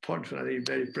not fortunately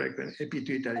very frequent, a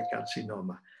pituitary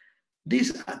carcinoma.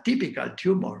 This atypical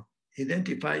tumor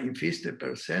identified in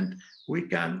 50%, we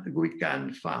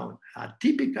can found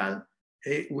atypical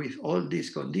with all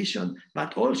these conditions,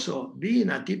 but also being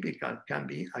atypical can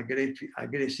be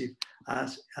aggressive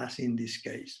as in this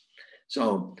case.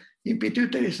 So in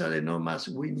pituitary adenomas,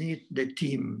 we need the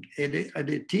team.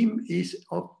 The team is,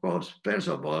 of course, first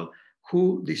of all,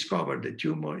 who discovered the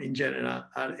tumor in general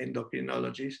are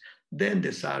endocrinologists, then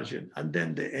the surgeon, and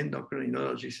then the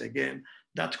endocrinologist again.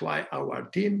 That's why our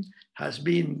team has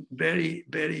been very,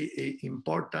 very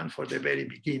important for the very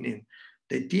beginning.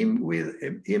 The team with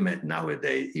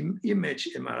nowadays image,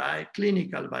 MRI,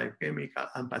 clinical, biochemical,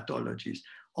 and pathologists.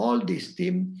 All these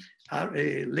teams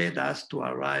led us to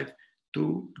arrive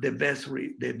to the best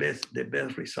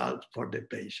result for the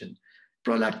patient.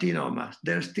 Prolactinomas,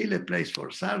 there's still a place for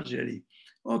surgery.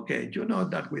 Okay, you know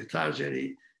that with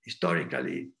surgery,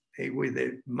 historically, with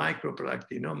the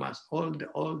microprolactinomas,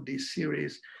 all these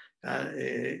series,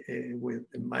 in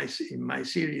my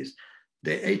series,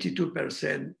 the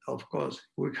 82%, of course,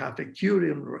 we have a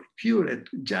cured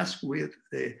just with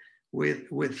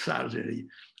surgery,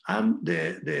 and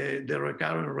the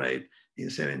recurrent rate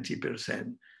is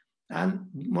 70%, and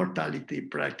mortality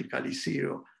practically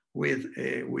zero with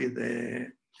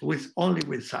only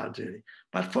with surgery.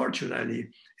 But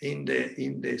fortunately, in the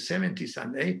 70s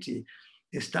and 80s,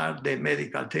 start the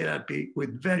medical therapy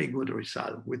with very good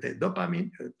result with the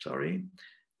dopamine.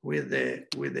 With the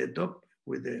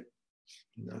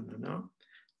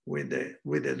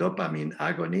dopamine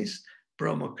agonist,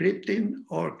 bromocriptine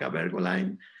or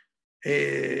cabergoline.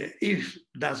 If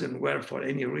doesn't work for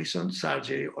any reason,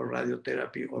 surgery or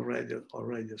radiotherapy or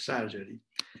radiosurgery.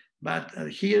 But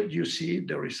here you see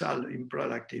the result in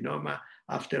prolactinoma.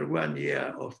 After 1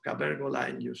 year of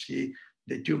cabergoline, you see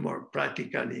the tumor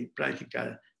practically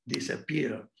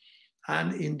disappear.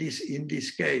 And in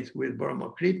this case, with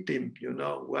bromocriptine,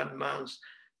 1 month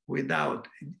without,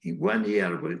 1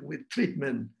 year with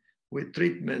treatment, with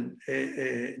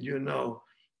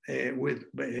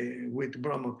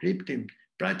bromocriptine,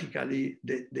 practically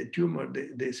the tumor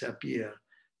disappear,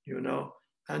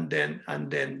 and then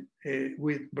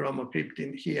with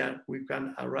bromocriptine here, we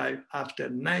can arrive after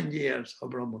 9 years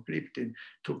of bromocriptine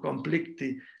to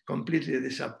completely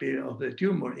disappear of the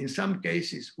tumor. In some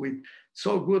cases, with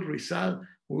so good result,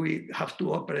 we have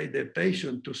to operate the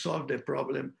patient to solve the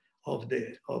problem of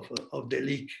the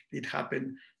leak. It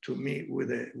happened to me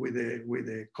with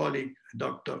a colleague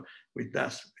doctor with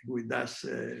that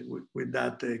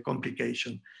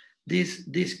complication.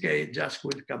 This case, just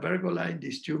with cabergoline,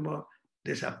 this tumor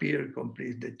disappeared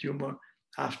completely, the tumor,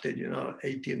 after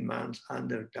 18 months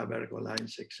under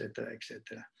cabergolines, etc.,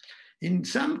 etc. In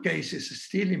some cases,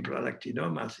 still in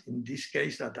prolactinomas, in this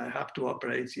case that I have to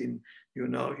operate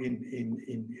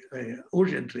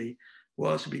urgently,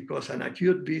 was because an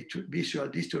acute visual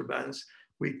disturbance.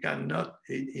 We cannot,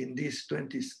 in this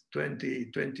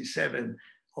 2027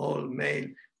 all male,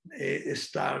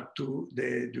 start to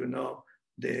the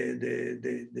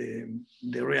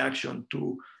reaction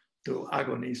to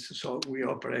agonists. So we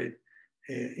operate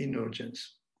in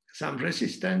urgence. Some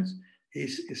resistance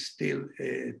is still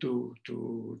to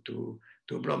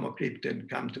bromocriptine,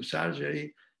 come to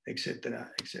surgery, etc.,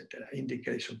 etc.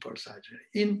 Indication for surgery.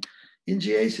 In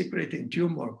GA secreting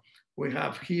tumor, we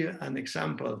have here an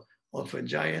example of a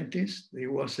giantess. He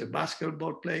was a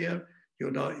basketball player,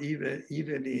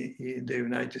 even in the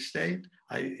United States.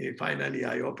 Finally,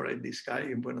 I operate this guy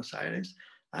in Buenos Aires.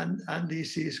 And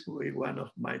this is one of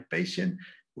my patients,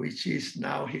 which is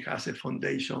now, he has a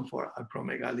foundation for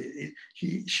acromegaly.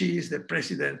 She is the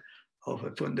president of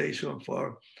a foundation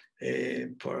for a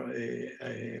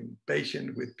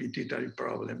patient with pituitary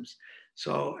problems.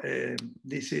 So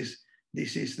this is a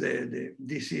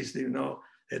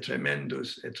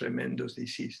tremendous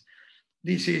disease.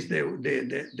 This is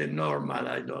the normal.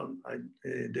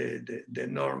 The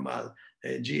normal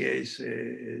GAs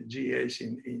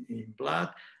in blood,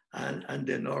 and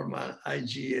the normal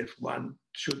IGF-1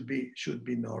 should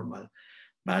be normal.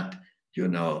 But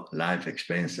life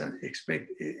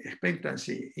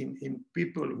expectancy in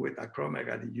people with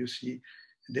acromegaly, you see,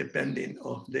 depending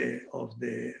of the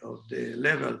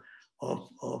level of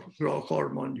growth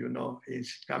hormone,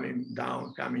 is coming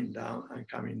down.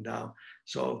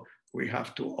 So we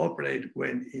have to operate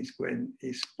when is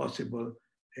possible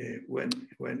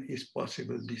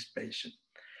this patient.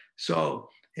 So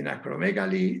in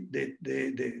acromegaly,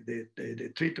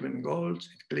 the treatment goals,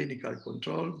 clinical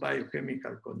control,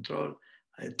 biochemical control,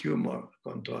 tumor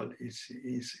control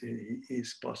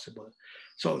is possible.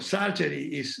 So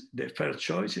surgery is the first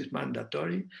choice, is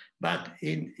mandatory, but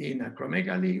in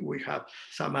acromegaly, we have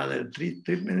some other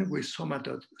treatment with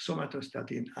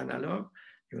somatostatin analog,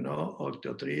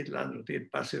 octreotide, lanreotide,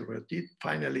 pasireotide.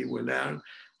 Finally, we learn,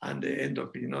 and the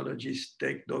endocrinologists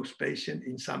take those patients.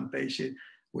 In some patients,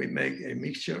 we make a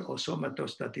mixture of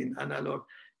somatostatin analog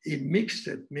in mixed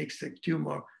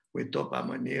tumor with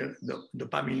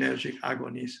dopaminergic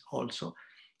agonists also,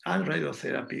 and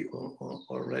radiotherapy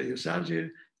or radiosurgery,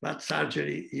 but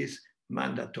surgery is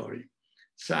mandatory.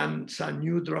 Some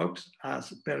new drugs,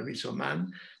 as pervisoman,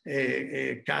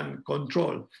 can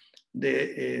control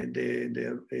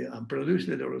and produce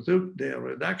the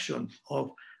reduction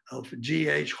of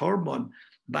GH hormone,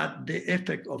 but the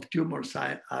effect of tumor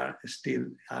size are still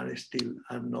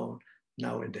unknown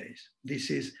nowadays. This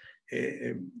is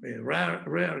a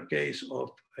rare case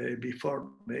of before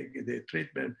make the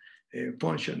treatment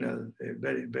functional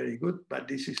very, very good, but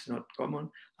this is not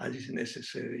common as is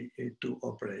necessary to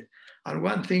operate. And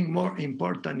one thing more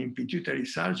important in pituitary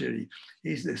surgery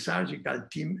is the surgical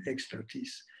team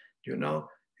expertise. In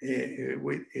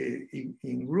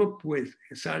group with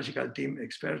surgical team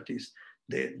expertise,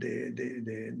 the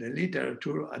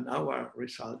literature and our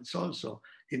results also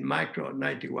in micro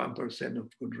 91%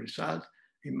 of good results,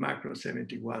 in macro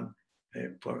 71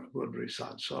 for good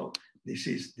results. So this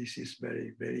is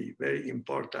very, very, very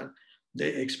important.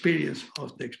 The experience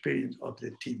of the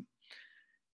team.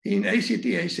 In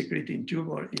ACTH secreting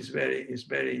tumor is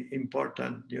very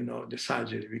important, the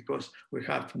surgery, because we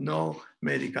have no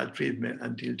medical treatment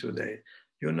until today.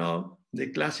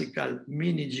 The classical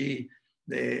mini-G,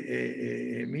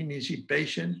 the mini-G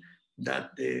patient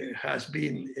that has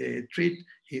been treated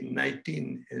in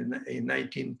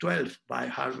 1912 by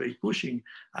Harvey Cushing,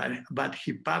 but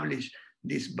he published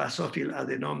these basophil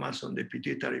adenomas on the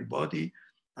pituitary body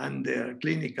and their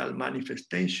clinical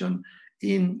manifestation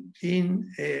in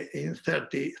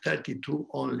 32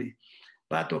 only.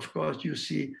 But of course, you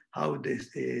see how this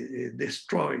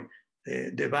destroy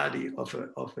the body of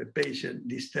a patient,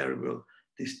 this terrible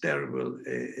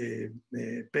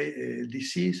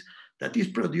disease that is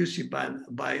produced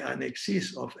by an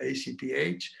excess of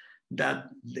ACTH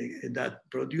that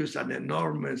produce an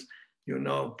enormous,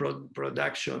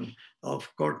 production of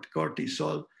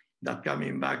cortisol that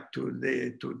coming back to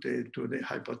the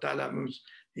hypothalamus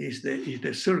is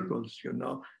the circles,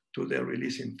 to the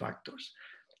releasing factors.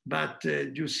 But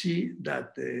you see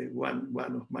that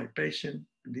one of my patients,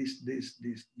 this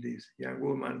young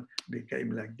woman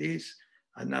became like this.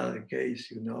 Another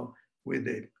case, with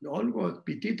the almost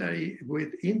pituitary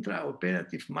with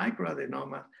intraoperative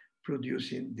microadenoma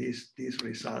producing this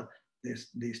result, this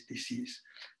disease.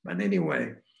 But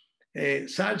anyway,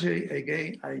 surgery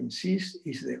again, I insist,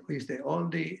 is the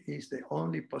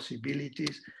only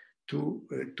possibilities to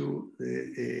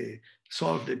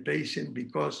solve the patient,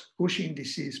 because Cushing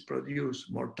disease produce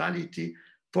mortality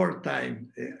 4 times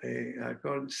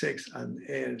according sex and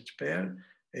age pair,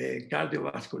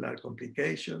 cardiovascular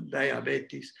complication,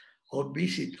 diabetes,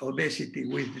 obesity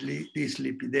with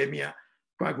dyslipidemia,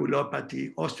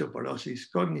 coagulopathy, osteoporosis,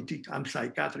 cognitive and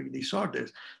psychiatric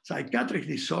disorders. Psychiatric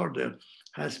disorder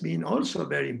has been also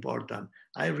very important.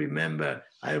 I remember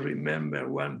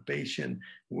one patient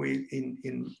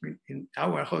in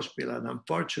our hospital, and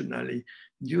unfortunately,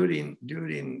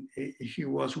 during he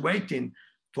was waiting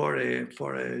for the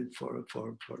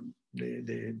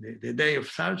day of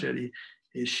surgery,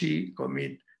 she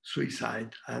committed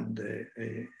suicide, and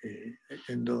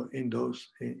in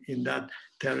that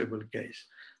terrible case.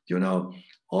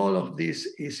 All of this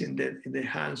is in the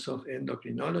hands of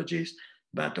endocrinologists,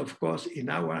 but of course in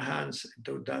our hands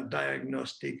to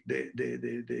diagnostic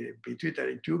the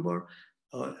pituitary tumor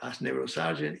as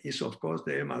neurosurgeon is of course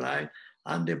the MRI,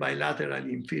 and the bilateral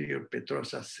inferior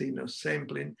petrosa sinus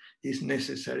sampling is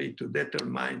necessary to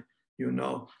determine,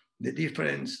 the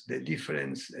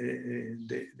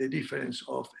difference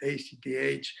of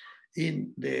ACTH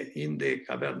in the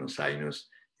cavernosinus,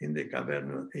 in the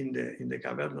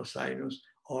cavernosinus,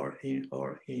 or in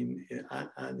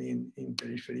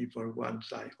periphery for one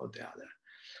side or the other.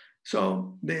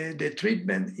 So the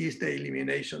treatment is the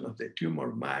elimination of the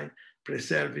tumor mine,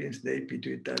 preserving the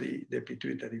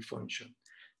pituitary function.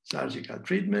 Surgical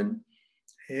treatment.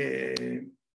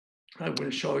 I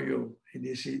will show you,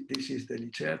 this is the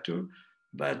literature,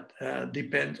 but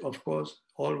depends, of course,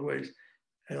 always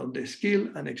on the skill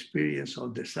and experience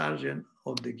of the surgeon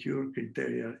of the cure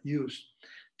criteria used.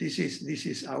 This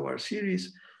is our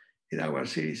series. in our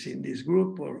series in this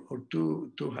group, or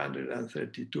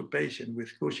 232 patients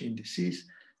with Cushing disease.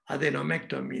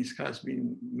 Adenomectomies has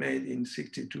been made in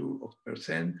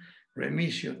 62%,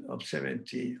 remission of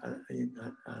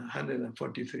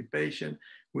 143 patients,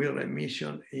 with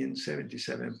remission in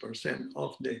 77%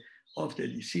 of the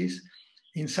disease.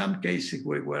 In some cases,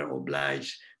 we were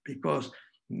obliged because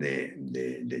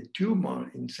the tumor,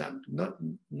 in some,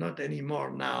 not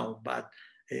anymore now, but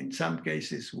in some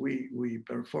cases we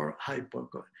perform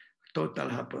total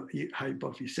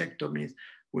hypophysectomies,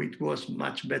 which was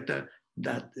much better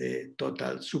than the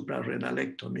total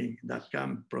suprarenalectomy that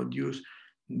can produce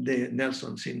the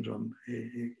Nelson syndrome.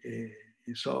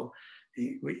 So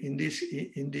in this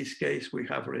case, we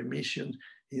have remission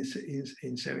in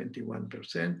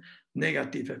 71%,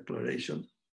 negative exploration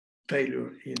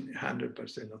failure in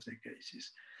 100% of the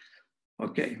cases.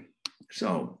 Okay,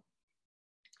 so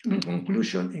in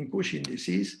conclusion, in Cushing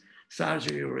disease,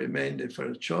 surgery remained the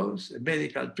first choice.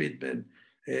 Medical treatment,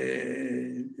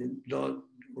 not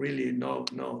really no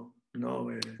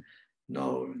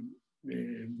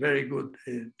very good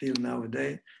till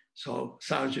nowadays. So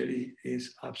surgery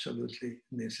is absolutely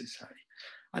necessary.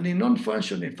 And in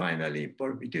non-functioning, finally,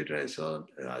 for pituitary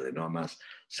adenomas,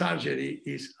 surgery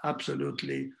is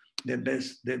absolutely the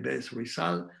best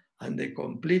result, and the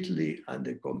complete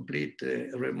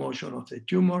remotion of the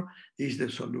tumor is the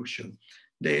solution.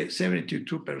 The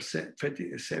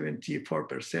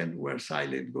 74% were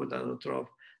silent gonadotroph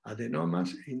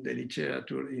adenomas in the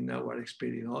literature, in our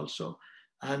experience also,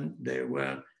 and they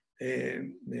were,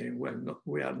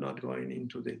 we are not going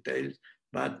into details,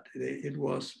 but it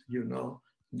was, you know,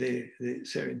 the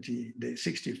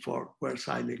 64 were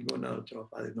silent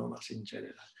gonadotroph adenomas in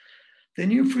general. The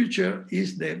new future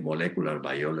is the molecular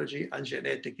biology and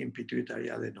genetic in pituitary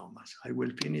adenomas. I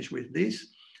will finish with this.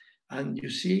 And you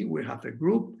see, we have a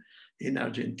group in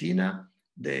Argentina,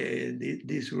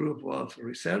 this group of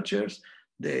researchers,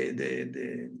 they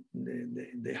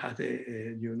had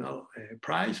a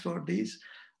prize for this.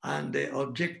 And the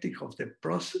objective of the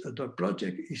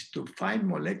project is to find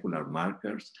molecular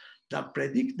markers that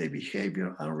predict the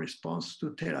behavior and response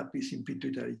to therapies in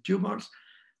pituitary tumors.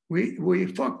 We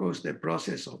focus the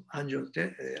process of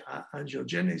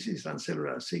angiogenesis and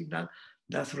cellular signal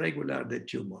that regulate the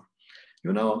tumor.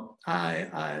 You know, I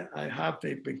have,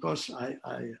 because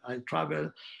I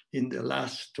traveled in the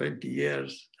last 20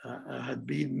 years, I had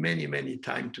been many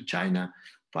times to China.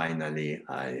 Finally,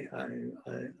 I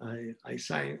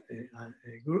signed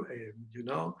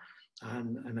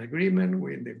an agreement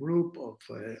with the group of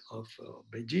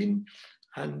Beijing,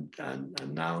 and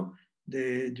now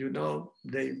the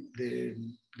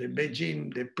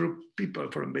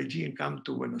people from Beijing come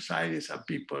to Buenos Aires, and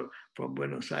people from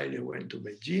Buenos Aires went to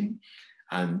Beijing,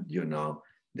 and you know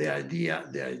the idea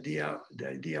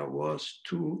was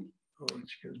to,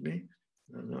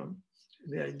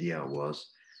 the idea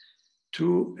was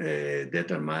to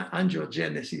determine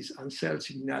angiogenesis and cell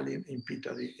signaling in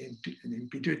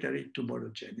pituitary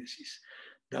tumorogenesis.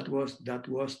 That was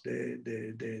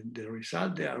the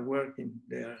result. They are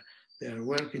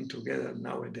working together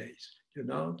nowadays. You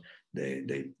know, they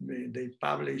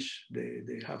publish,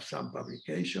 they have some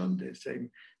publication,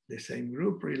 the same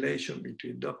group relation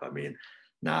between dopamine.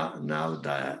 Now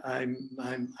that I'm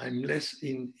less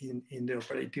in the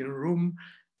operating room,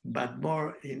 but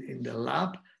more in the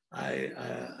lab, I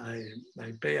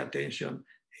pay attention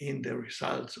in the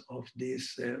results of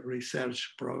this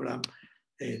research program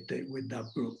with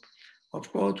that group. Of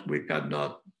course, we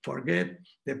cannot forget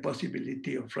the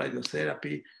possibility of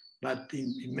radiotherapy, but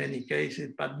in many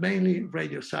cases, but mainly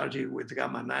radiosurgery with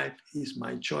gamma knife is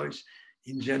my choice.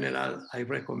 In general, I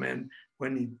recommend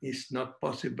when it is not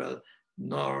possible,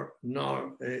 nor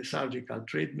surgical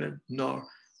treatment, nor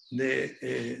the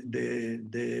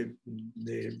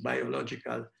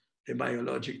biological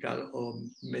or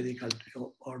medical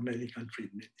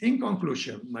treatment. In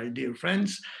conclusion, my dear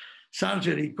friends,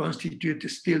 surgery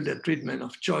constitutes still the treatment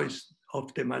of choice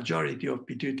of the majority of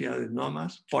pituitary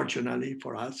adenomas, fortunately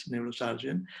for us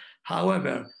neurosurgeons.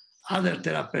 However, other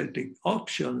therapeutic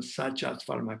options such as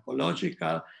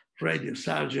pharmacological,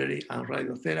 radiosurgery, and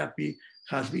radiotherapy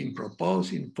has been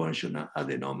proposed in functional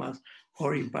adenomas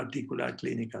or in particular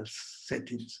clinical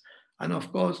settings. And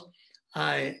of course,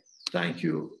 I thank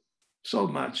you so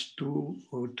much to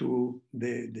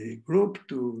the group,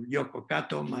 to Yoko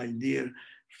Kato, my dear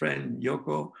friend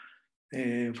Yoko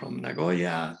from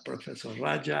Nagoya, Professor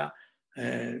Raja,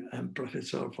 and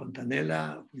Professor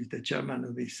Fontanella, who is the chairman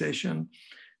of this session,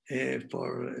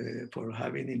 for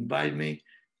having invited me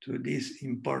to this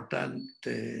important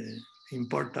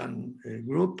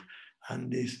group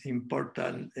and this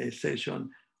important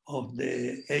session of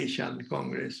the Asian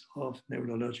Congress of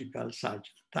Neurological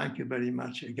Surgeons. Thank you very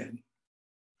much again.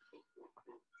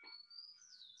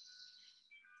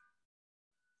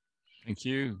 Thank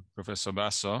you, Professor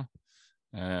Basso.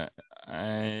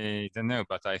 I don't know,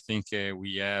 but I think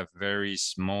we have very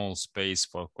small space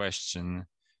for question.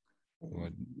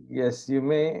 Yes, you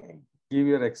may give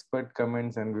your expert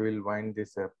comments and we will wind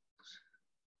this up.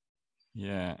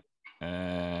 Yeah,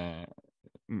 a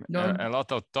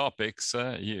lot of topics.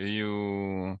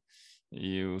 You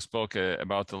spoke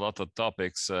about a lot of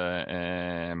topics,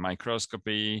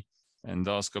 microscopy,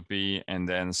 endoscopy, and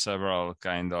then several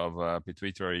kind of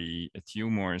pituitary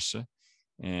tumors.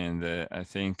 And I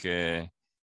think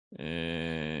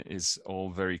it's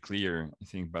all very clear, I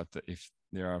think, but if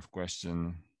there are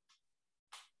questions.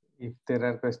 If there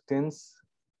are questions,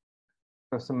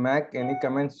 Professor Mack, any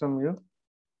comments from you?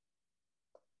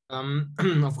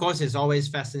 Of course, it's always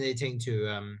fascinating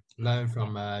to learn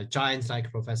from giants like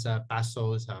Professor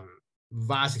Basso's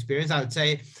vast experience. I would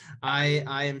say I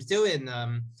am still in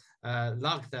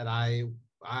luck that I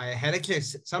had actually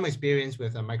some experience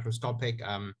with microscopic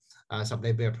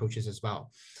sublabial approaches as well.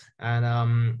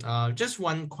 And just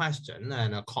one question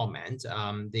and a comment.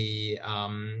 The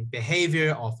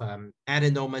behavior of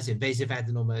adenomas, invasive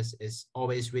adenomas, is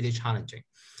always really challenging.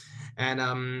 And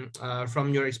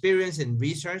from your experience in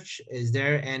research, is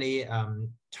there any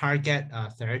target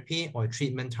therapy or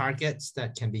treatment targets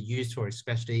that can be used for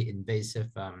especially invasive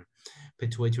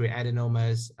pituitary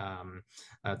adenomas,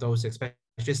 those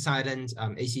especially silent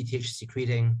ACTH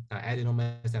secreting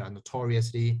adenomas that are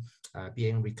notoriously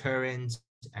being recurrent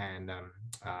and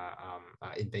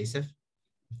invasive?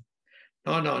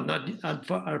 No, not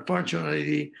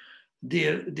unfortunately,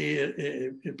 dear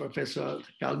Professor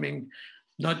Calming,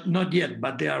 not yet,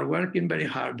 but they are working very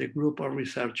hard. The group of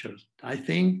researchers. I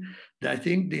think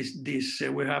this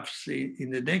we have seen in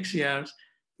the next years.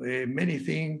 Many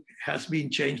things has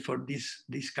been changed for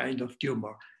this kind of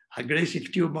tumor,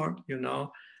 aggressive tumor. You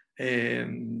know,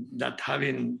 that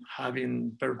having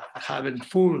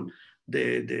full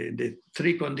the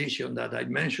three conditions that I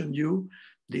mentioned you.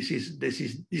 This is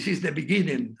the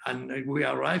beginning, and we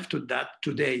arrived to that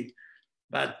today.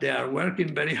 But they are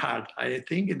working very hard. I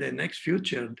think in the next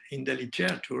future, in the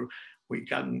literature, we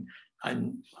can,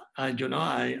 and you know,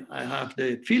 I have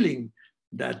the feeling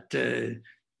that the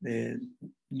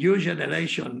new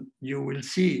generation, you will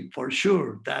see for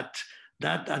sure that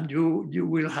and you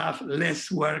will have less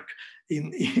work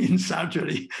in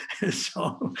surgery.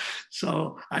 so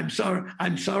I'm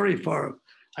sorry for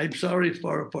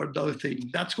those things.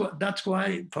 That's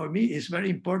why for me it's very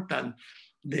important.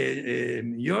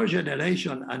 Your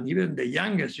generation and even the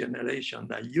youngest generation,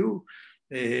 that you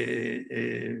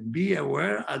be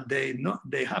aware, and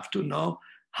they have to know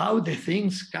how the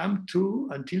things come to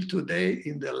until today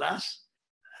in the last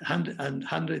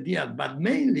 100 years, but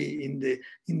mainly in the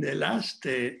last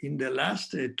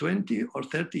 20 or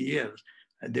 30 years,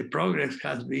 the progress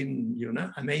has been, you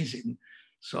know, amazing.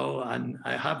 So, and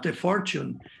I have the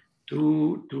fortune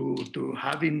to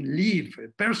having lived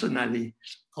personally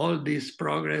all this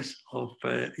progress of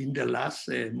in the last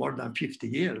more than 50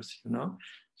 years, you know.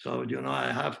 So, you know, I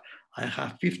have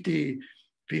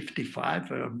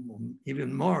 55 or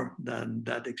even more than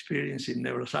that experience in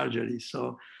neurosurgery.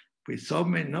 So with so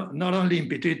many, not only in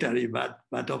pituitary, but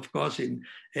of course in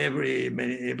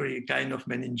every kind of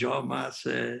meningiomas,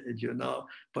 you know,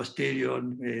 posterior.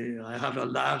 I have a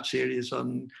large series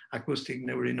on acoustic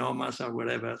neurinomas or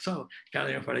whatever. So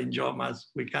cardiopharyngiomas,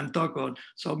 we can talk on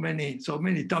so many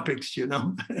topics, you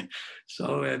know.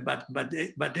 So,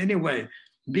 but anyway,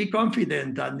 be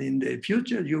confident, and in the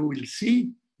future you will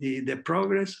see the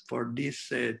progress for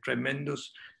this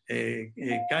tremendous.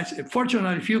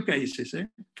 Fortunately, few cases,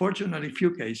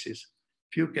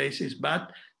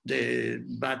 but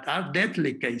are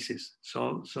deadly cases.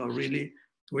 So really,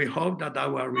 we hope that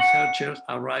our researchers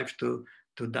arrive to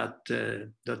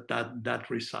that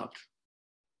result.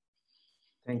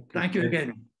 Thank you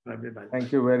again, everybody.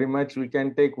 Thank you very much. We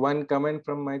can take one comment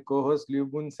from my co-host Liu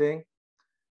Bun Seng.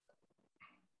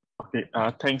 Okay,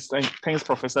 thanks,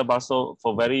 Professor Basso,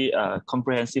 for very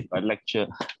comprehensive lecture.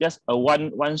 Just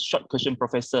one short question,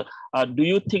 Professor. Do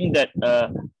you think that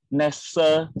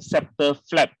nasal septal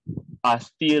flap are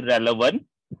still relevant?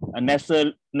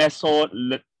 Nasal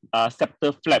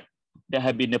septal flap that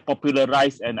have been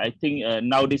popularized, and I think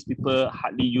nowadays people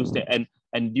hardly use the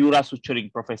dura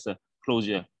suturing, Professor,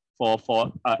 closure for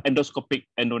endoscopic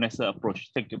endonasal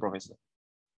approach. Thank you, Professor.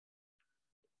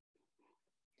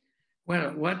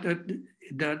 Well,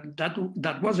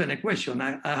 that wasn't a question.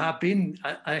 I have been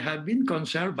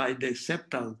concerned by the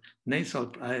septal nasal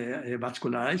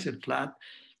vascularized flap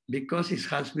because it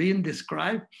has been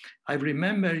described. I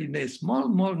remember in a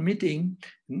small meeting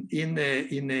in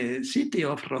the city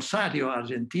of Rosario,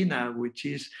 Argentina, which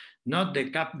is not the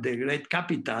great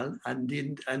capital, and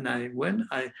I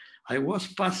was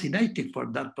fascinated for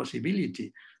that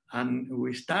possibility, and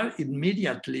we start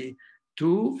immediately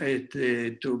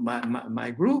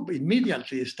my group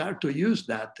immediately start to use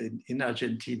that in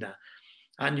Argentina.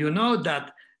 And you know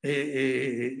that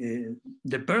the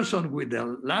person with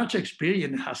a large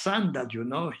experience, Hassan, that you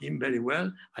know him very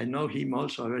well, I know him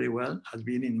also very well, has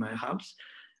been in my house.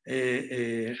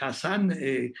 Hassan,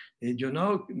 he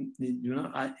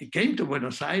came to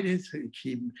Buenos Aires.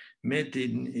 He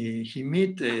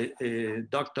met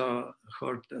Dr.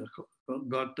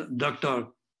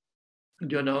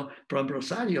 From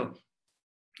Rosario,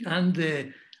 and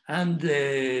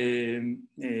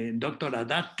Dr.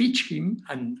 Haddad teach him,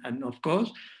 and of course,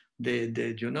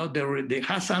 the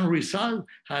Hassan result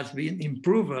has been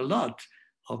improved a lot,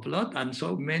 and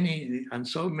so many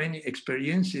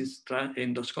experiences,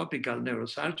 endoscopic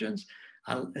neurosurgeons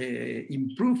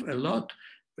improve a lot.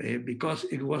 Because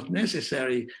it was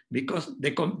necessary, because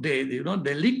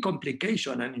the leak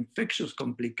complication and infectious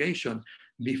complication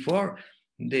before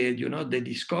the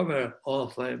discovery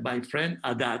of my friend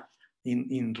Haddad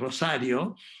in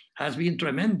Rosario has been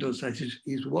tremendous.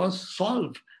 It was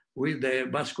solved with the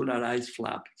vascularized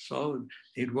flap. So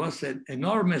it was an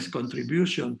enormous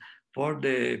contribution for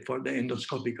the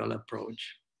endoscopical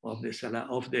approach of the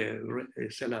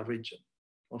cellar region.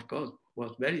 Of course,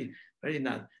 was very, very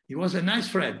nice. He was a nice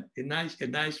friend, a nice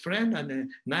friend and a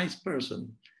nice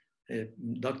person,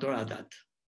 Dr. Haddad.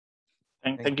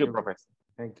 Thank you, Professor.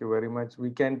 Thank you very much.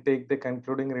 We can take the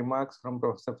concluding remarks from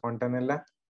Professor Fontanella.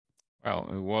 Well,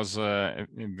 it was a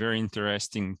very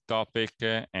interesting topic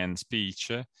and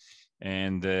speech.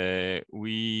 And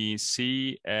we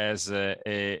see as a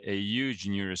huge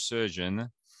neurosurgeon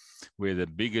with a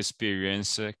big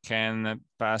experience can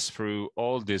pass through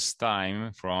all this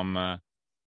time from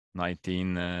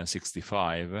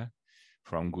 1965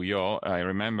 from Guyot. I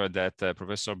remember that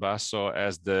Professor Basso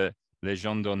has the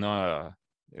Légion d'honneur,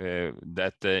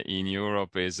 that in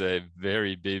Europe is a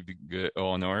very big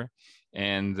honor.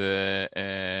 And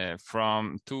to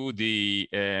the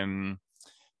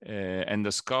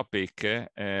endoscopy,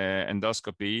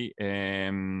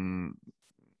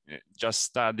 just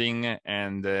studying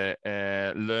and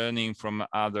learning from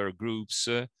other groups,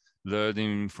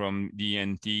 learning from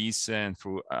DNTs and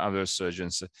through other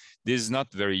surgeons. This is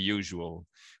not very usual.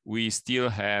 We still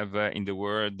have in the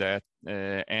world that,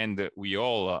 and we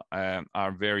all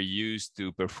are very used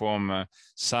to perform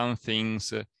some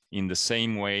things in the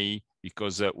same way,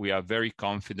 because we are very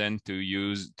confident to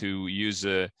use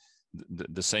the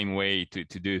same way to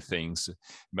do things.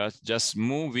 But just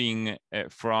moving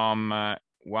from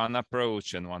one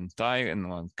approach and one type and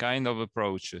one kind of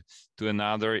approach to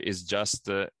another is just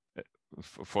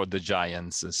for the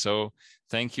giants. So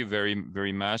thank you very,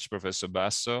 very much, Professor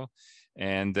Basso.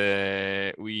 And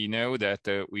we know that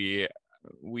we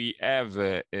have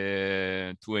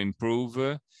to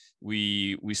improve.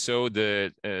 We saw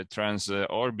the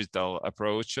transorbital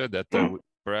approach that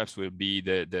perhaps will be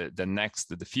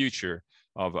the future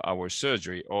of our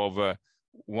surgery, of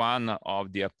one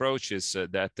of the approaches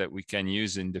that we can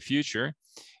use in the future.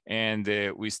 And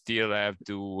we still have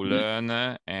to learn,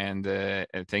 and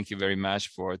thank you very much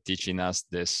for teaching us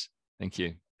this. Thank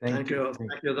you. Thank you,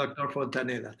 Dr.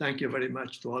 Fontanella. Thank you very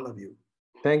much to all of you.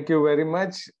 Thank you very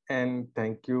much, and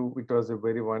thank you. It was a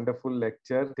very wonderful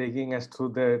lecture, taking us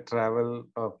through the travel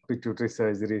of pituitary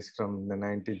surgeries from the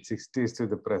 1960s to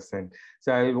the present.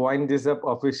 So I'll wind this up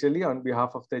officially on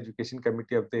behalf of the Education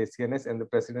Committee of the ACNS and the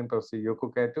President, Professor Yoko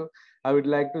Kato. I would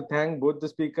like to thank both the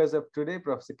speakers of today,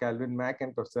 Professor Calvin Mack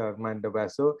and Professor Armando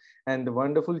Basso, and the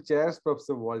wonderful chairs,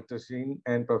 Professor Walter Sheen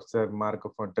and Professor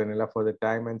Marco Fontanella, for the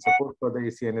time and support for the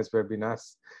ACNS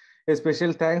webinars. A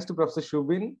special thanks to Professor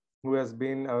Shubin, who has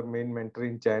been our main mentor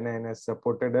in China and has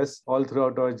supported us all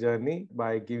throughout our journey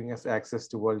by giving us access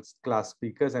to world-class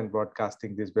speakers and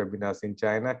broadcasting these webinars in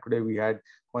China. Today, we had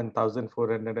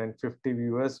 1,450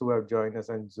 viewers who have joined us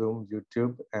on Zoom,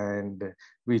 YouTube, and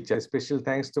WeChat. A special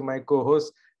thanks to my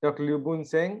co-host, Dr. Liu Boon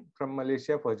Seng from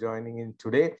Malaysia, for joining in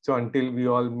today. So until we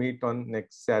all meet on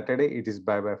next Saturday, it is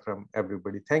bye-bye from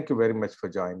everybody. Thank you very much for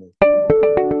joining.